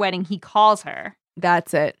before her wedding, he calls her.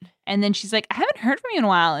 That's it. And then she's like, I haven't heard from you in a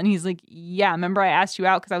while. And he's like, yeah, remember I asked you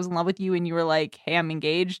out because I was in love with you and you were like, hey, I'm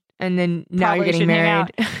engaged. And then now Probably you're getting shouldn't hang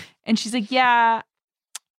married. And she's like, yeah.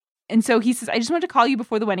 And so he says, I just wanted to call you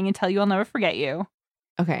before the wedding and tell you I'll never forget you.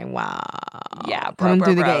 Okay, wow. Yeah, Coming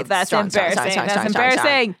through the gates. That's Strong, embarrassing. strong, That's strong, strong,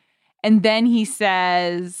 embarrassing. And then he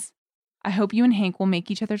says, I hope you and Hank will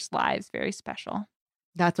make each other's lives very special.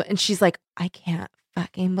 That's what. And she's like, I can't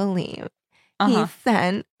fucking believe Uh-huh. he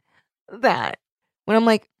said that. When I'm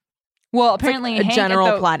like, Well, it's like apparently a Hank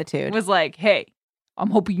general platitude. was like, hey,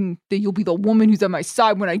 I'm hoping that you'll be the woman who's on my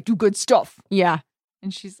side when I do good stuff. Yeah.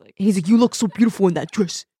 And she's like, He's like, you look so beautiful in that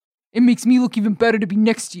dress. it makes me look even better to be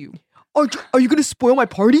next to you. Are you going to spoil my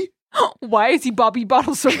party? Why is he Bobby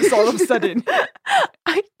Bottle Service all of a sudden?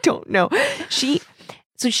 I don't know.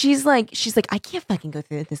 She's like, I can't fucking go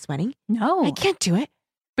through this wedding. No. I can't do it.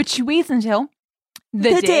 But she waits until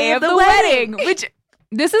the The day of the wedding. Which,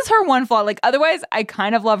 this is her one flaw. Like, otherwise, I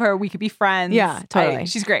kind of love her. We could be friends. Yeah, totally.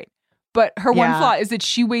 She's great. But her one Yeah. flaw is that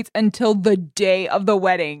she waits until the day of the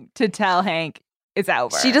wedding to tell Hank it's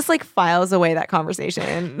over. She just like files away that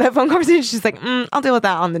conversation, that phone conversation. She's like, I'll deal with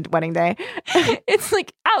that on the wedding day. It's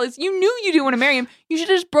like, Alice, you knew you didn't want to marry him. You should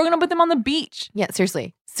have just broken up with him on the beach. Yeah,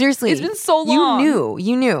 seriously. It's been so long.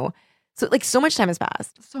 You knew. So like so much time has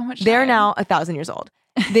passed. So much They're time. now 1,000 years old.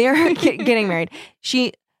 They're getting married.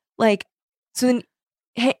 She like, so then,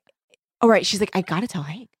 hey, all right. She's like, I gotta tell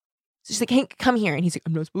Hank. So she's like, Hank, come here. And he's like,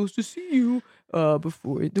 I'm not supposed to see you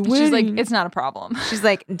before the wedding. She's like, it's not a problem. She's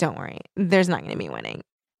like, don't worry. There's not going to be a wedding.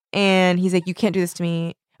 And he's like, you can't do this to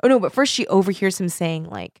me. Oh, no. But first she overhears him saying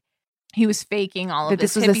like, He was faking all of that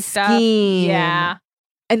this this was hippie a stuff. scheme. Yeah.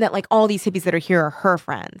 And that like all these hippies that are here are her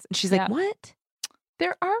friends. And she's like, Yeah. what?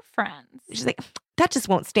 There are friends. She's like, that just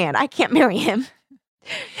won't stand. I can't marry him.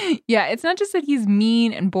 Yeah, it's not just that he's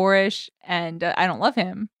mean and boorish and I don't love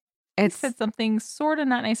him. He It's said something sort of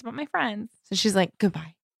not nice about my friends. so she's like,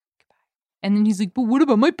 goodbye. And then he's like, but what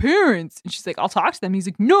about my parents? And she's like, I'll talk to them. He's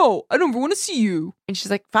like, no, I don't ever want to see you. And she's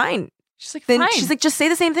like, fine. She's like, Then fine. she's like, just say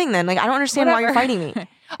the same thing then. Like, I don't understand why you're Whatever. fighting me.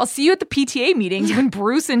 I'll see you at the PTA meetings when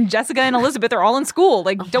Bruce and Jessica and Elizabeth are all in school.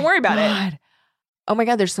 Like, don't worry about it. Oh my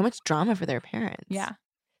God, there's so much drama for their parents. Yeah.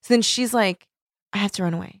 So then she's like, I have to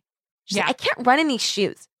run away. She's Yeah. like, I can't run in these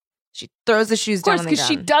shoes. She throws the shoes Of course, down on the because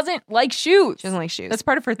she ground. doesn't like shoes. She doesn't like shoes. That's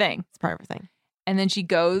part of her thing. It's part of her thing. And then she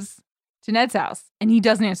goes to Ned's house and he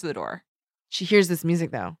doesn't answer the door. She hears this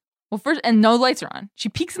music though. Well, first, and no lights are on. She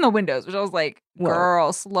peeks in the windows, which I was like, Whoa.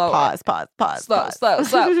 girl, slow. it. Pause. Slow,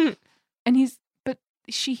 slow. And but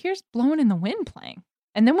she hears Blowing in the Wind playing.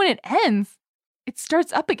 And then when it ends, it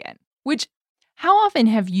starts up again, which, how often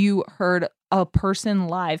have you heard a person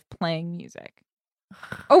live playing music?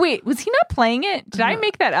 Oh, wait, was he not playing it? Did I No.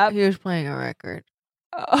 make that up? He was playing a record.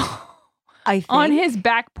 Oh, I think. on his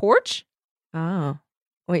back porch? Oh.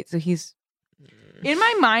 Wait, so he's. In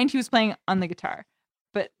my mind, he was playing on the guitar.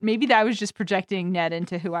 But maybe that was just projecting Ned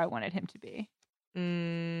into who I wanted him to be.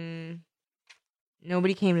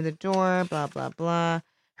 Nobody came to the door, blah, blah, blah.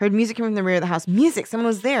 Heard music coming from the rear of the house. Music, someone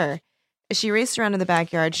was there. As she raced around in the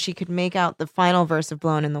backyard, she could make out the final verse of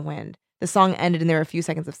Blown in the Wind. The song ended and there were a few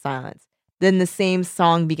seconds of silence. Then the same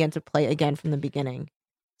song began to play again from the beginning.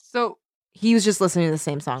 So He was just listening to the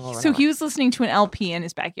same song over and So over. he was listening to an LP in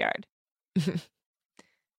his backyard.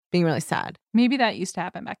 Being really sad, Maybe that used to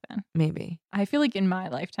happen back then. maybe. I feel like in my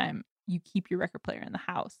lifetime, you keep your record player in the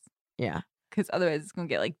house Yeah. because otherwise it's going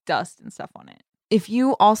to get like dust and stuff on it. If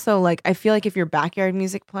you also like, I feel like if your backyard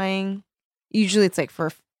music playing, usually it's like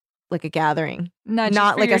for like a gathering. Not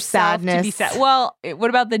Not for like a yourself to be sadness. sad. Well, what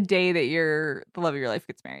about the day that the love of your life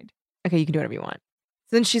gets married? Okay, you can do whatever you want.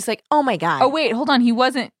 So then she's like, oh my God. Oh, wait, hold on. He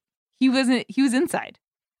was inside.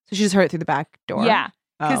 So she just heard it through the back door? Yeah.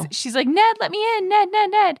 Because Oh. she's like, Ned, let me in.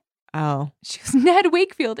 Ned. Oh, She goes, Ned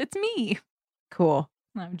Wakefield, it's me. cool.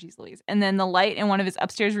 Oh, geez Louise. And then the light in one of his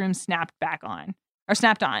upstairs rooms snapped on.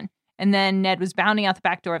 And then Ned was bounding out the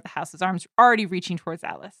back door of the house, his arms already reaching towards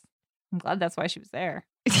Alice. I'm glad that's why she was there.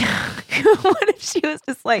 What if she was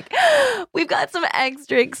just like, we've got some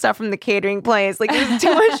extra stuff from the catering place. Like, there's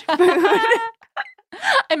too much food.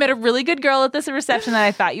 I met a really good girl at this reception that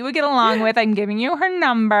I thought you would get along with. I'm giving you her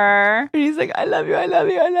number. And he's like, I love you. I love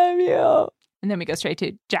you. I love you. And then we go straight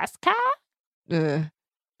to Jessica. Ugh.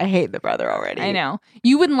 I hate the brother already. I know.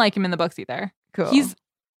 You wouldn't like him in the books either. Cool.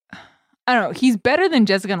 I don't know. He's better than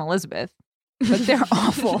Jessica and Elizabeth, but they're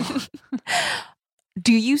awful.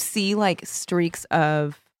 Do you see like streaks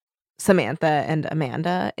of Samantha and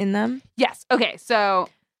Amanda in them? Yes. Okay. So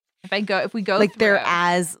if we go Like through,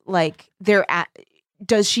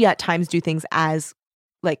 does she at times do things as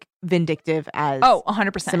like vindictive as Oh,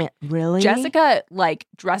 100%. Samantha. Really? Jessica like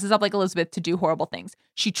dresses up like Elizabeth to do horrible things.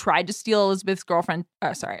 She tried to steal Elizabeth's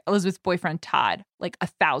boyfriend Todd like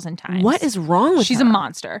 1,000 times. What is wrong with She's her? a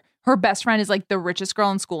monster. Her best friend is like the richest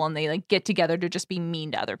girl in school, and they like get together to just be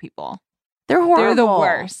mean to other people. They're horrible. They're the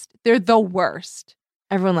worst. They're the worst.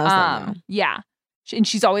 Everyone loves them though. Yeah. And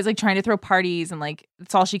she's always like trying to throw parties, and like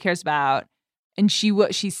that's all she cares about. And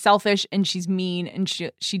she's selfish and she's mean, and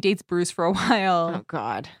she dates Bruce for a while. Oh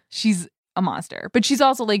God. She's a monster. But she's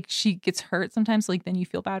also like, she gets hurt sometimes, so like then you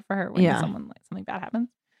feel bad for her when something bad happens.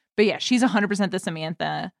 But yeah, she's 100% the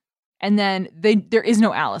Samantha. And then there is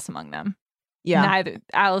no Alice among them. Yeah. Neither.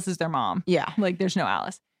 Alice is their mom. Yeah. Like there's no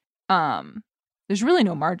Alice. There's really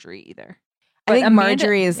no Marjorie either. I think Amanda-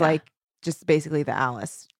 Marjorie is yeah. like just basically the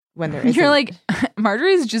Alice when there isn't. You're like,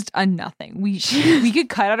 Marjorie is just a nothing. We could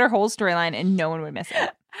cut out her whole storyline and no one would miss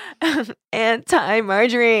it.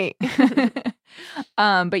 Anti-Marjorie.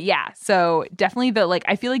 But yeah, so definitely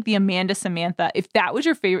I feel like the Amanda Samantha, if that was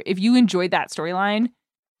your favorite, if you enjoyed that storyline,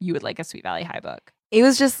 you would like a Sweet Valley High book. It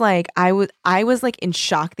was just like I was like in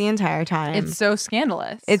shock the entire time. It's so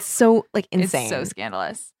scandalous. It's so like insane. It's so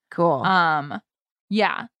scandalous. Cool.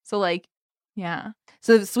 Yeah. So like, yeah.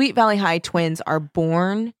 So the Sweet Valley High twins are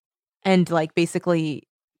born and like basically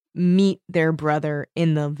meet their brother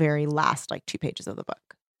in the very last like 2 pages of the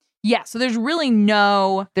book. Yeah. So there's really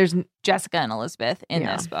no There's Jessica and Elizabeth in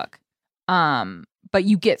this book. But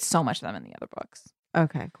you get so much of them in the other books.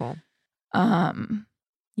 okay, cool.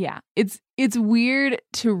 Yeah. It's weird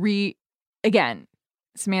to read again.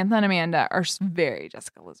 Samantha and Amanda are very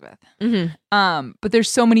Jessica Elizabeth. Mm-hmm. But there's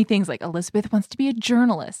so many things like Elizabeth wants to be a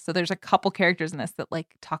journalist. So there's a couple characters in this that like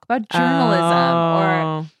talk about journalism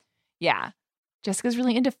or yeah. Jessica's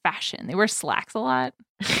really into fashion. They wear slacks a lot,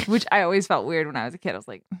 which I always felt weird when I was a kid. I was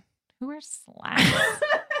like, who wears slacks?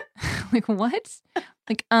 Like what?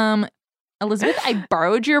 Like, Elizabeth, I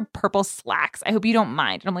borrowed your purple slacks. I hope you don't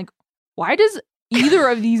mind. And I'm like, why do either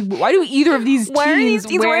of these Why are these teens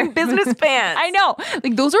teens wearing business pants? I know.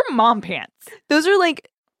 Like those are mom pants. Those are like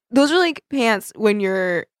pants when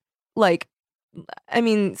you're like, I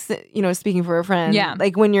mean, you know, speaking for a friend, Yeah.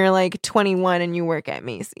 like when you're like 21 and you work at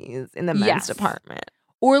Macy's in the men's Yes. department.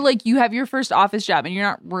 Or like you have your first office job and you're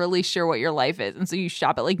not really sure what your life is. And so you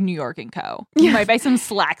shop at like New York & Co. You Yeah. might buy some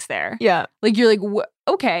slacks there. Yeah. Like you're like,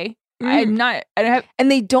 okay, I don't have, And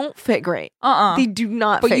they don't fit great. They do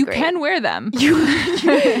not but fit you great. can wear them.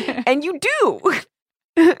 And you do.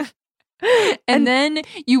 and then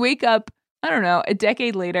you wake up, I don't know, a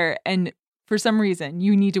decade later, and for some reason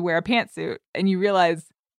you need to wear a pantsuit, and you realize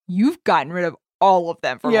you've gotten rid of all of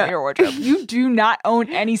them from Yeah. your wardrobe. You do not own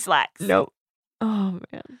any slacks. Nope. Oh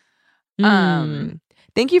man.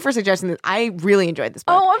 Thank you for suggesting this. I really enjoyed this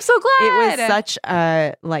book. Oh, I'm so glad. It was such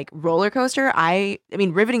a like roller coaster. I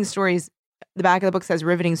mean, riveting stories. The back of the book says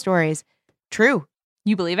riveting stories. True.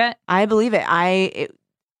 You believe it? I believe it.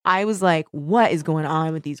 I was like, what is going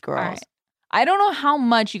on with these girls? All right. I don't know how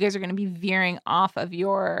much you guys are going to be veering off of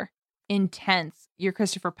your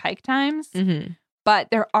Christopher Pike times, Mm-hmm. but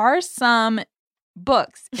there are some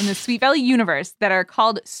books in the Sweet Valley universe that are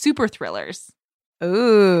called super thrillers.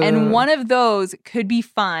 Ooh. And one of those could be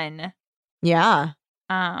fun Yeah.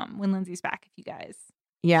 when Lindsay's back, if you guys.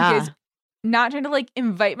 Yeah. You guys, not trying to like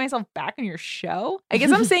invite myself back on your show. I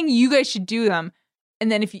guess I'm saying you guys should do them.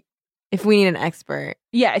 And then if we need an expert.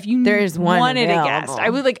 if you There's one wanted a guest,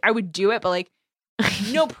 available. I would do it, but like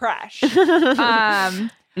no pressure.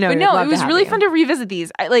 No, But no, it was really fun to revisit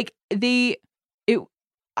these.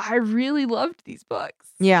 I really loved these books.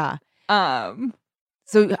 Yeah. Um,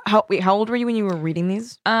 So how old were you when you were reading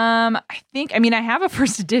these? I have a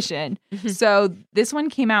first edition. So this one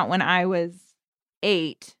came out when I was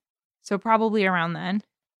 8. So probably around then.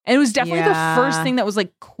 And it was definitely Yeah. the first thing that was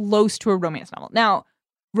like close to a romance novel. Now,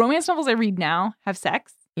 romance novels I read now have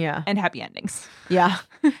sex Yeah. and happy endings. Yeah.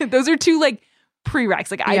 Those are two like prereqs.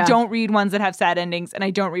 Like I Yeah. don't read ones that have sad endings, and I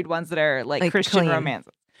don't read ones that are like Christian clean.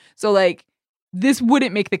 romances. So like this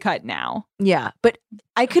wouldn't make the cut now. Yeah. But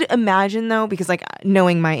I could imagine though, because like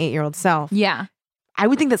knowing my 8-year-old self, Yeah. I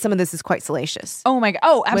would think that some of this is quite salacious. Oh my god.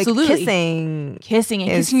 Oh, Like, absolutely. kissing is-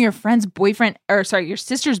 kissing your friend's boyfriend, or sorry, your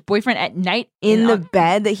sister's boyfriend at night in the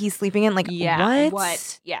bed that he's sleeping in. Like, yeah.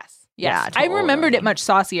 what? Yes. Yeah, I remembered it totally. much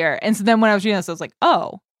saucier, and so then when I was reading this, I was like,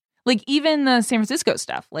 oh, like even the San Francisco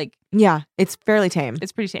stuff, like Yeah. It's fairly tame.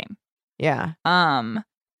 it's pretty tame. Yeah. And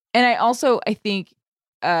I think,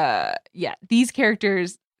 these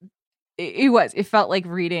characters, it felt like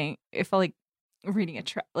reading a it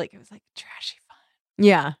was like trashy fun.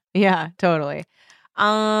 Yeah. Yeah. Totally.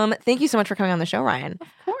 Thank you so much for coming on the show, Ryan. Of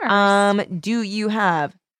course. Do you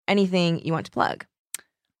have anything you want to plug?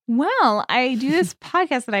 Well, I do this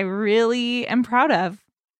podcast that I really am proud of.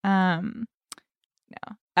 No.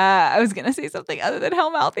 I was gonna say something other than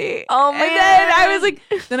Hellmouthy. Oh, and then I was like,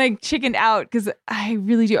 then I chickened out because I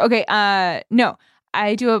really do. Okay, no,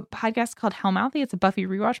 I do a podcast called Hellmouthy. It's a Buffy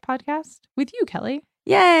rewatch podcast with you, Kelly.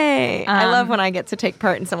 Yay! I love when I get to take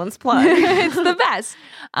part in someone's plug. It's the best.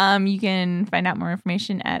 You can find out more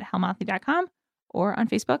information at hellmouthy.com or on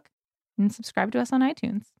Facebook and subscribe to us on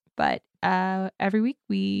iTunes. But every week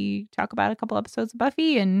we talk about a couple episodes of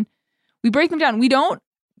Buffy and we break them down. We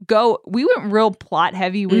went real plot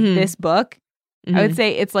heavy with this book. I would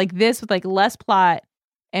say it's like this with like less plot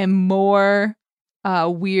and more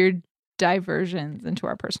weird diversions into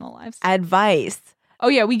our personal lives. Advice. Oh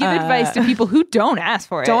yeah, we give advice to people who don't ask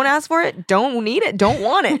for it. Don't ask for it. Don't need it. Don't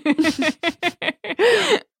want it.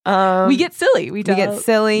 We get silly. We get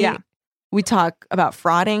silly. Yeah. We talk about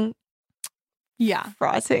frauding. Yeah.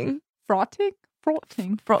 Frotting. Frotting.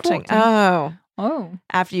 Oh.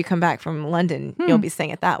 After you come back from London, you'll be saying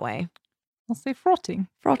it that way. I'll say frotting.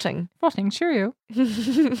 Frotting. Cheerio. Pretty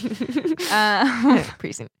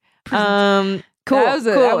soon. Cool.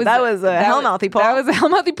 That was a Hellmouthy pull. That was a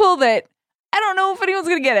Hellmouthy pull that I don't know if anyone's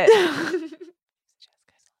going to get it.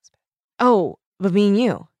 Oh, but me and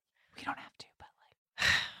you. We don't have to, but like.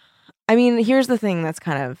 I mean, here's the thing that's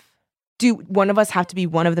kind of, do one of us have to be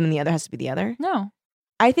one of them and the other has to be the other? No.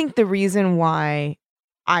 I think the reason why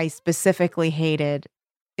I specifically hated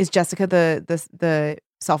is Jessica, the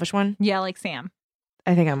selfish one. Yeah, like Sam.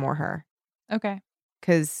 I think I'm more her. Okay.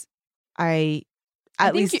 Because I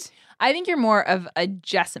think you're more of a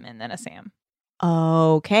Jessamine than a Sam.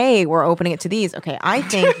 Okay, we're opening it to these. Okay, I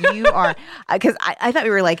think you are, because I thought we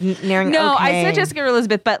were like narrowing. No, okay. I said Jessica or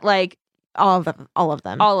Elizabeth, but like all of them.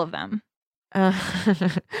 All of them.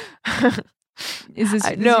 Is this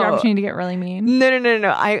your opportunity to get really mean? No.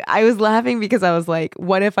 I was laughing because I was like,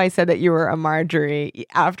 what if I said that you were a Marjorie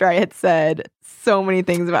after I had said so many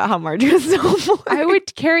things about how Marjorie was so boring? I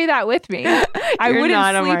would carry that with me. I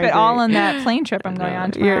wouldn't sleep at all on that plane trip I'm going on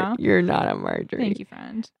tomorrow. You're not a Marjorie. Thank you,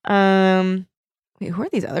 friend. Wait, who are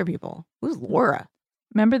these other people? Who's Laura?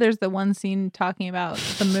 Remember there's the one scene talking about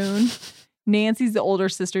the moon? Nancy's the older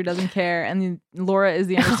sister, doesn't care. And then Laura is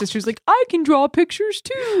the younger sister who's like, I can draw pictures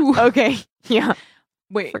too. Okay. Yeah.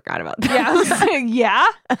 Wait. Forgot about that. Yeah.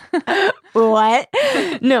 Yeah? What?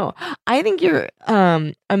 No, I think you're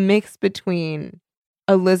a mix between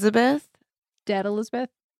Elizabeth. Dead Elizabeth?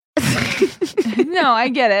 No, I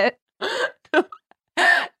get it.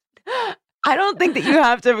 I don't think that you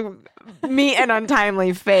have to meet an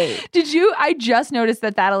untimely fate. Did you? I just noticed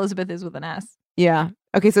that Elizabeth is with an S. Yeah.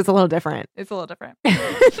 Okay, so it's a little different. It's a little different.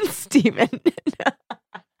 Stephen.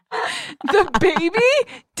 The baby?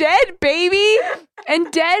 Dead baby?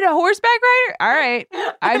 And dead horseback rider? All right.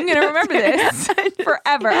 I'm going to remember this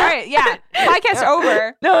forever. All right. Yeah. Podcast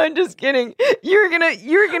over. No, I'm just kidding. You're going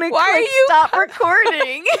to Why are you stop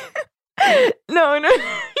recording? No. No,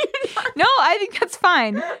 I think that's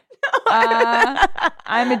fine.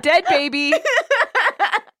 I'm a dead baby.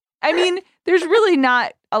 I mean, there's really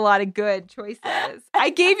not a lot of good choices. I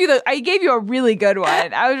gave you a really good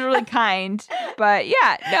one. I was really kind. But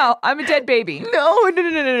yeah, no, I'm a dead baby. No.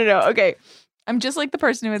 Okay. I'm just like the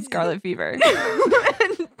person who had scarlet fever.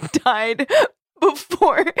 And died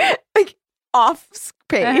before, like, off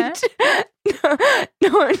page.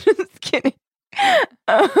 No, I'm just kidding.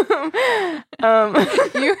 You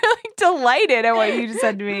were like delighted at what you just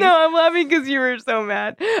said to me. No, I'm laughing because you were so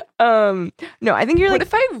mad. No, I think you're what like,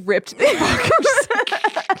 if I ripped this book?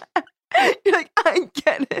 You're like, I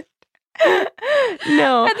get it.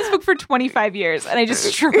 No, I had this book for 25 years and I just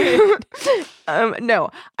destroyed it. No,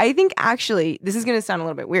 I think actually this is gonna sound a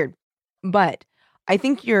little bit weird, but I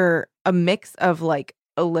think you're a mix of like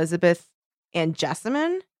Elizabeth and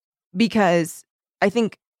Jessamine, because I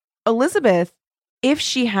think Elizabeth, if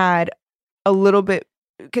she had a little bit,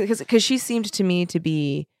 because she seemed to me to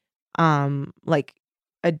be like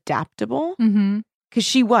adaptable, because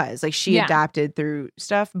she was like, she adapted through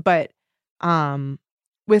stuff, but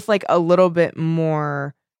with like a little bit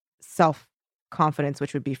more self-confidence,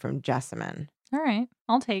 which would be from Jessamine. All right,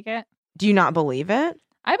 I'll take it. Do you not believe it?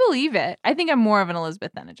 I believe it. I think I'm more of an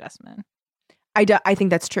Elizabeth than a Jessamine. I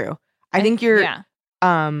think that's true. I think you're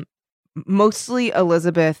mostly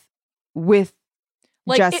Elizabeth with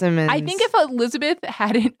like Jessamine. I think if Elizabeth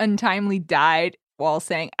hadn't untimely died while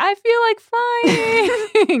saying, I feel like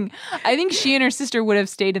flying, I think she and her sister would have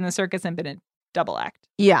stayed in the circus and been a double act.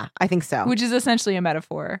 Yeah, I think so. Which is essentially a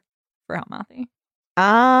metaphor for Hellmouthy.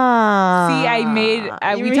 Ah.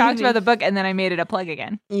 See, we talked about the book and then I made it a plug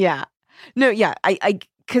again. Yeah. No, yeah.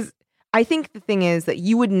 Because I think the thing is that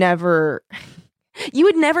you would never, You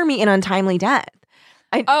would never meet an untimely death.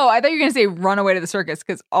 Oh, I thought you were going to say run away to the circus,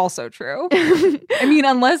 because also true. I mean,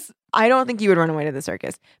 unless... I don't think you would run away to the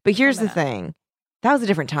circus. But here's the thing. That was a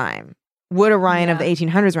different time. Would Orion of the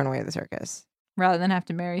 1800s run away to the circus? Rather than have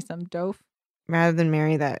to marry some dope? Rather than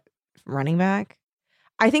marry that running back?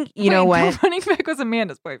 I think, you know what? The running back was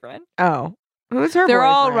Amanda's boyfriend. Oh. Who's her They're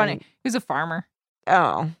boyfriend? all running. Who's a farmer.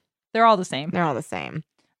 Oh. They're all the same. They're all the same.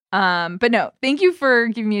 But no, thank you for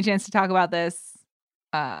giving me a chance to talk about this,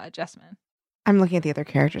 Jessamine. I'm looking at the other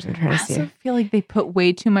characters. I'm trying to see. I also feel like they put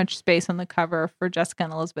way too much space on the cover for Jessica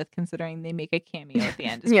and Elizabeth, considering they make a cameo at the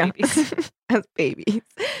end as babies. As babies.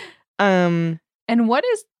 And what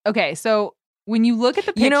is... Okay, so when you look at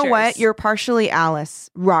the pictures... You know what? You're partially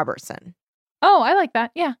Alice Robertson. Oh, I like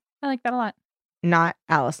that. Yeah, I like that a lot. Not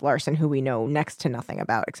Alice Larson, who we know next to nothing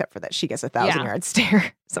about, except for that she gets a 1,000-yard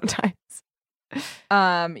stare sometimes.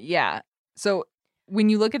 Yeah. So when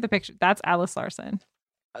you look at the picture, that's Alice Larson.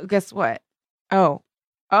 Guess what? Oh.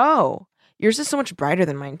 Yours is so much brighter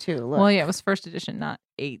than mine too. Look. Well, yeah, it was first edition, not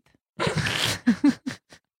 8th.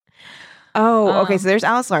 Okay. So there's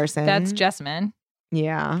Alice Larson. That's Jessamine.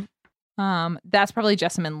 Yeah. That's probably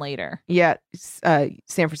Jessamine later. Yeah. San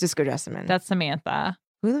Francisco Jessamine. That's Samantha.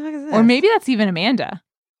 Who the fuck is this? Or maybe that's even Amanda.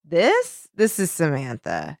 This is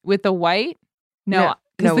Samantha. With the white? No,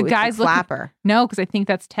 because the guy's the flapper. No, because I think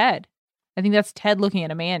that's Ted. I think that's Ted looking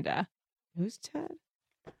at Amanda. Who's Ted?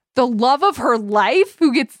 The love of her life,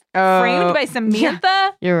 who gets framed by Samantha?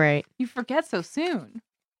 Yeah, you're right. You forget so soon.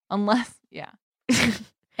 Unless, yeah.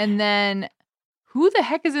 And then, who the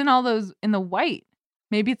heck is in all those, in the white?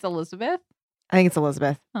 Maybe it's Elizabeth? I think it's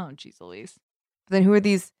Elizabeth. Oh, geez Louise. Then who are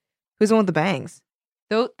these? Who's the one with the bangs?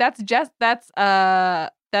 Though that's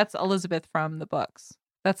Elizabeth from the books.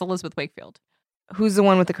 That's Elizabeth Wakefield. Who's the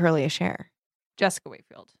one with the curliest hair? Jessica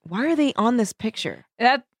Wakefield. Why are they on this picture?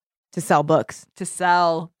 That to sell books. To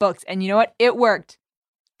sell books. And you know what? It worked.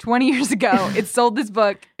 20 years ago, it sold this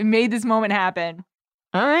book. It made this moment happen.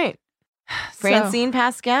 All right. Francine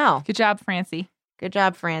Pascal. Good job, Francie. Good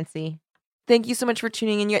job, Francie. Thank you so much for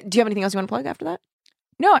tuning in. Do you have anything else you want to plug after that?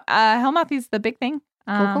 No, Hellmouth is the big thing.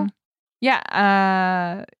 Cool.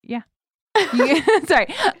 Yeah. Yeah. Sorry.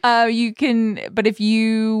 You can, but if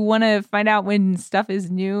you want to find out when stuff is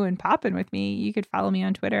new and popping with me, you could follow me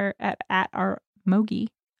on Twitter at @rmogge,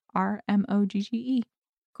 RMOGGE.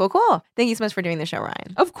 Cool. Thank you so much for doing the show,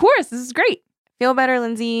 Ryan. Of course. This is great. Feel better,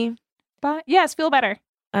 Lindsay. Bye. Yes, feel better.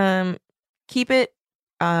 Keep it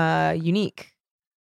unique.